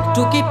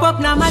tukipop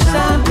na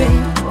machampe,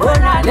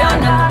 ona leo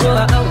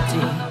nakutoa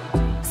outi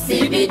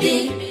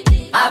CBD,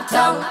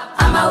 Uptown,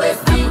 ama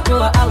West B,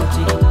 toa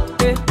outi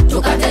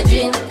tukate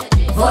gin,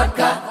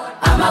 vodka,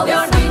 ama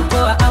West B,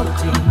 toa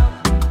outi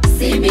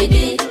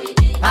CBD,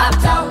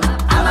 Uptown,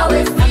 ama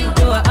West B,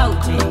 toa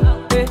outi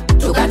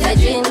tukate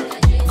gin,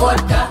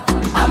 vodka,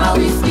 ama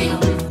whiskey.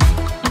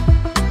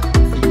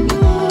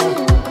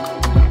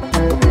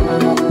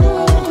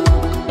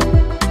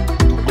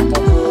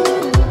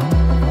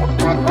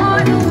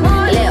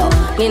 Leo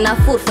nina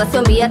fursa,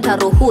 siombi hata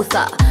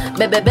ruhusa.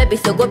 Bebe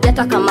siogopi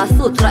hata kama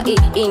sutra.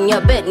 In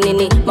your bed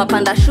nini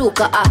mapanda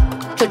shuka.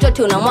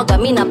 Chochote unamwaga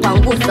mina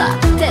pangusa.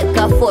 Take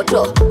a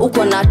photo,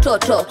 uko na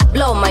toto.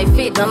 Blow my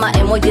feet na ma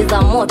emoji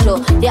za moto.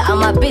 Yeah,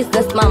 I'm a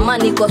business mama,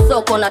 niko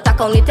soko.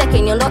 Nataka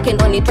uniteke niondoke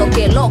ndo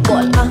nitoke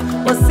local.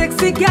 Oh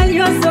sexy girl,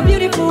 you're so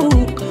beautiful.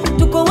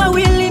 Tuko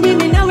wawili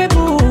mimi nawe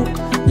boo.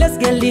 Let's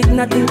get lit,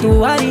 nothing to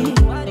worry.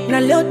 Na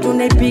leo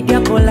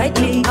tunaipiga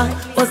politely.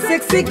 Oh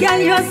sexy girl,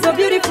 you're so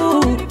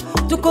beautiful.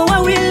 Tuko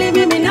wawili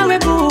mimi nawe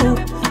boo.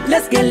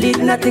 Let's get lit,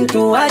 nothing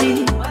to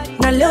worry.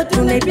 Na leo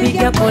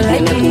tunaipiga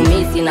politely.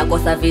 Nimekumisi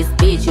nakosa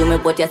speech,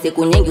 umepotea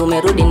siku nyingi,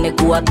 umerudi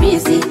nimekuwa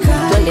busy.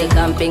 Twende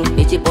camping,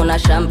 bichipo na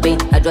champagne,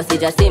 najua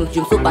sijasim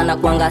msupa na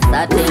kuanga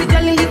sate.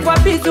 Usijali nilikuwa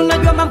busy,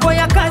 unajua mambo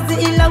ya kazi,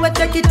 ila we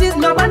take it easy,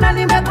 ndio maana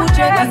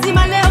nimekucheka.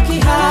 Lazima leo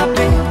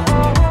kihape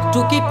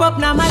tukipop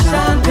na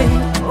machampe,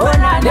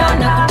 ona leo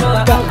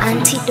nakutoa The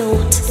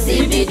antidote.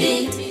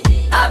 CBD,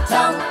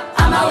 Uptown,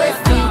 ama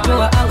West B,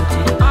 toa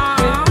outi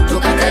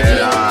tukate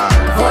gin,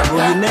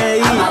 vodka,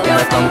 ama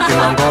West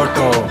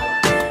B.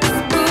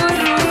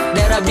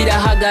 Dera bila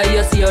haga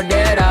hiyo siyo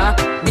dera.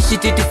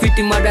 Dishititi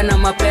fiti mada na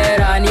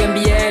mapera.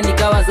 Niambie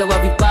nikawaza wa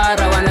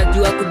vipara,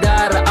 wanajua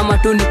kudara ama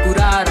tu ni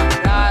kurara.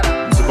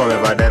 Msupa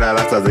mevadera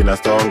lasa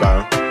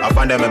zinasonga,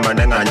 afande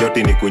memanenga na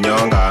njoti ni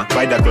kunyonga.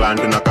 Faida clan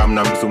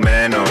tunakamna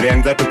msumeno,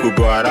 riangza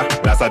tukugwara,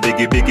 lasa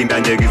bigi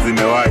ndanjegi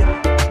zimewai.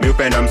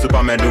 Miupenda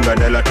msupa medunga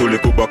ndela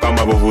tulikubwa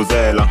kama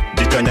vuvuzela.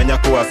 Jichonyanya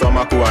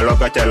kuwasoma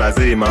kuwaloka cha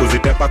lazima,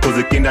 kuzitepa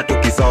kuzikinda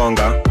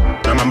tukisonga.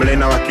 Na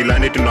mamlena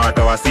wakilani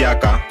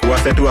tunawatawasiaka,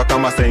 kuwasetua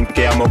kama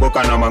senke ya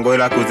mogoka na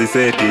mangoila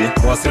kuziseti.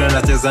 Wasile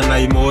nacheza na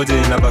emoji,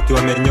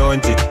 nabakiwa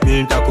menyonji. Mimi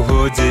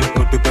nitakuhoji,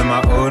 utupe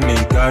maoni.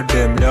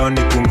 Goddamn, leo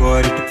ni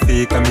kungori,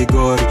 tukifika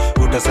Migori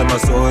utasema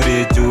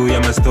sorry juu ya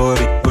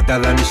mastori.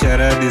 Utadhani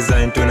sherehe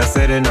design,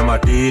 tunasere na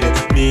matire.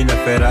 Mimi na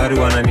Ferrari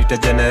wananita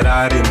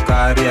generari,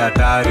 mkari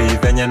hatari,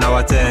 venye na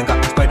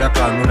watenga.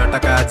 Spider-Clan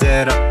unataka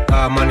ajera,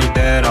 ama ni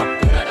dera.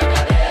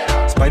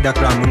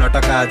 Spider-Clan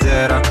unataka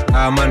ajera,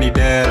 ama ni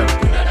dera.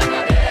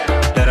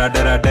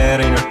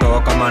 Dera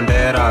inatoka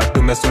Mandera,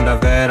 tumesunda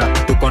vera.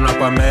 Tuko na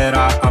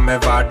Pamera,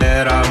 amevaa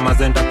dera.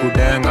 Mazenda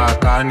kudenga,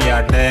 kani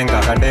ya denga.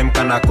 Kadem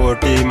kana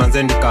koti,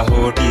 manzendi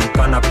kahoti.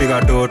 Kana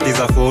piga doti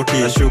za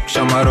 40.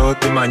 Shukisha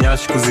maroti,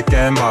 manyashi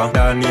kuzikemba.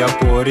 Ndani ya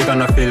pori,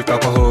 kana feel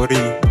kakohori.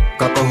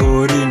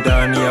 Kakohori,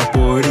 ndani ya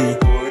pori.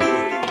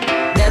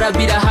 Dera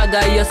bila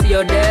haga hiyo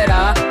siyo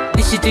dera.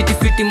 Dishititi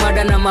fiti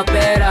mada na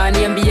mapera.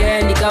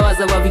 Niambie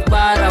nikawaza wa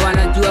vipara,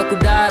 wanajua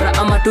kudara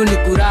ama tu ni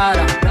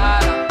kurara.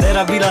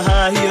 Dera bila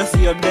haa hiyo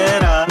siyo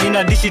dera.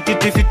 Mina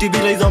dishititi fiti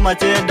bila hizo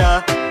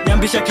macheda.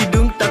 Nyambisha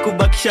kidung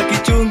takubakisha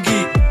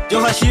kichungi.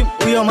 Johashim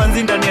uyo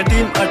manzi ndani ya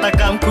team,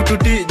 ataka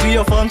mkututi juu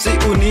yo form si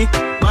uni.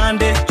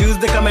 Monday,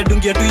 Tuesday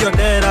kamedungia tu yo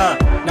dera.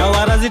 Na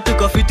warazi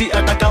tuko fiti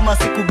atakama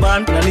siku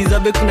band. Na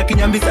Lizabe kuna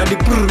kinyambis adi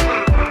prr.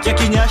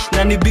 Cheki nyash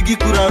na ni bigi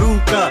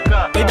kuraruka.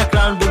 Paida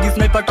crown dogi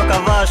sniper toka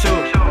vasho.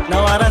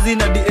 Na warazi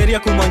na di area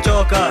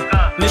kumonchoka.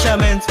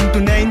 Measurements mtu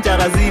neinja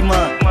razima.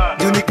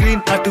 Juni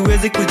clean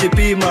hatuwezi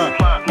kujipima.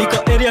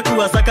 Niko area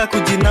kuwasaka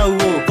kujina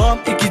uo. Bomb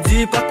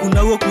ikijipa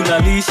kuna uo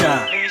kulalisha.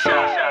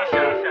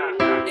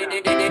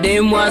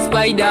 Demwa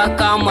spider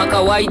kama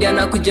kawaida,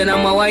 na kuja na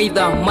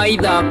mawaidha.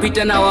 Maidha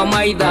pita na wa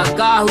maidha,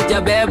 kaa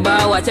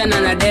hujabeba wachana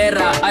na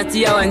dera.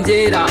 Achia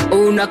wanjera,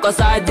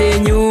 unakosaje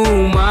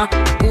nyuma.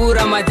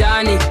 Kura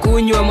majani,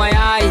 kunywa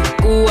mayai,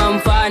 kuwa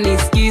mfani.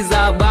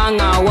 Skiza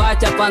banga,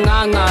 wacha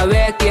panganga.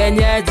 We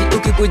kienyeji,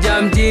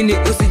 ukikuja mjini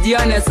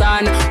usijione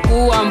sana.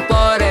 Kuwa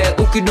mpore,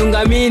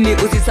 ukidunga mini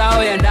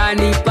usisao ya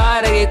ndani.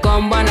 Pare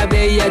kikomba na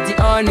bei ya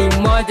jioni.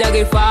 Moja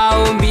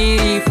kifao,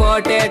 mbili,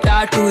 fote,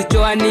 tatu,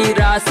 chwani,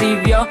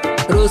 rasivyo.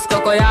 Rus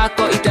koko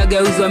yako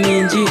itageuzwa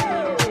minji.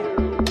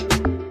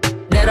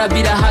 Dera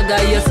bila haga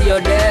hiyo siyo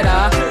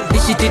dera.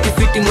 Dishititi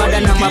fiti mwada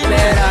na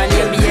mapera.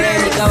 Niambie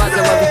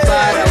nikawaza wa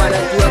vipara,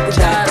 wanajua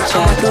kudara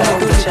ama tu.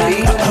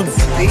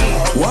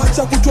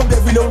 Wacha kutuambia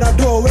vile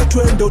unadoa, we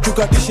twende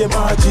tukatishe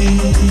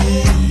maji.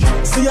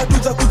 Si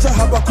hatuja kuja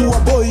hapa kuwa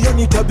boy,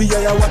 yani tabia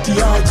ya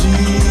watiaji.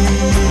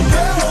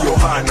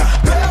 Yohana,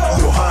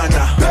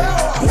 Yohana,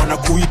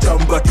 wanakuita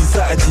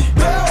mbatizaji.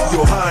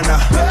 Yohana,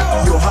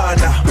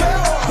 Yohana,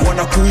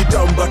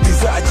 wanakuita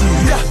mbatizaji.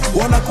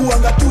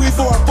 Wanakuanga tu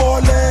hivyo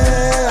wapole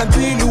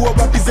until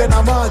wabatize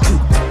na maji.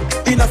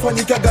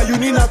 Inafanyika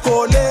Gayuni na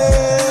Kole,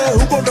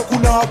 huko ndo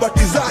kuna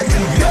wabatizaji.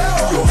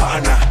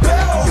 Yohana,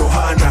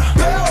 Yohana,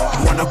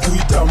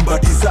 wanakuita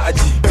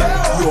mbatizaji.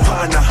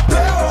 Yohana,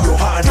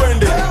 Yohana,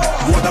 twende,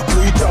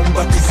 wanakuita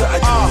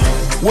mbatizaji.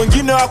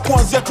 Wengine wa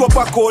kwanza tu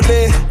hapa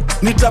Kole,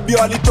 ni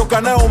tabia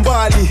walitoka nayo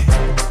mbali.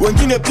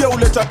 Wengine pia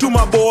uleta tu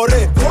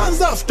mabore,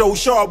 kwanza after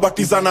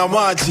ushawabatiza na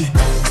maji.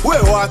 We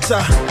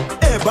wacha,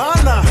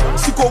 bana,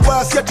 siko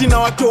basi ati na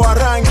watu wa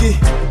rangi.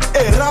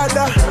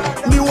 Rada,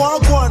 ni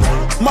wagwan,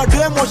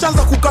 mademo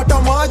shanza kukata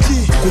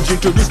maji.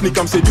 Kujintroduce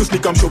nikamseduce,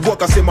 nikamshoboa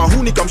kasema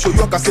hu,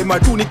 nikamshoyua kasema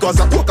tu,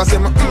 nikawaza kuwa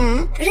kasema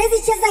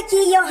Rezi cheza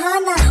ki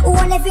Yohana,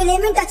 uone vile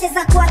mimi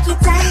nitacheza kwa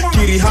kitanda.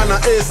 Kirihana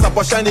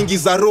sapa shining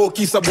is a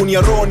rocky, sabuni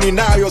ya roho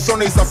ninayo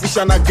sona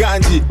isafisha na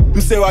ganji.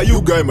 Msewa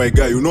you guy my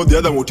guy, you know the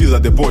other motives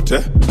at the pot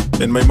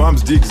and my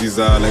mom's digs is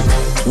like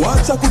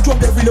wacha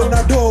kutuambia vile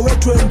unado, we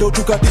twende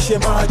tukatishe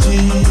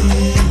maji.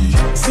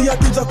 Si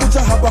hatuja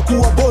kuja hapa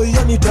kuwa boy,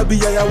 yani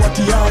tabia ya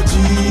watiaji.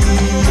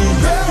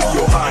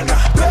 Yohana,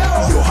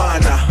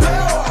 Yohana,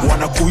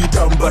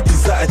 wanakuita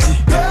mbatizaji.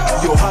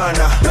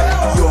 Yohana,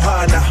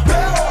 Yohana,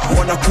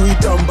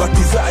 wanakuita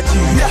mbatizaji.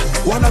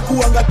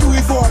 Wanakuanga tu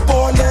hivyo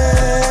wapole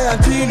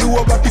until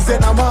wabatize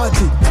na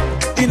maji.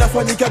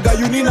 Inafanyika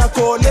Gayuni na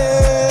Kole,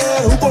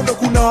 huko ndo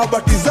kuna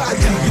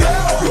wabatizaji.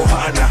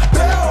 Yohana,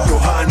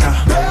 Yohana,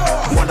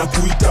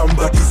 wanakuita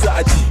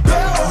mbatizaji.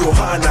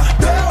 Yohana,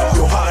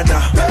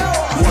 Yohana,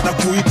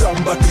 wanakuita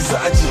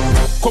mbatizaji.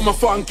 Kwa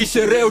mafanki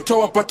sherehe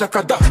utawapata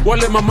kadha.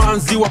 Wale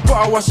mamanzi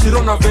wapawa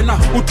Shirona Vena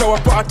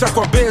utawapata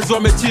kwa bezo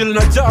wamechill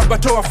na jaba.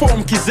 Toa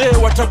form kizee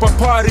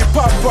watapapari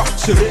papa.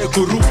 Sherehe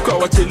kuruka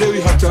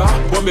wachelewi hata,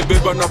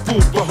 wamebeba na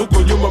pupa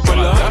huko nyuma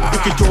bala.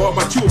 Ukitoa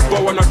machupa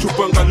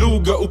wanatupanga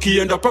lugha,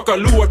 ukienda paka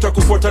lua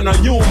takufuata na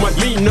nyuma.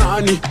 Mi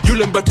nani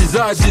yule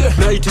mbatizaji,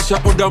 naitisha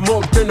oda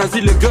mob tena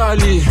zile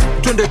gali.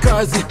 Twende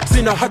kazi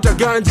sina hata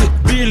ganji,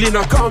 bili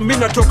na kami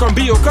natoka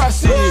mbio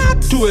kasi.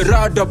 Tuwe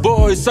rada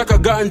boy saka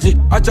ganji,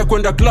 acha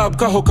kwenda club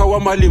kahoka wa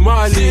mali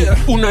mali.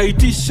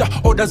 Unaitisha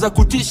oda za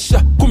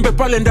kutisha, kumbe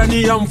pale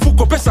ndani ya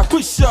mfuko pesa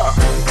kwisha.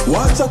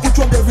 Wacha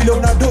kutuambia vile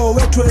unado,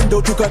 we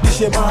twende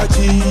tukatishe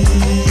maji.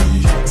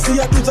 Si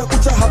hatuja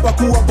kuja hapa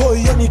kuwa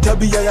boy, yani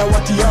tabia ya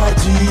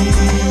watiaji.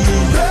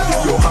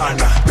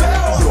 Yohana,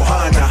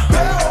 Yohana,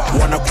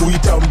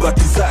 wanakuita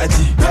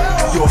mbatizaji.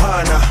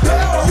 Yohana,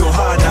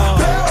 Yohana,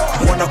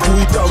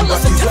 wanakuita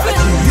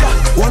mbatizaji.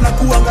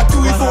 Wanakuanga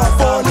tu hivyo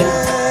wapole.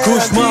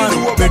 Kushman,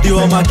 bedi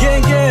wa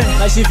magenge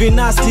na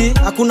shivinasti,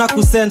 hakuna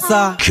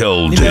kusensa.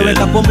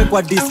 Nimeweka pombe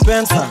kwa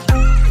dispenser,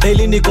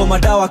 daily niko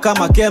madawa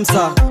kama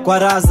Kemsa. Kwa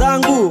raha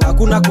zangu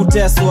hakuna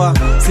kuteswa,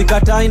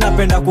 sikatai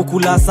napenda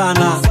kukula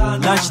sana.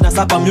 Lunch na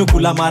sapa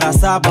miukula mara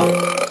 7.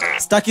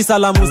 Staki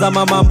salamu za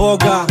mama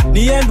mboga,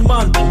 ni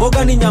endman,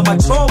 mboga ni nyama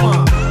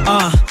choma.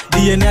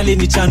 DNA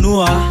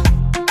alinichanua,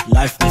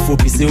 life ni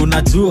fupi si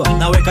unajua.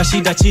 Naweka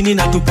shida chini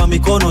na tupa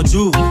mikono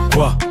juu.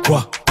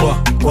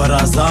 Kwa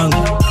raha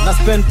zangu na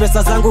spend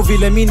pesa zangu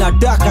vile mimi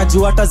nataka,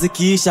 juu hata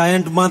zikiisha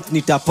end month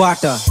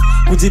nitapata.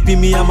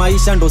 Kujipimia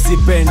maisha ndo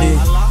sipendi,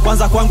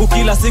 kwanza kwangu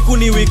kila siku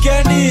ni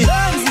weekendi.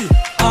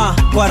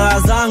 Kwa raha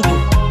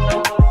zangu,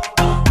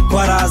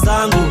 kwa raha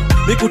zangu,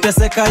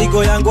 mikuteseka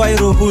igo yangu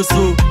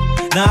hairuhusu,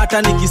 na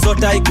hata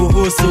nikisota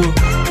haikuhusu.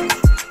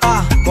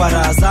 Kwa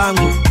raha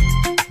zangu,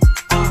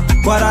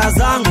 kwa raha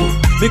zangu,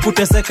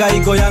 mikuteseka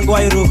igo yangu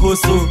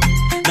hairuhusu,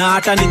 na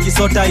hata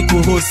nikisota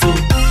haikuhusu.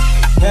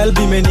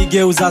 Helbi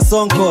menigeuza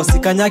sonko,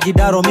 sikanyagi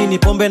daro mini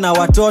pombe na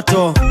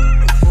watoto.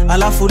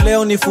 Alafu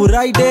leo ni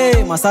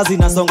Friday, masazi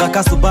nasonga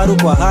kasubaru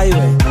kwa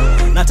highway.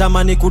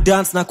 Natamani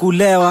kudance na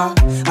kulewa,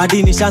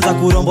 hadi nishaanza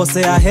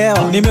kurombosea hewa.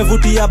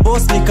 Nimevutia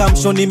boss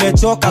nikamsho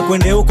nimechoka,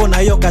 kwende huko na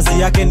hiyo kazi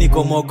yake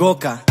niko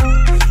mogoka.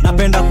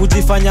 Napenda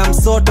kujifanya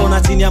msoto,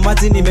 na chini ya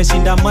maji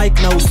nimeshinda mic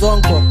na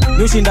usonko.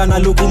 Niushinda na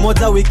luku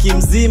moja wiki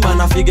mzima,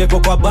 na figeko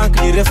kwa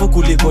bank ni refu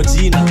kuliko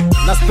jina.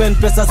 Na spend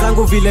pesa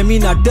zangu vile mimi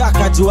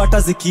nataka, juu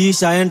hata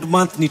zikiisha end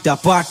month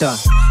nitapata.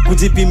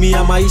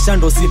 Kujipimia maisha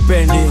ndo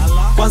sipendi,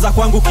 kwanza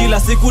kwangu kila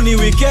siku ni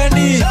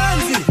weekendi.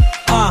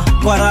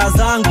 Kwa raha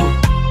zangu,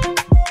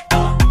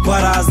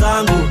 kwa raha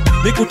zangu,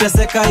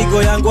 mikuteseka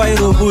igo yangu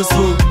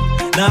hairuhusu,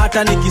 na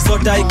hata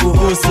nikisota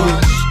haikuhusu.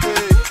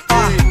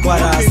 Kwa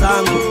raha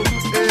zangu.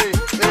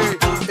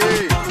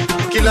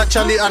 Kila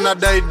chali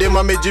anadai dem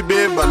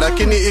amejibeba,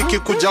 lakini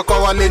ikikuja kwa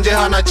walenje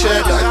hana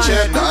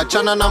cheda.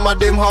 Achana na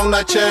madem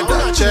hauna cheda.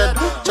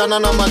 Achana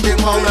na madem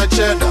hauna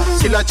cheda.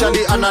 Kila chali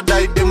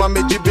anadai dem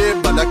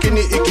amejibeba,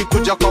 lakini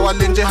ikikuja kwa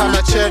walenje hana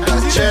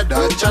cheda.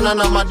 Achana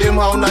na madem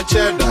hauna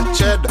cheda.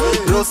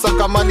 Rosa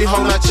kamali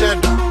hauna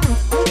cheda.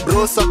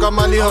 Rosa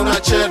kamali hauna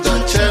cheda.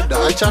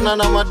 achana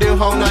na madem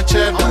hauna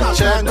cheddar,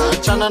 cheddar.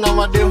 Achana na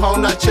madem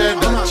hauna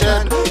cheddar,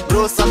 cheddar.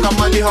 Bro saka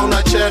mali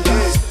hauna cheddar.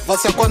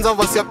 Vasi ya kwanza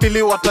vasi ya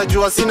pili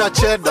watajua sina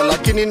cheddar,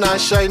 lakini na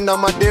shine na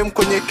madem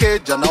kwenye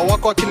keja, na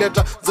wako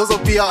wakileta zozo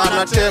pia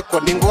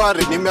anatekwa.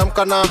 Ningwari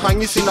nimeamka na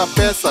hangi sina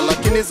pesa,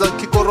 lakini za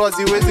kikoro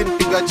haziwezi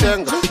nipiga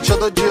chenga.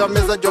 Shodho juu ya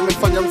meza juu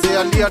amefanya mzee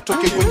alia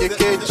toke kwenye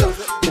keja.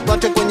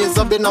 Upate kwenye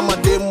zabe na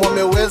madem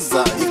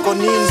wameweza. Iko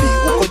nindi,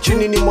 uko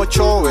chini ni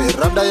mochowe.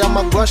 Rada ya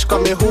magwash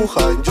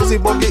kamehuha. Njuzi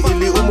boge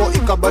ili umo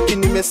ikabaki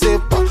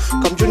nimesepa.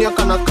 Kamjunia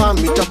kana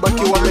kami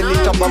tabaki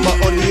wamenita baba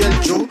Oliel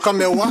juu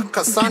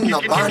kamewaka sana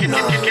bana.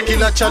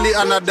 Kila chali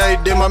anadai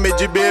dem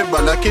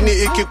amejibeba, lakini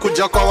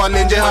ikikuja kwa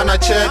walenje hana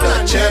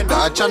cheddar,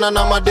 cheddar. Achana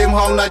na madem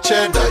hauna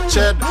cheddar,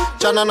 cheddar.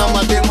 Achana na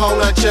madem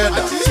hauna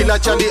cheddar. Kila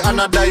chali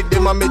anadai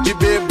dem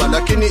amejibeba,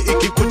 lakini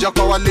ikikuja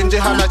kwa walenje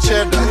hana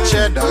cheddar,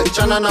 cheddar.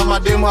 Achana na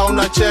madem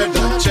hauna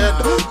cheddar,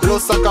 cheddar.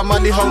 Rosa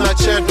kamali hauna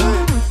cheddar.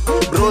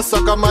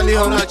 Rosa kamali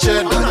hauna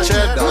cheddar,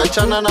 cheddar.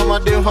 Achana na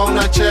madem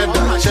hauna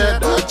cheddar,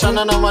 cheddar.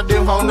 Achana na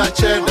madem hauna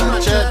cheddar,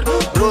 cheddar.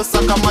 Rosa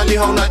kamali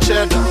hauna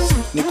cheddar.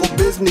 Niko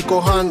base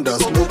niko handa,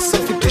 smoke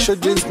safi tisho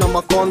jeans na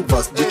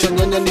maconverse. Jicho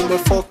nyanya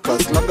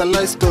nimefocus, laga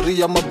life story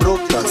ya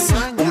mabrokers.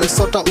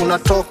 Umesota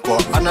unatokwa,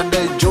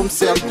 anadai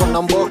jomse yako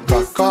na mboka.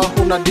 Kaa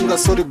huna dinga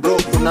sorry bro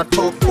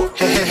unatokwa.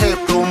 Hehehe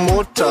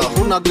promoter,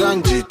 huna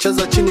ganji,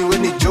 cheza chini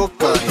weni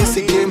joka.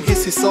 Hisi game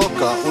hisi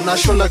soka,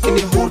 unasho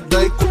lakini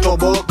hudai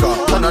kutoboka.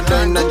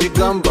 Anadai na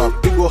jigamba,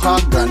 pigo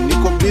haga.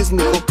 Niko biz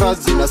niko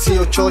kazi na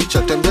siyo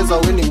chocha. Tembeza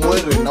weni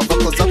mwere na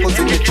vako zako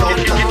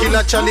zimechoka.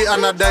 Kila chali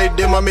anadai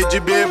dem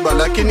amejibeba,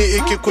 lakini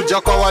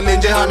ikikuja kwa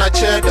walenje hana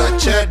cheddar,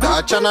 cheddar.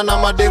 Achana na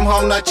madem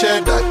hauna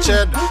cheddar,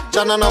 cheddar.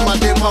 Achana na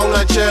madem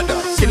hauna cheddar.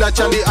 Kila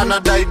chali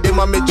anadai dem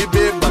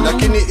amejibeba,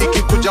 lakini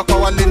ikikuja kwa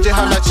walenje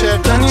hana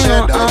cheddar,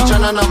 cheddar.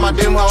 Achana na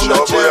madem hauna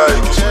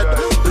cheddar, cheddar.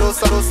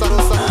 Rosa rosa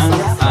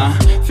rosa.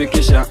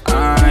 Fikisha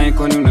ai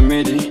kwani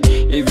unamedi,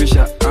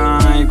 ivisha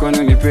ai kwani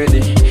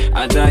unipedi,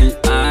 adai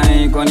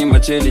ai kwani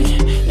macheli,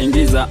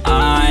 ingiza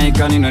ai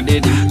kwani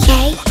unadedi.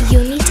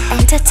 K-Unit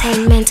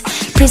Entertainment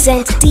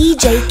present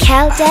DJ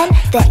Kelden,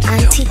 the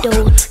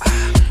antidote.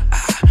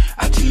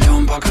 Ati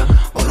leo mpaka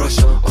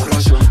orosho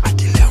orosho,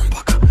 ati leo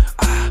mpaka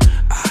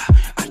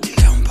ati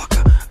leo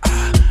mpaka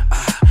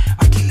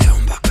ati leo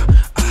mpaka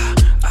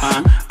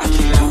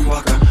ati leo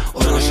mpaka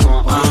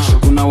orosho orosho.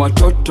 Kuna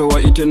watoto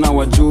waite na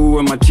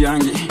wajue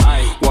matiangi,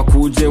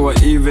 wakuje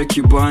waive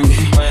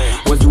kibangi,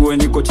 wajue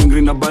niko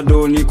chingri na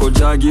bado niko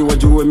jagi,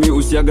 wajue mi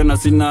usiaga na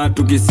sina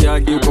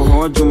tukisiagi. Uko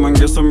hojo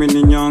mangeso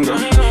mini nyonga,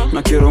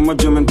 na kiroma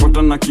jumen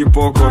pota na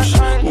kipokosh.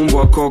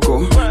 Umbwa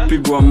koko,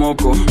 pigwa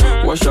moko,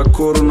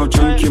 washakuru no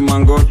chinki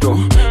mangoto.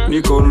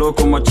 Niko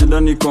loko machida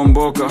niko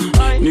mboka,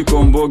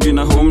 niko mbogi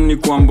na home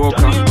niko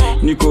mboka.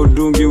 Niko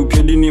dungi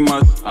ukedi ni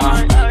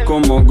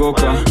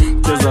komogoka.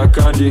 Cheza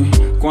kadi,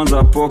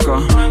 kwanza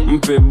poka,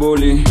 mpe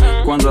boli,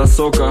 kwanza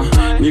soka.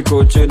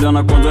 Niko cheda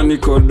na kwanza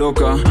niko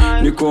doka,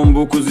 niko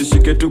mbuku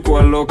zishike tu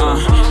kwa loka.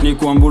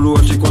 Niko mbulu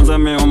ati kwanza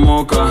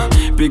meomoka,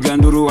 piga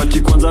nduru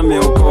ati kwanza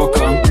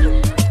meokoka.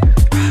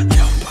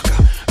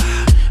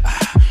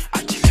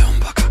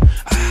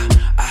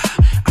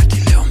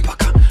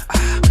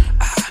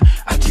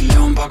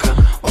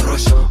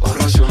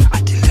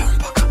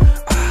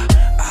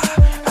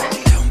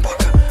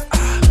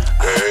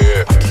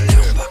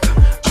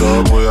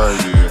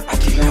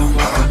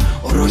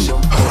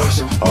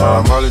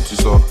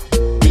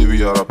 Baby,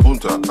 you're a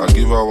punta. I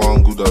give her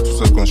one good at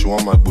 2 seconds, she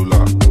want my bula.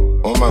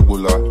 Oh my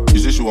bula, you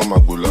say she want my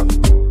bula.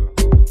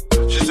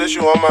 She say she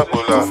want my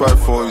bula.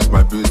 254 is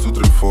my base,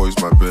 234 is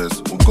my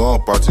best. We go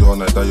on party all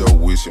night, that your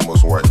waist, you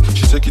must white.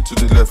 She take it to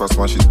the left, I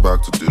smash it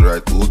back to the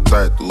right. Oh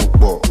tight, oh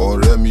poor, oh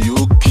remi,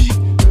 oh key.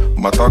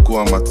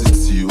 Matako and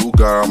matiti, oh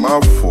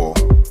garama for.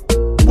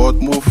 But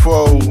move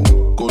forward,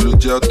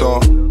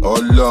 Gengetone,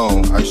 all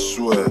long, I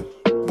swear.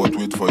 But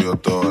wait for your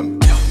turn.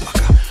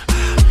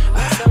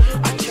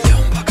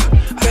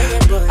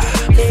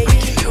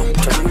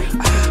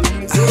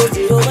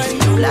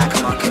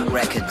 Black Market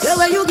Records. The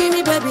way you give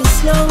me baby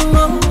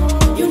slow-mo,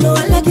 you know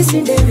I like it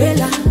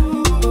Cinderella.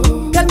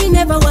 Got me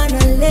never wanna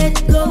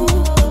let go,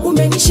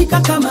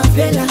 umenishika kama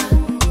vela.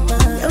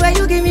 The way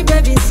you give me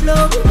baby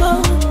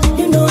slow-mo,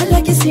 you know I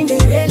like it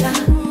Cinderella.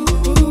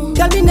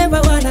 Got me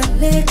never wanna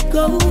let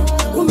go,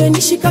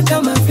 umenishika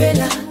kama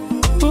vela.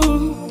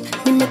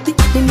 Nimeti,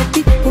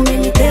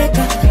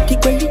 umeniteka,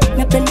 kikweli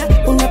napenda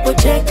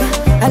unapocheka.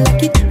 I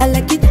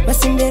like it, my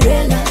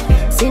Cinderella,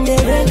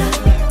 Cinderella,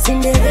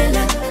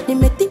 Cinderella.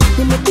 Nimeti,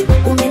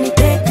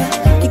 umeniteka,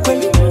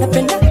 kikweli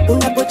napenda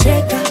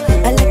unapocheka.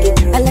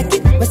 I like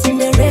it, my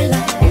Cinderella,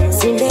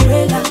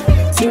 Cinderella,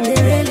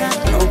 Cinderella.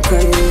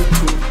 Okay,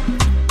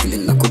 vile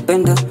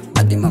nakupenda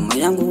hadi mama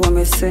yangu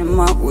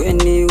wamesema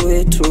weni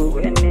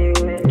wetu.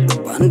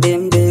 Pande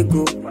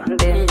mbegu,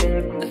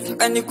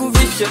 nataka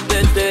nikuvishe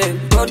pete,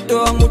 mtoto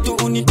wa mtu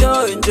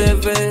unitoe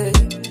njeve.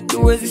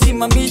 Tuwezi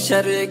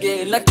simamisha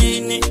rege,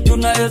 lakini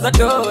tunaweza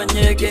toa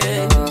nyege.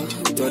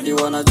 Todi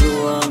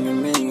wanajua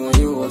mimi ni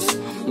wayuwas,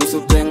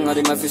 msupenga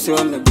di mafisi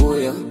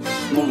wamebuya.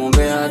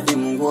 mumwombea hadi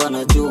Mungu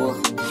anajua.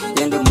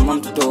 Yende mama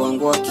mtoto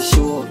wangu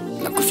akishua.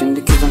 Na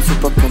kushindikiza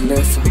msupa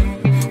kalesa.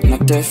 Na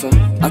tesa,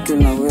 aki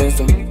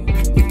unaweza.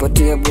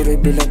 Nipatia bure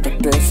bila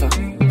tapesa.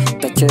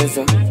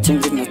 Tacheza,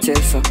 chingi na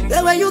chesa.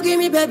 The way you give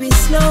me baby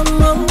slow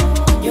mo,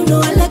 you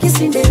know I like it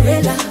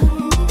Cinderella.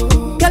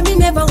 Got me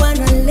never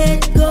wanna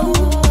let go.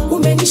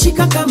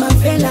 Umenishika kama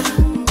vela.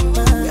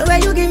 The way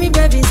you give me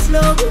baby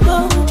slow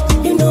mo,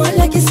 you know I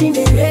like it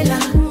Cinderella.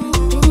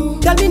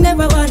 Got me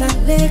never wanna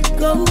let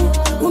go.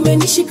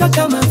 Umenishika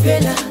kama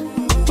vela.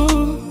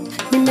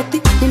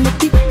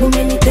 Nimeti,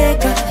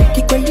 umeniteka.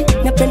 Kikweli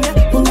napenda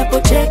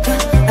unapocheka.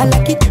 I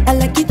like it,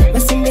 my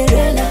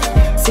Cinderella,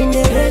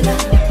 Cinderella,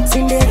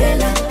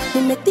 Cinderella.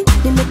 Nimeti,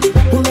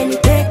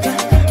 umeniteka.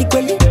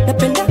 Kikweli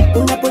napenda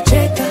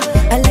unapocheka.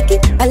 I like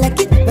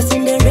it, my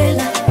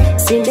Cinderella,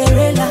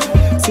 Cinderella,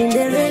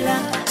 Cinderella.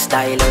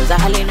 Style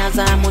uzalina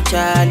za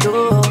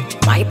muchalo,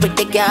 my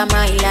pretty girl,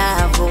 my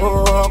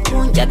love.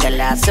 Kunja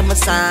galasa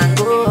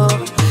masango,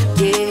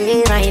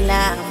 yeah, my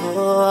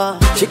love.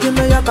 She give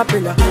me a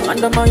capella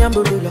under my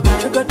umbrella.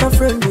 She got a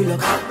friend who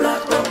look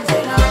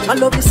I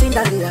love you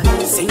Cinderella,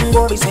 sing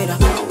what he said.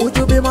 Would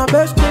you be my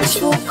best friend?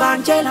 You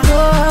can't tell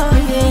her,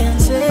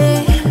 yes,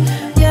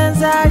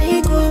 yes, I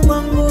dig you,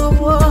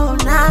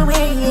 now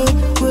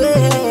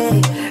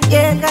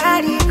yeah,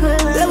 got it good.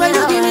 The way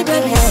you give me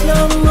baby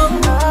slow mo,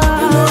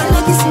 you know I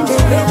like it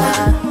Cinderella.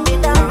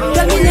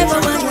 Got me never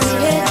wanna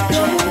let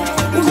go.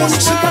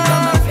 Umenishika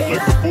kama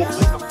vela.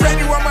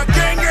 Ready with my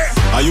gang.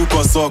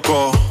 Ayuko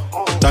soko,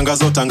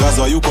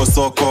 tangazo ayuko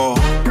soko.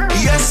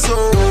 Yes so.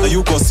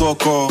 Ayuko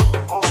soko,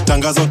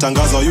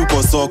 tangazo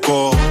ayuko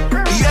soko.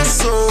 Yes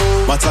so.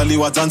 Matali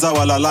watanza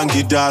wala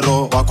langi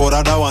daro,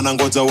 wakorada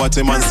wanangoja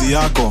wate manzi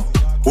yako.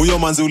 Huyo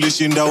manzi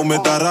ulishinda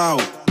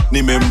umedharau,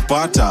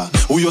 nimempata,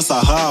 huyo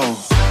sahau.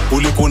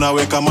 Ulikuna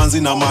weka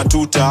manzi na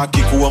matuta,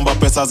 kikuomba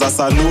pesa za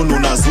saloon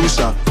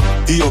unazusha.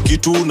 Hiyo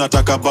kitu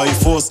unataka by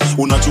force,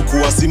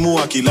 unachukua simu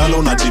akilala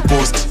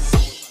unajipost.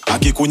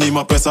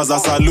 Akikunyima pesa za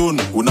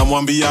saloon,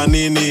 unamwambia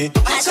nini?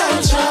 Acha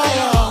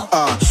uchoyo.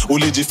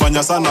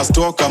 Ulijifanya sana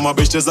stoka,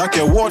 mabeshte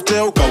zake wote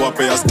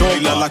ukawapea stoka.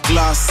 Ilala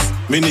class,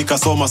 mimi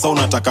nikasoma sa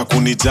unataka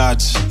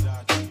kunijudge.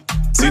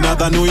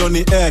 Sinadhani huyo ni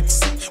ex,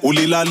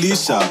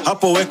 ulilalisha,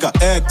 hapo weka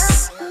ex.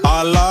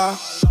 Allah,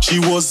 she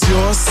was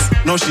yours,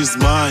 now she's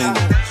mine.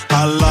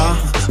 Allah,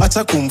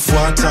 acha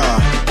kumfuata.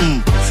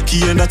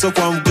 Kienda to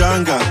kwa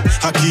mganga,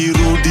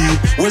 hakirudi,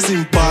 wezi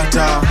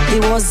mpata. He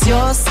was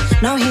yours,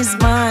 now he's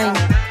mine.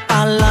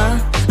 Allah,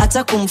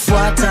 acha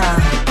kumfuata.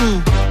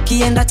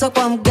 Kienda to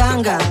kwa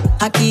mganga,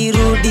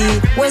 hakirudi,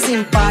 wezi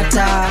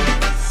mpata.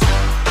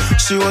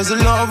 She was the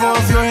love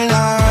of your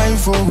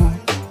life, oh.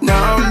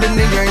 Now I'm the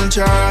nigga in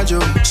charge,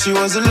 oh. She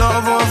was the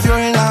love of your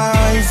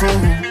life,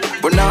 oh.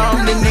 But now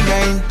I'm the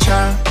nigga in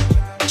charge.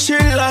 She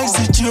likes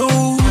the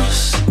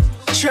juice,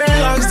 she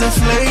likes the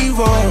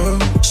flavor.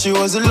 She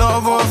was the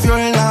love of your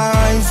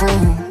life,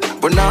 oh.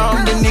 But now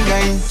I'm the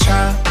nigga in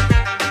charge.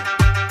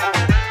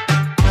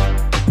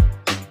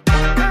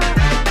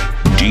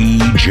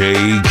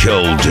 DJ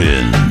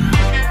Kelden.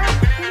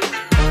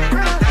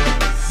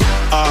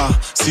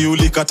 Si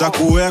ulikata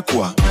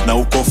kuwekwa na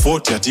uko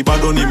 40 ati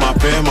bado ni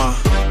mapema.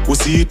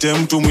 Usiite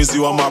mtu mwizi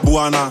wa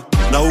mabwana,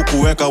 na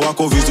ukuweka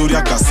wako vizuri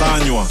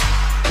akasanywa.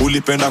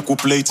 Ulipenda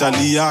kuplay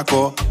chali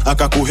yako,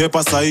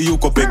 akakuhepa sahi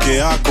uko peke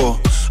yako.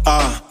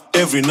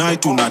 Every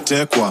night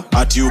unatekwa,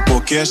 ati uko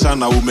kesha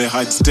na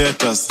umehide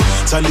status.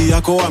 Chali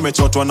yako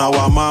amechotwa na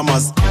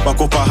wamamas,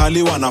 wako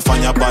pahali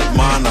wanafanya bad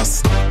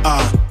manners.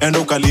 Enda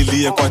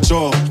ukalilie kwa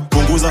choo,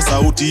 punguza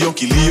sauti hiyo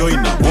kilio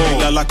inabo.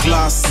 Ilala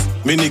class,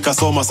 mimi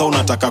nikasoma sa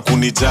unataka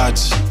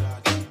kunijudge.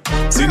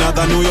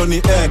 Sinadhani huyo ni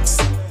ex,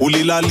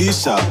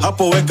 ulilalisha,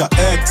 hapo weka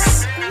ex.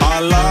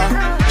 Allah,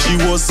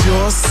 she was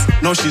yours,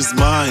 now she's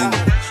mine.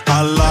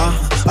 Allah,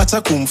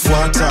 acha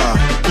kumfuata.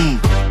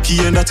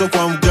 Kienda to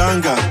kwa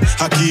mganga,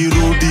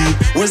 hakirudi,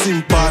 wezi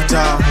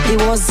mpata. He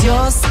was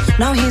yours,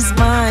 now he's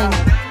mine.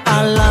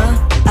 Allah,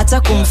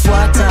 acha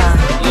kumfuata.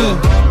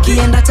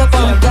 Kienda to kwa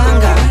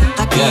mganga,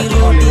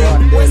 hakirudi,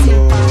 wezi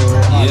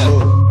mpata.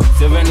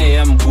 7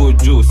 AM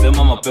kuju,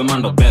 sema mapema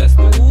ndo best.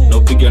 Na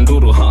upige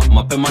nduru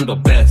mapema ndo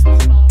best.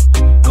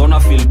 Gonna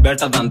feel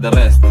better than the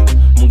rest.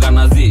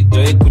 Mnganazi,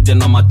 joy kuje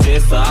na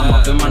matesa,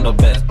 mapema ndo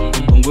best.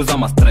 Punguza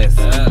ma stress,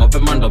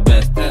 mapema ndo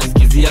best.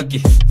 Skizia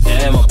ki,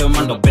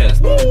 mapema ndo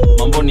best.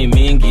 Mambo ni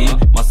mingi,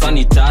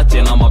 masani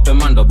chache na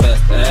mapema ndo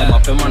best.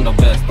 Mapema ndo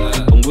best.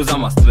 Punguza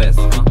ma stress,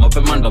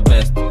 mapema ndo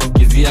best.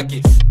 Skizia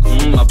ki,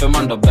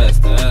 mapema ndo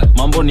best.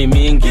 Mambo ni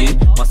mingi,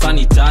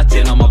 masani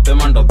chache na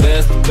mapema ndo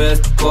best.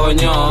 Best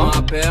konyo,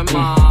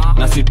 mapema.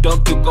 Na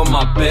sitoki kwa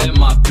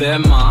mapema.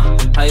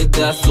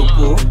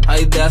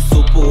 Haidea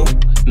supu,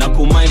 na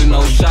kumaini na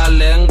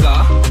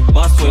ushalenga.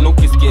 Bas wenu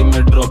kisikie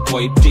medrop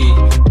white.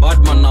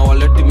 Badman na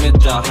waleti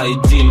Mejja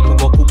hygiene.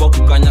 Kubwa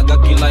kukanyaga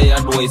kila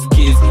yard wise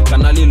keys.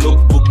 Kanali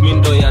lookbook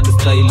mindo yard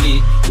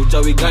style.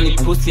 Uchawi gani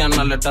pussy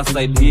analeta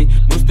side hii.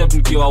 Two step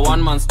nikiwa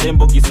one man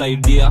stembo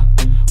kisaidia.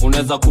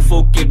 unaweza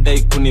kufoke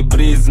dai kuni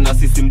breeze na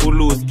sisi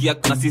mbulu usikia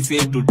na sisi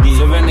yetu D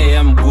 7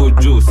 am go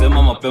juu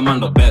sema mapema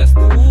ndo best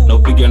na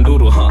upige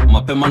nduru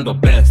mapema ndo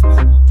best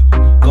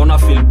gonna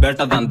feel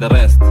better than the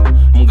rest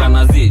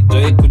mnganazi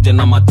joy kuje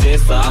na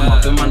matesa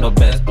mapema ndo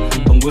best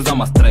punguza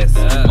ma stress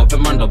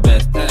mapema ndo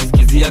best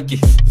skizia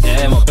ki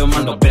mapema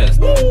ndo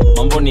best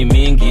mambo ni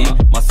mingi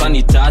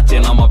masani chache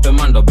na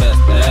mapema ndo best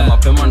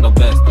mapema ndo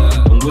best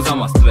punguza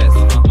ma stress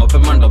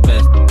mapema ndo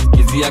best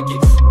skizia ki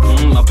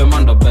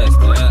mapema ndo best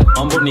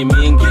mambo ni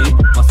mingi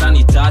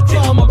masani chache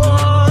na mapema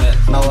ndo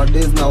best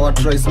nowadays na what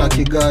rice na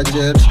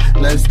kigadget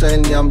lifestyle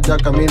ni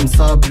amjaka mimi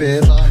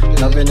msape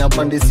na venya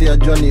pandisia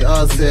Johnny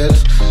asset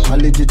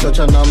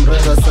alijichocha na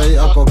mrenga sai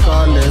ako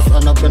kales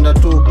anapenda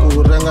tu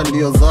kurenga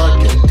ndio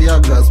zake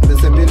tiagas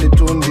pesa mbili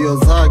tu ndio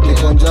zake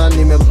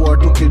konjani imekuwa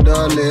tu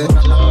kidale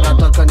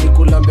nataka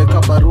nikulambe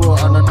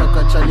kabarua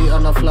anataka chali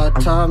ana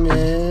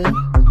flatame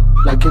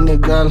lakini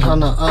girl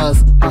hana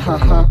ass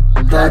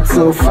that's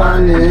so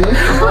funny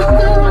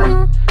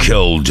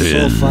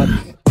Kelden so funny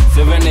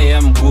 7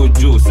 am go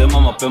juu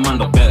sema mapema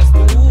ndo best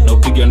na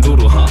upige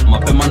nduru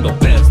mapema ndo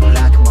best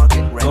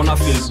gonna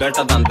feel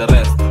better than the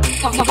rest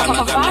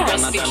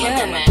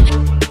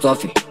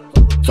Sophie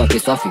Sophie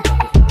Sophie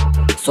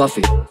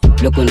Sophie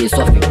look on the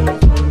Sophie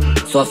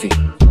Sophie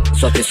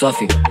Sophie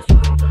Sophie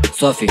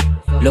Sophie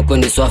look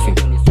on the Sophie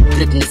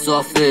Drip ni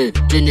Sophie,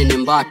 jini ni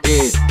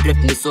mbate Drip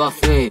ni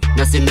Sophie,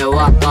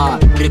 nasimewaka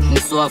Drip ni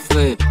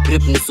Sophie,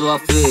 drip ni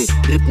Sophie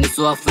Drip ni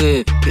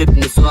Sophie, drip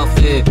ni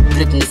Sophie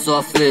Drip ni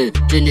Sophie,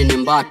 jini ni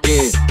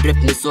mbate Drip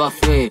ni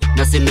Sophie,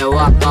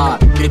 nasimewaka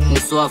Drip ni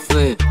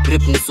Sophie,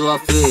 drip ni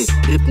Sophie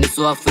Drip ni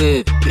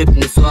Sophie, drip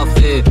ni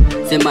Sophie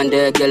Sema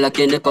ndege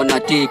lakini kona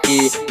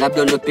tiki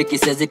Labda nupiki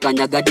sezi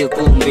kanyagadi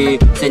vumbi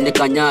Sende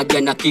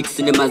kanyage na kicks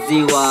ni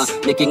maziwa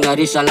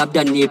Nikingarisha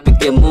labda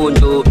nipike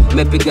mundu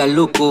Mepiga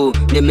luku,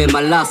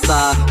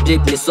 nimemalasa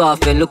Drip ni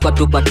Sophie, luka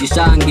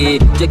tupatishangi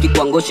Cheki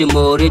kwa ngoshi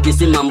moriji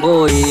si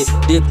mamboi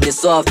Drip ni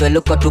Sophie,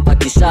 luka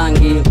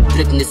tupatishangi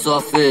Drip ni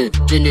Sophie,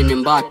 chini ni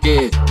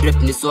mbate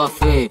Drip ni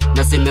Sophie,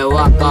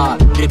 nasimewaka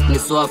Drip ni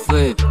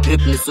Sophie,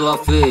 drip ni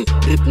Sophie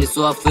Drip ni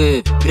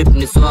Sophie, drip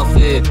ni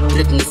Sophie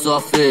Drip ni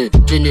Sophie,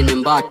 chini ni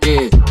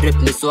mbate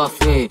Drip ni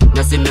Sophie,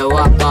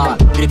 nasimewaka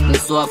Drip ni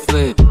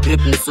Sophie,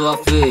 drip ni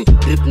Sophie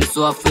Drip ni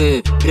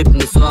Sophie, drip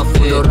ni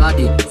Sophie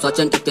Loradi,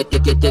 swacha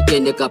nteketeke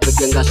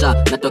nikapige ngasha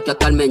Natokea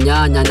kalme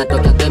nyanya,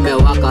 natokea keme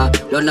waka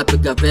Leo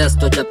napiga vest,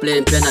 tocha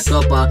play mpena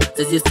topa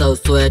Sisi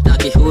sausweta,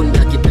 kihuni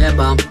ya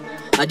kibeba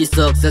Hadi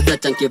sokses ya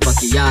chankipa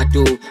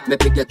kiyatu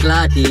Mepiga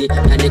kladi,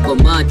 ya niko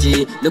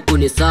maji Luku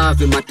ni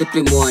safi,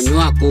 matupi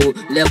mwanywaku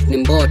Left ni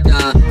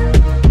mbota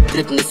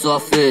Drip ni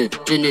Sophie,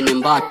 chini ni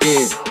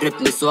mbate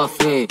Drip ni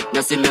Sophie,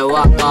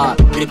 nasimewaka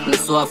Drip ni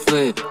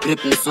Sophie,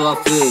 drip ni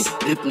Sophie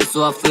Drip ni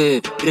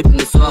Sophie, drip ni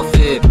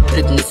Sophie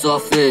Drip ni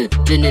Sophie,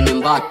 chini ni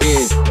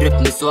mbate Drip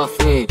ni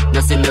Sophie,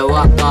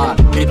 nasimewaka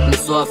Drip ni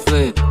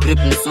Sophie, drip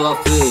ni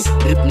Sophie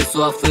Drip ni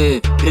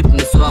Sophie, drip ni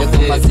Sophie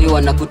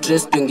Nekumaziwa na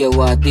kutres tunge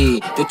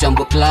wadhi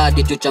Tuchambo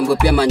kladi, tuchambo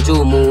pia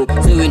manjumu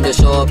Siwinde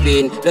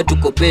shopping, leo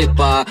tuko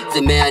pepa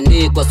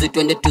Zimeanikwa, si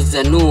tuende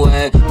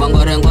tuzanue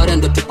Mangore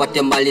ndo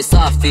tupate mali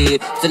safi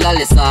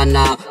Silale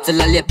sana,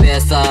 silale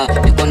pesa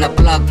Niko na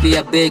plug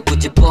pia bei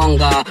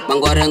kujiponga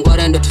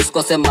Mangore ndo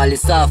tusikose mali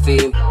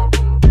safi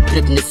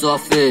Drip ni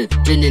Sophie,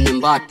 chini ni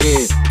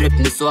mbate Drip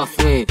ni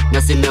Sophie,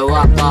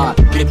 nasimewaka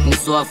Drip ni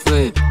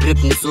Sophie,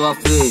 drip ni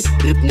Sophie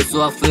Drip ni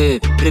Sophie,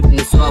 drip ni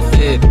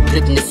Sophie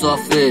Drip ni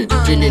Sophie,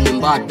 chini ni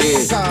mbate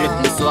Drip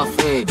ni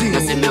Sophie,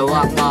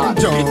 nasimewaka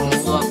Drip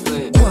ni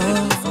Sophie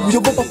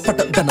Your papa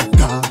fatter than a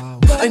cow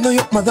I know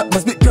your mother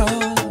must be proud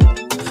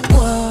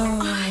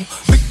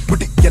Big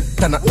booty girl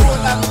than a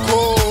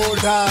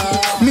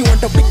Me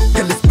want a big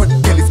girl but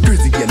girl is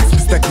crazy girl is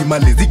Mr. Kim a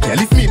lazy girl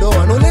is me no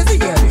want no lazy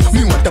girl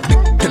Me want a big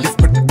girl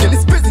but girl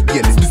is crazy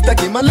girl is Mr.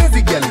 Kim a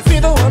lazy girl is me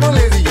no want no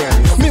lazy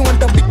girl Me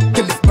want a big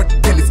girl but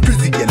girl is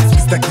crazy girl is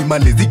Mr. Kim a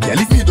lazy girl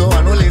is me no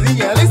want no lazy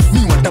girl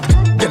Me want a big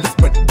girl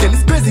but girl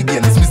is crazy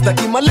girl is Mr.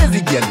 Kim a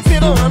lazy girl is me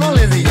no want no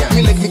lazy girl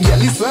Me like me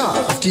girl is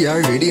soft you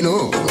already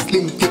know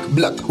Slim thick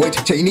black white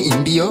shiny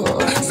India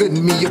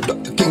Send me your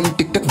talking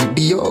TikTok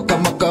video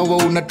Kama kawa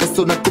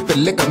unateso na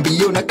kupeleka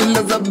mbio Na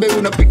kila zabe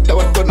unapita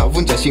watu na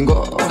vunja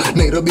shingo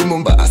Nairobi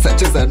Mombasa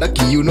cheza na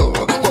kiuno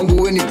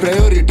Kwangu we ni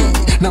priority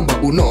Number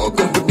uno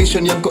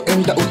competition yako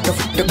enda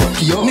utafute kwa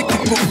kio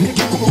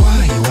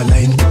Nikikukwai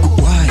walai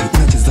nikikukwai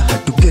Unacheza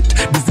hard to get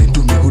design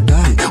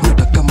tumehudai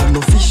Unataka man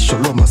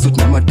official wa masut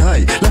na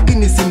madai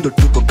Lakini sindo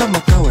tuko kama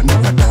kawa na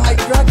vadai I'd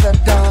rather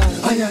die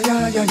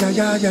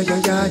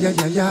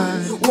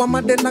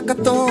Wamade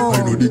nakato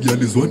I know the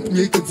girl is want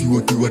me I can see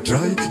what you are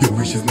try Your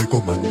wish is my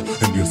command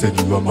and you said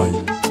you are mine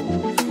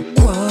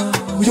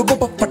Wow, your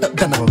papa fatter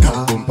than a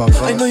cow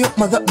I know your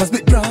mother must be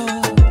proud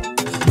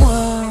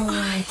Wow,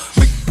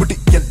 big booty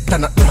girl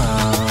than a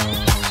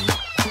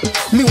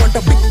Me want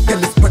a big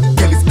girl but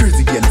girl is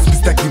crazy girl is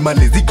Mr. Kim a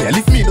lazy girl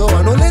is me no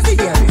want no lazy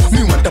girl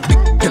Me want a big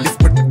girl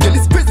but girl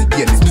is crazy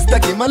girl is Mr.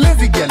 Kim a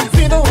lazy girl is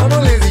me no want no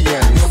lazy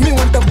girl Me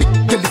want a big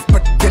girl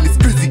but girl is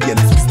crazy girl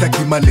is Mr.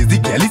 Kim a lazy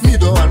girl is me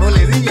no want no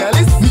lazy girl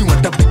is Me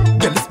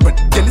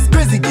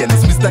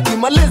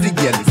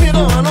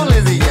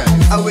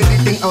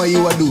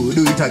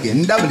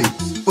again, double it.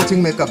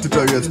 Watching makeup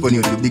tutorials on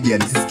YouTube, the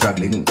girl is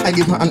struggling. I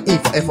give her an E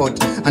for effort,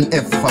 an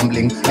F for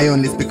fumbling. I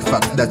only speak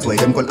facts, that's why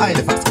them call I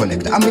the facts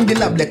collector. I'm in the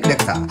lab like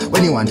Dexter.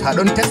 When you want her,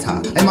 don't test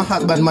her. I'm a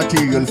husband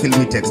material,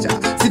 filmy texture.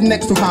 Sit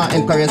next to her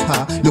and caress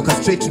her. Look her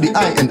straight to the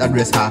eye and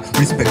address her.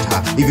 Respect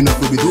her, even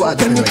if we do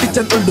other. Can you teach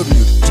an older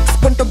music?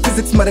 Quantum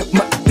physics,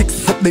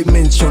 mathematics, what they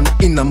mention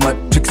in a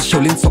matrix.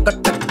 Showing soccer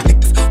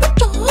tactics.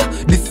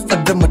 This is a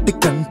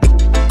dramatic antic.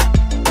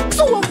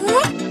 So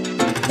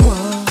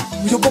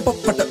your papa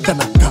fatter than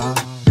a car.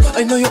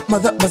 I know your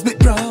mother must be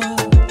proud.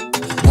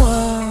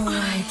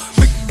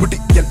 Big booty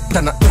girl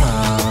than a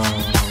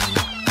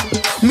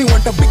me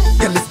want a big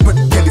girl is but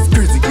girl is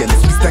crazy girl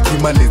is Mr.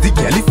 Kim a lazy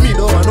girl is me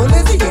don't want no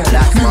lazy girl.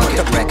 Me want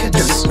a big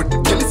girl is but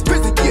girl is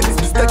crazy girl is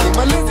Mr. Kim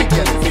a lazy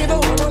girl is me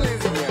don't want no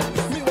lazy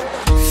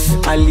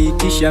girl.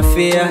 Alitisha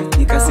fea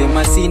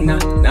nikasema sina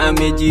na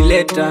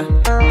amejileta.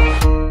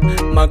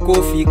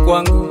 Makofi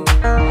kwangu,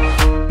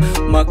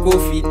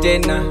 makofi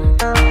tena.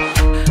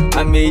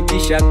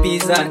 Ameitisha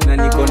pizza na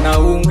niko na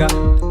unga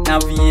na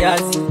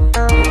viazi.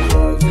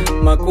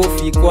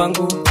 Makofi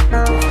kwangu,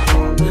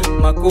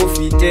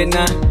 makofi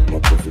tena.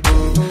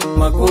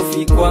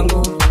 Makofi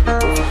kwangu,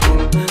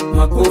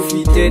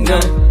 makofi tena.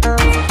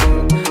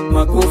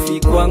 Makofi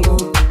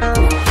kwangu,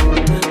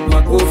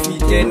 makofi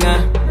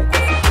tena.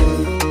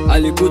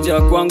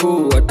 Alikuja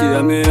kwangu ati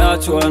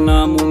ameachwa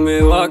na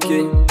mume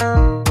wake.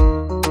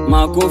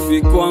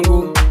 Makofi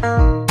kwangu,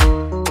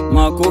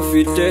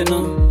 makofi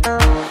tena.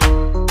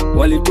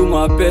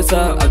 Walituma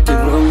pesa ati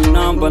wrong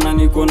number na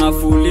niko na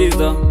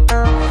fuliza.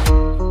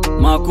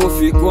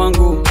 Makofi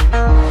kwangu,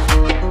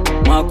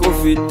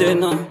 makofi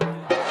tena.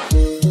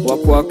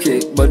 Wakwake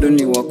bado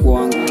ni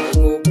wakwangu,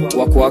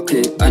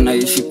 wakwake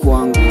anaishi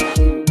kwangu.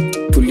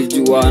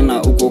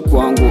 Tulijuana uko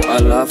kwangu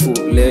alafu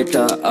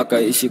leta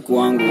akaishi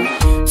kwangu.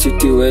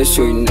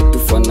 Situation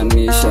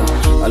inatufananisha,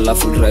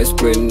 alafu dry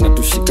spell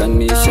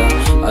inatushikanisha,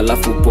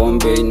 alafu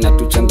pombe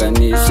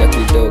inatuchanganisha,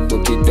 kidogo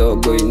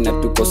kidogo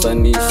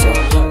inatukosanisha.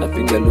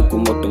 Napiga luku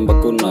moto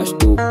mpaka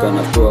nashtuka,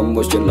 natoa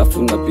moshi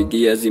alafu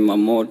napigia zima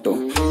moto.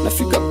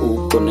 Nafika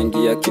uko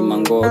naingia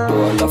kimangoto,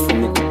 alafu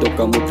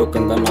nikitoka moto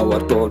kanga na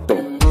watoto.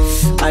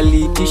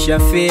 Aliitisha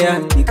fea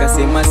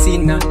nikasema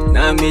sina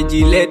na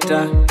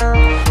amejileta.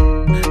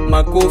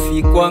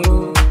 Makofi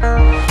kwangu,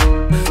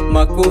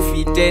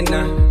 makofi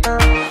tena.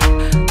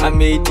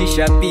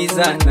 Ameitisha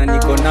pizza na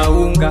niko na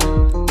unga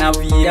na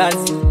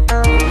viazi.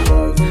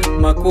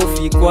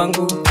 Makofi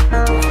kwangu,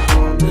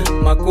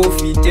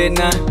 makofi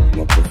tena.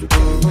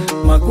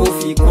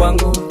 Makofi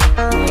kwangu,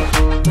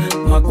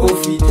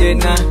 makofi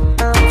tena.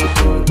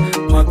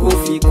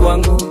 Makofi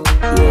kwangu,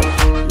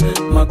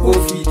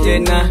 makofi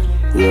tena.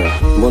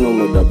 Mbona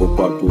umedouble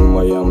park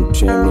nyuma ya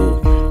mtemi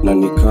na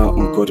nika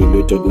mko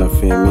related na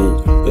femi.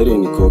 Heri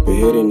nikope,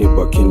 heri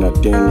nibaki na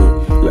deni,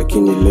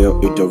 lakini leo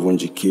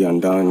itavunjikia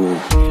ndani.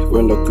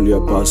 Wenda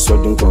clear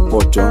password kwa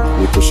poto,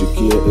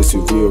 nikushikie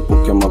SUV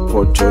upuke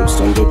mapoto.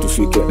 Sande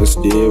tufike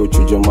SDA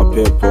uchuje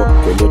mapepo,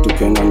 kwele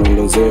tukena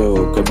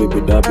nondozeo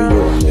kabibi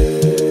W.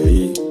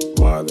 Nei,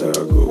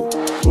 madago,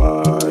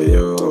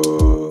 mayo,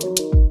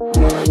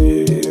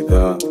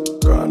 maida,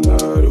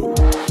 kanaru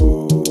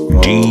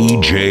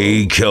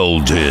DJ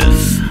Kelden.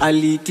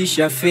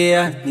 Aliitisha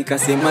fea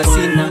nikasema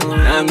sina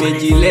na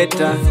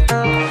amejileta.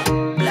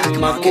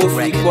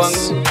 Makofi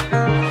kwangu,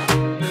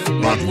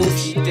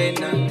 makofi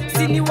tena.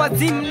 Sini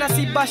wazim na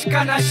si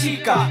bashka na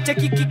shika.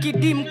 Cheki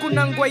kikidim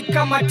kuna ngwai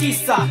kama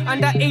 9.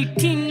 Under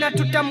 18 na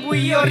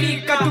tutambui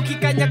yorika.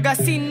 Tukikanyaga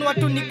sin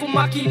watu ni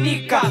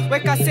kumakinika.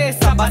 Weka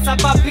sesa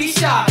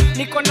basababisha.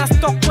 Niko na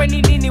stock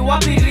weni nini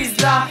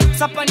wabiriza.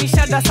 Sapa ni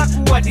shada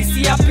sakuwa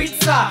disi ya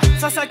pizza.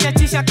 Sasa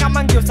chachisha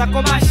kama ngio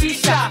sako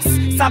mashisha.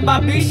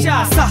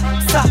 Sababisha,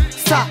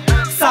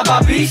 sababisha,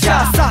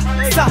 sababisha,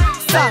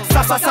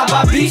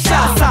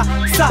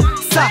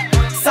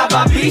 sababisha,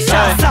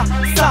 sababisha.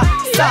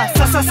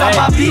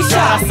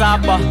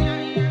 Saba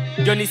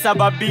Johnny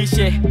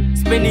sababishe.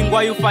 Spending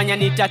ngwa yufanya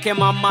nitake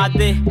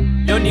mamadhe.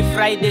 Leo ni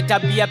Friday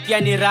tabia pia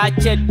ni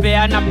ratchet.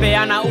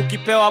 Peana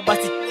ukipewa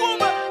basi.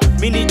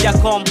 Mini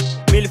Jacom,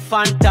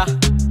 Milfanta.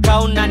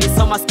 Kauna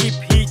nisoma skip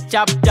hii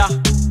chapter.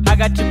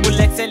 Haga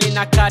triple XL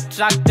na car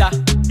tractor.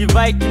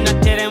 Divide na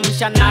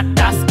teremsha na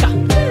taska.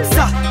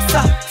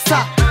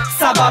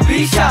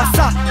 Sababisha,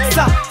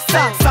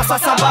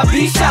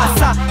 sababisha,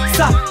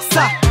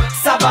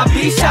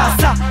 sababisha,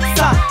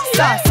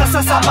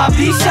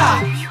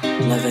 sababisha.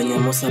 Na venye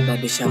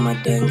musababisha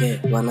madenge,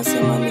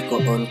 wanasema niko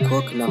on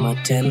coke na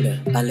matembe.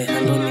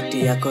 Alejandro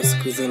miti yako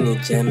squeeze ni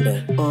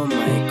jembe. Oh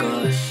my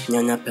gosh,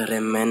 nyonya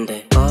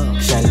peremende.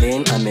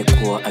 Shalin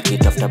amekuwa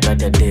akitafuta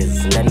brother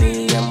days.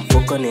 Ndani ya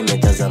mfuko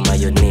nimejaza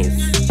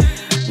mayonnaise.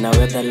 Na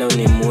weather leo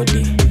ni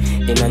moody,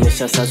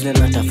 inanyesha sazle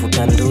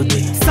natafuta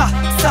ndudi.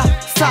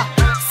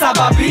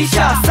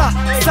 Sababisha,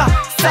 sababisha,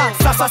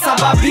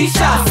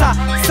 sababisha,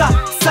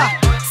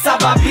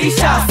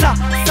 sababisha.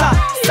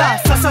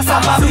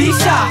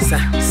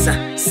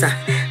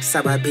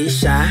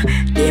 sababisha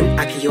dem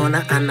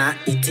akiona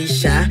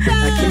anaitisha,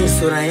 lakini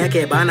sura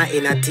yake bana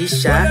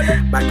inatisha.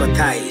 Bako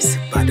thighs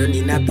bado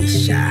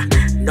ninabisha.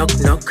 Knock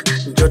knock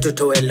njoo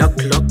tutoe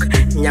lock lock,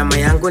 nyama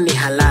yangu ni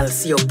halal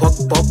sio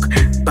pok pok.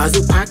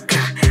 Bazu paka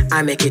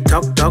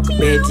amekitok tok,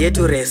 bed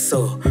yetu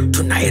reso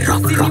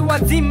tunairock rock. Sili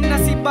wazim na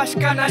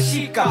sibashka na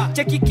shika,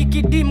 cheki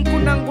kikidim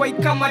kuna ngwai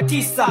kama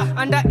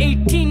 9. Under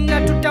 18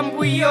 na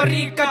tutambui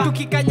yorika,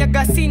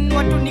 tukikanyaga sin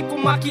watu ni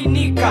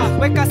kumakinika.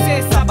 Weka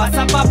sesa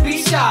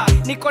basababisha,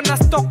 niko na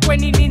stock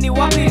weni nini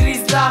wapi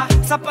rizla.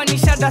 Sapa ni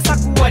shada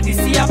sakuwa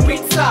disi ya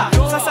pizza,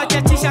 sasa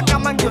chachisha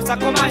kama ngiosa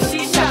koma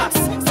shisha.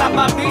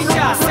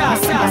 Sababisha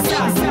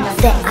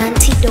The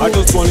antidote. I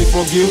just wanna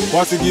forgive,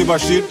 wasi give a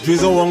shit.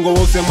 Drizo wango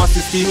wose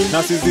masiski,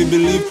 na sisi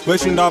believe.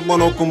 Weshinda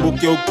mwana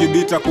ukumbuke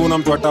ukibita kuna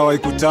mtu atawai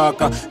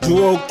kutaka.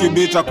 Jua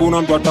ukibita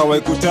kuna mtu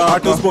atawai kutaka. I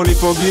just wanna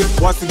forgive,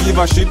 wasi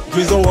give a shit.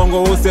 Drizo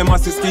wango wose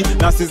masiski,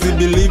 na sisi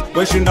believe.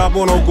 Weshinda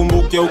mwana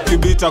ukumbuke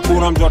ukibita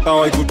kuna mtu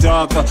atawai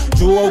kutaka.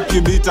 Jua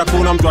ukibita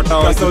kuna mtu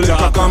atawai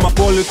kutaka. Kama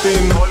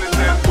polythene,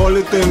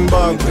 polythene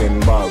bag,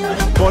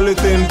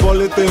 polythene,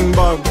 polythene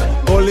bag,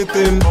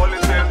 polythene,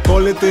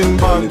 polythene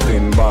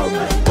bag,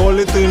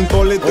 polythene,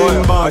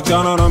 polythene bag.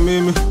 Achana na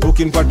mimi,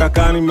 ukinipata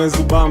kani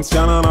mezuba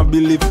msichana na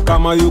believe.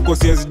 Kama yuko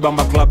siezi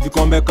bamba club,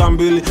 vikombe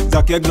kambili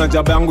za keg na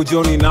jaba yangu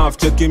jioni enough.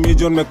 Cheki mi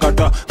John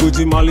mekata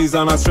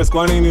kujimaliza na stress,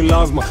 kwa nini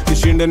lazima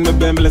nishinde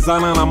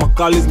nimebembelezana na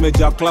makali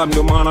zimejaa club.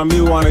 Ndio maana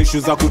mi wana issue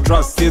za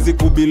kutrust, siezi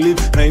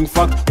kubelieve. Na in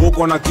fact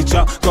uko na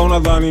kicha, ka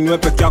unadhani niwe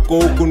peke yako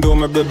huku ndio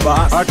umebeba.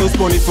 Hata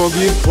usiponi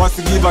forgive,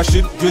 wasi give a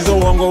shit. Drizo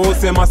uongo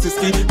wose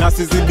masiski, na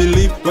sisi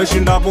believe.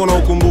 Weshinda hapo na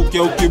ukumbuke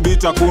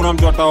ukibita kuna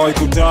mtu atawai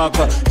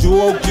kutaka.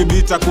 Jua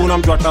ukibita kuna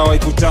mtu atawai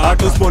kutaka.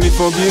 Hata usiponi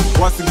forgive,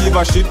 wasi give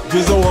a shit.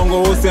 Drizo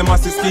uongo wose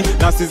masiski,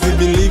 na sisi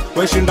believe.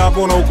 Weshinda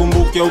hapo na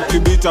ukumbuke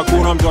ukibita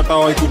kuna mtu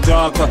atawai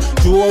kutaka.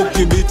 Jua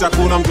ukibita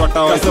kuna mtu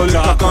atawai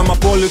kutaka. Kama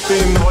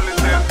polythene,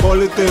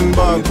 polythene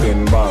bag,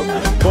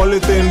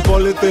 polythene,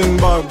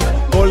 polythene bag,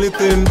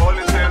 polythene,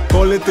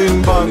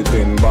 polythene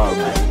bag,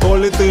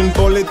 polythene,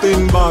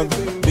 polythene bag.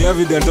 Ni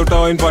evident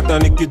utawainpata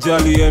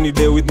nikijali any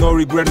day with no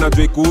regret. Na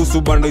jwe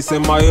kuhusu banda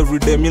isema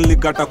everyday.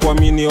 Milikata kwa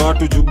mini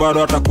watu jubado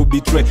hata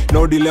kubetray.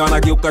 No delay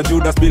wanageuka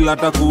Judas bila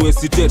hata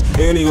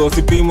kuhesitate. Anyway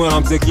usipimwe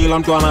na mse, kila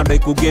mtu anadai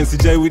kugain.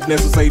 Sijai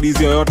witness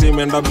usaidizi yoyote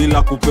imeenda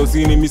bila kupe.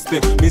 Usini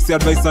mistake, misi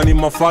advice ni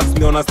mafacts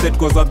ndio na state.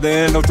 Cause at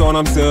the end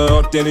utaona mse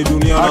yoyote ni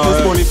dunia na wewe.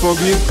 Hata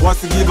forgive,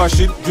 wasi give a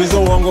shit.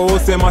 Drizo uongo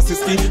wose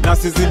masiski, na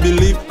sisi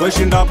believe.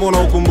 Weshinda hapo na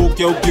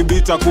ukumbuke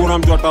ukibita kuna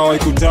mtu atawai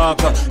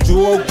kutaka.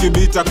 Jua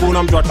ukibita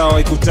kuna mtu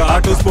atawai kutaka.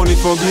 Hata usiponi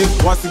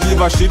forgive, wasi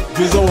give a shit.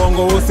 Drizo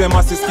uongo wose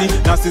masiski,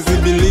 na sisi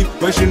believe.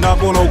 Weshinda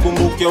hapo na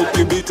ukumbuke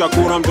ukibita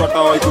kuna mtu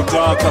atawai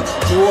kutaka.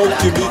 Jua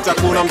ukibita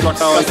kuna mtu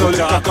atawai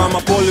kutaka.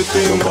 Kama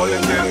polythene,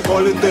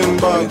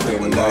 polythene bag,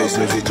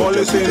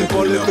 polythene,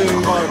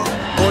 polythene bag,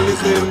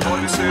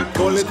 polythene,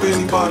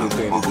 polythene bag.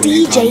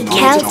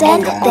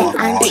 DJKELDEN the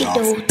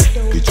antidote.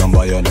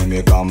 Kichambaya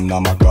nimekam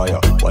na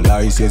makaya,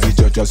 walai siezi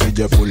chocha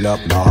sije full up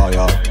na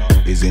haya.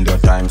 Hizi ndio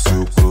times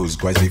to cruise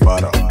kwa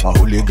zifara.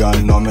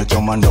 Mahooligan no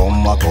mechoma ndo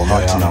mako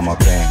haya. Na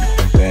mapeng,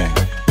 peng,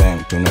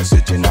 peng, tuna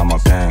city na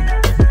mapeng.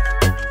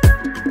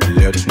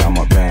 Let na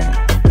mapeng,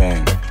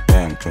 peng,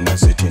 peng, tuna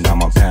city na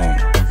mapeng.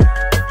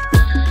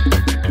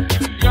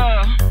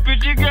 Yeah,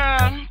 pretty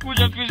girl,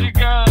 kuja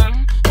physical.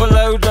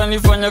 Wala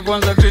utanifanya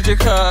kwanza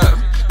critical.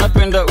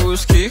 Napenda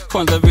uski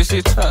kwanza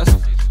visitors.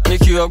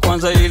 Nikiwa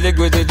kwanza ile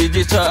gweze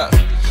digital.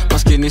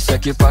 Maskini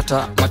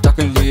sekipata,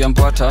 mataka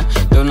niliyampata.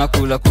 Leo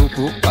nakula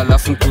kuku,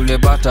 alafu nkule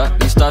bata.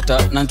 Ni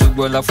starter, na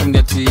njugu alafu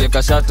netie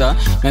kashata.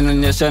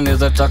 Menonyesha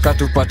neza taka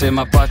tupate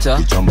mapacha.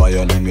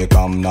 Kichambaya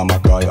nimekam na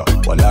makaya,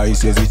 walai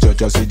siezi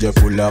chocha sije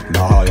full up na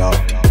haya.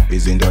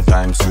 Hizi ndio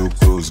times to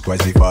cruise kwa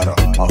zifara.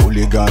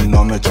 Mahooligan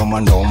no mechoma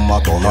ndo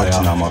mako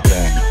haya. Na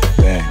mapeng,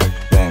 peng,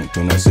 peng,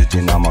 tuna city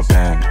na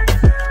mapeng.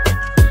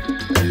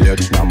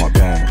 Let na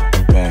mapeng,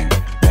 peng,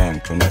 peng,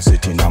 tuna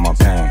city na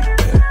mapeng.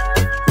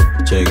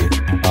 Check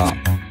it,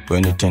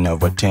 when it 10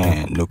 over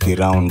 10, look it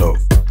round off.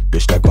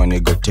 Bitch like when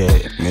it go te,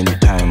 many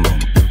time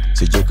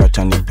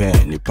sijikata nipe,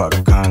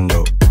 nipak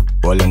kando.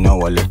 Wale na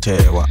wale te,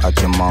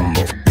 waache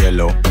mambo.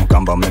 Yellow,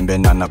 mkamba membe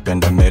na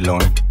napenda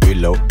melon.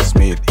 Willow,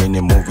 Smith,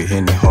 hini movie,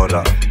 hini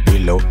horror.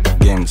 Willow,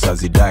 games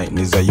hazidai,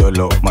 niza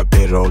yolo. My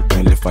payroll,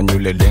 nilifanya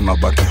ule dema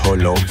baki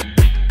hollow.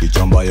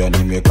 Kichambaya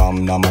nimekam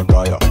na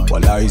magaya,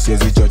 walai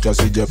siezi chocha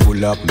sije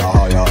full up na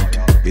haya.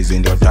 Hizi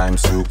ndio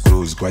times to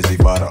cruise kwa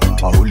zifara.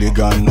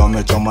 Mahooligan no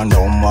mechoma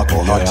ndo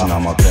mako haya. Na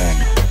mapeng,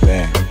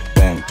 peng,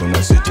 peng,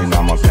 tuna city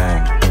na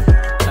mapeng.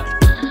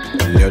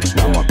 Let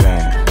na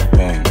mapeng,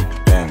 peng,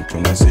 peng,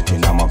 tuna city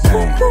na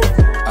mapeng.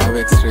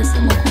 Xray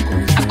sema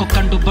kongo. Ako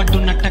kando bado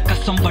nataka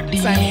somebody.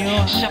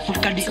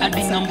 Shuffle kadi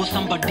adi ngambo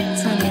somebody.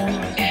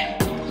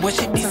 When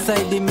she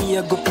decide me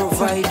I go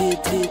provide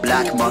it.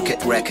 Black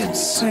Market Records.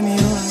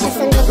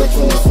 Sasa ndogo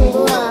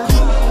tunasumbua,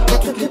 na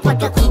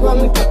tukipata kubwa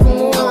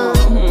mtapumua.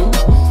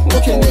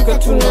 Ukinika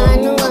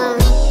tunaanua,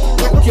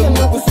 na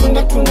ukiamua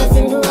kusunda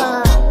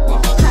tunazindua.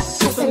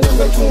 Sasa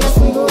ndogo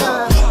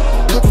tunasumbua,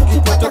 na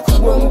tukipata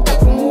kubwa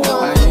mtapumua.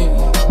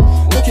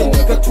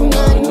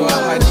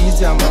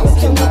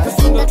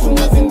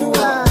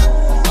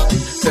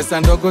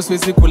 Pesa ndogo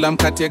siwezi kula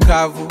mkate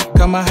kavu,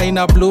 kama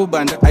haina blue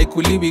band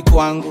haikuliwi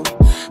kwangu.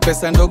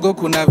 Pesa ndogo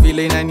kuna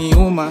vile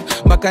inaniuma,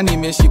 mpaka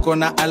nimeshiko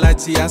na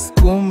alaji ya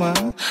skuma.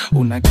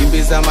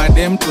 Unakimbiza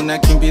madem,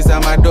 tunakimbiza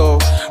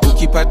mado,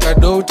 ukipata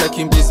do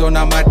utakimbizwa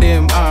na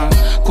madem.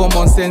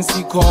 Common sense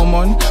si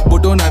common,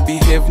 bodo na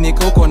behave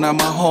nika uko na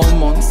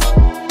mahormones.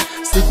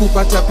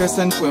 Sikupata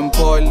pesa nkwe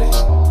mpole,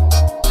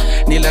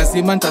 ni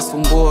lazima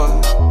ntasumbua,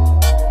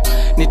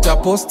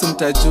 nitapost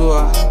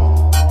mtajua,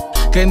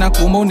 kena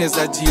kuma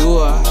uneza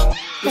jiua.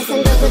 Pesa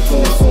ndogo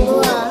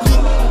tunasumbua,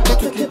 na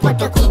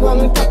tukipata kubwa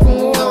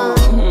mtapumua.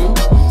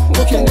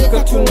 Ukiandika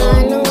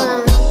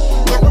tunaanua,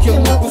 na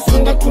ukiamua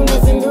kusunda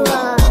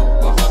tunazindua.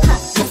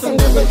 Pesa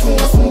ndogo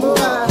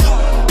tunasumbua,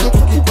 na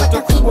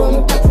tukipata kubwa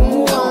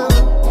mtapumua.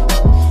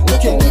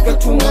 Ukiandika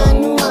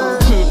tunaanua,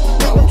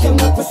 na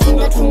ukiamua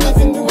kusunda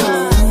tunazindua.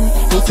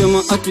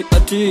 Usema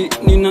ati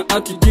nina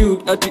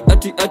attitude,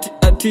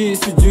 ati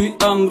sijui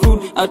I'm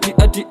rude,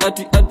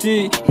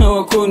 ati now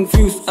I'm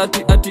confused,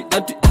 ati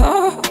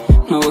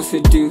now I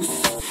seduce.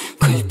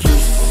 Kai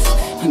please,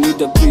 I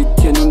need a beat,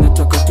 yani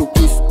nataka to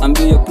peace.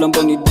 Ambia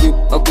plumber ni deep,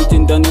 akuje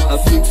ndani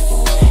afix.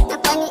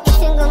 Napani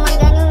isingo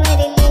magani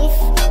umerelease.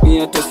 Mi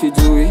hata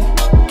sijui,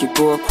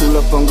 kipoa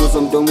kula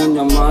panguza mdomo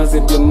nyamaze.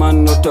 Be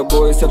man not a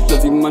boy, sasa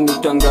lazima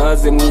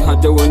nitangaze. Mwenye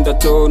haja uenda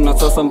to na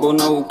sasa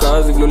mbona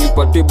ukazi. Vile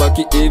ulipati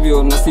baki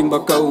hivyo na simba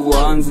ka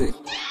uanze.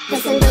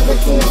 Pesa ndogo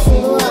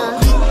tunasumbua,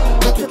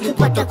 na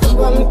tukipata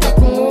kubwa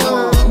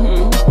mtapumua.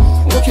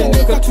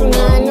 Ukiandika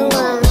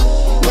tunaanua,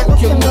 na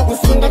ukiamua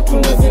kusunda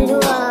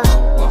tunazindua.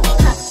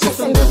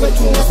 Pesa ndogo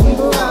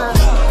tunasumbua,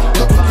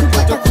 na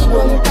tukipata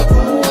kubwa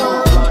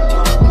mtapumua.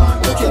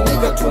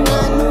 Ukiandika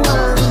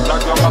tunaanua, na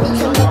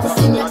ukiamua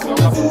kusunda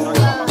tunazindua.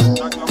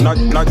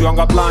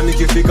 Najuanga plan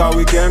ikifika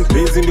weekend,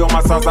 hizi ndio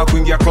masaa za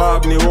kuingia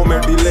club, ni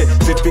umedelay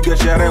sipige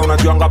sherehe.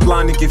 Unajuanga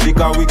plan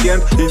ikifika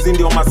weekend, hizi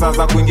ndio masaa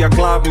za kuingia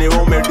club, ni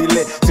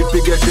umedelay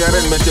sipige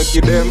sherehe.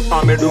 Nimecheki dem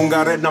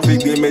amedunga red na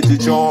figa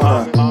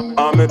imejichora,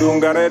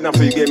 amedunga red na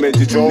figa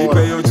imejichora.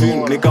 Nipe hiyo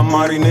gin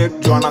nikamarinate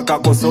jwana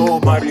kakoso,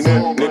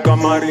 marinate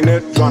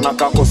nikamarinate jwana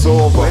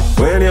kakoso.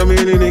 Wewe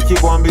niamini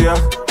nikikwambia,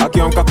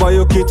 akiamka kwa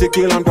hiyo kiti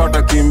kila mtu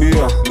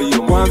atakimbia.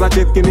 Kwanza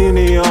cheki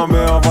nini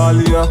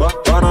ameavalia,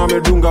 bana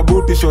amedunga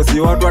buti shosi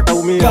watu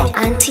wataumia.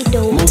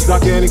 Moves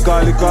zake ni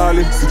kali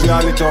kali, sijui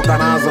alitoka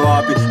nazo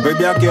wapi.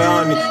 Baby yake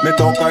yani,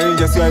 metoka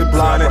nje si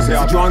haiplane.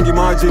 Sijuangi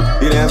magic,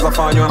 inaweza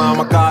fanywa na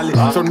makali.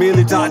 Shot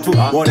mili tatu,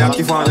 wone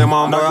akifanya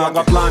mambo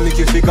yanga plan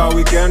ikifika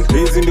weekend.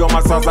 Hizi ndio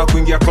masaa za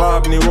kuingia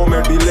club, ni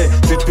umedelay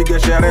sipige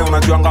sherehe.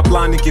 Unajuanga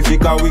plan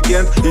ikifika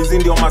weekend, hizi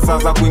ndio masaa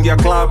za kuingia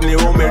club, ni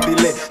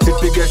umedelay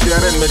sipige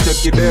sherehe.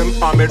 Nimecheki dem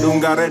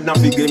amedunga red na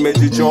figa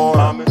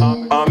imejichora,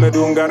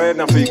 amedunga red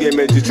na figa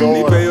imejichora.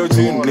 Nipe hiyo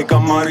gin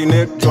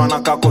nikamarinate jwana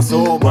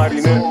kakoso,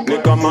 marinate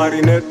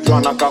nikamarinate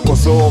jwana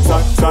kakoso.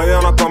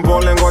 Saya na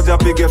kambole ngoja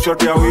pige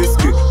shot ya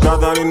whisky,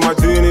 nadhani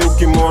majini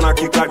ukimwona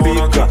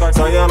kikatika.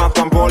 Saya na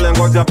kambole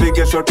ngoja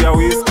pige shot ya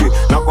whisky,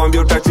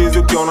 nakwambia utachizi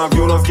ukiona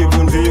viuno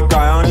skivunjika.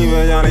 Yani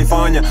venye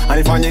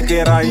anifanye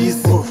ke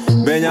rahisi,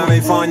 venye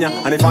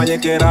anifanye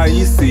ke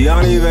rahisi.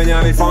 Yani venye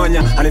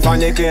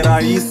anifanye ke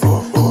rahisi,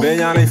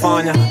 venye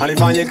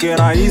anifanye ke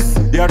rahisi.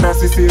 Yata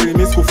sisiri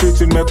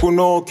miskufichi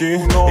nimekunoki,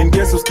 in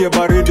case usikie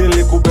baridi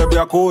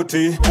likubebea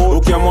koti.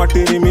 Ukiamua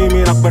tini mimi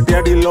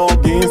nakupatia di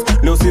logins,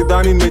 leo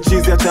sidhani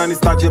nimechizi achani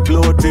staje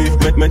ploti.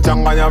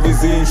 Mechanganya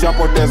vizini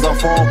shapoteza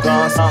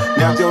focus,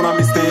 niache una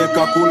mistake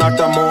hakuna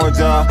hata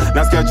moja.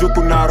 Nasikia juu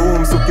kuna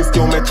rooms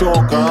ukisikia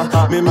umechoka,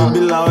 mimi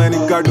bila we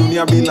nika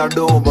dunia bila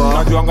doba.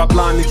 Najuanga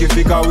plan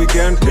ikifika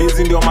weekend,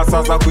 hizi ndio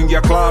masaa za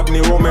kuingia club,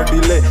 ni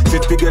umedelay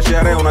sipige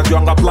sherehe.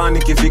 Unajuanga plan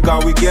ikifika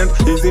weekend,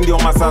 hizi ndio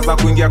masaa za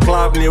kuingia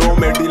club, ni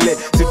umedelay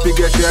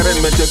sipige sherehe.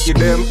 Nimecheki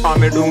dem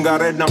amedunga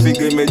red na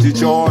figa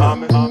imejichora,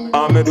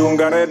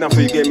 amedunga red na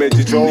figa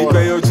imejichora.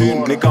 Nipe hiyo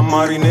gin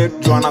nikamarinate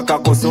jwana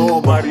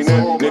kakoso,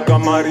 marinate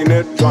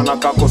nikamarinate jwana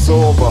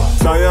kakoso.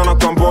 Saya na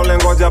kambole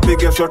ngoja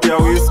pige shot ya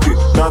whisky,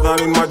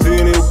 nadhani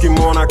majini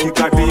ukimwona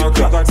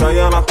kikatika.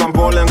 Saya na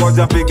kambole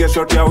ngoja pige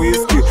shot ya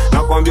whisky,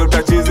 nakwambia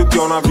utachizi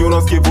ukiona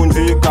viuno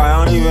skivunjika.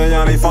 Yani venye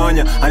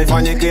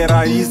anifanye ke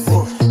rahisi,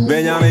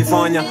 venye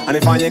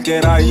anifanye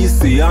ke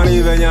rahisi.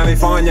 Yani venye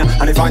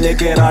anifanye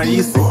ke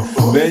rahisi,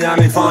 venye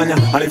anifanye.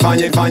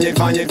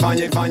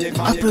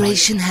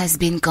 Operation has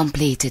been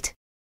completed.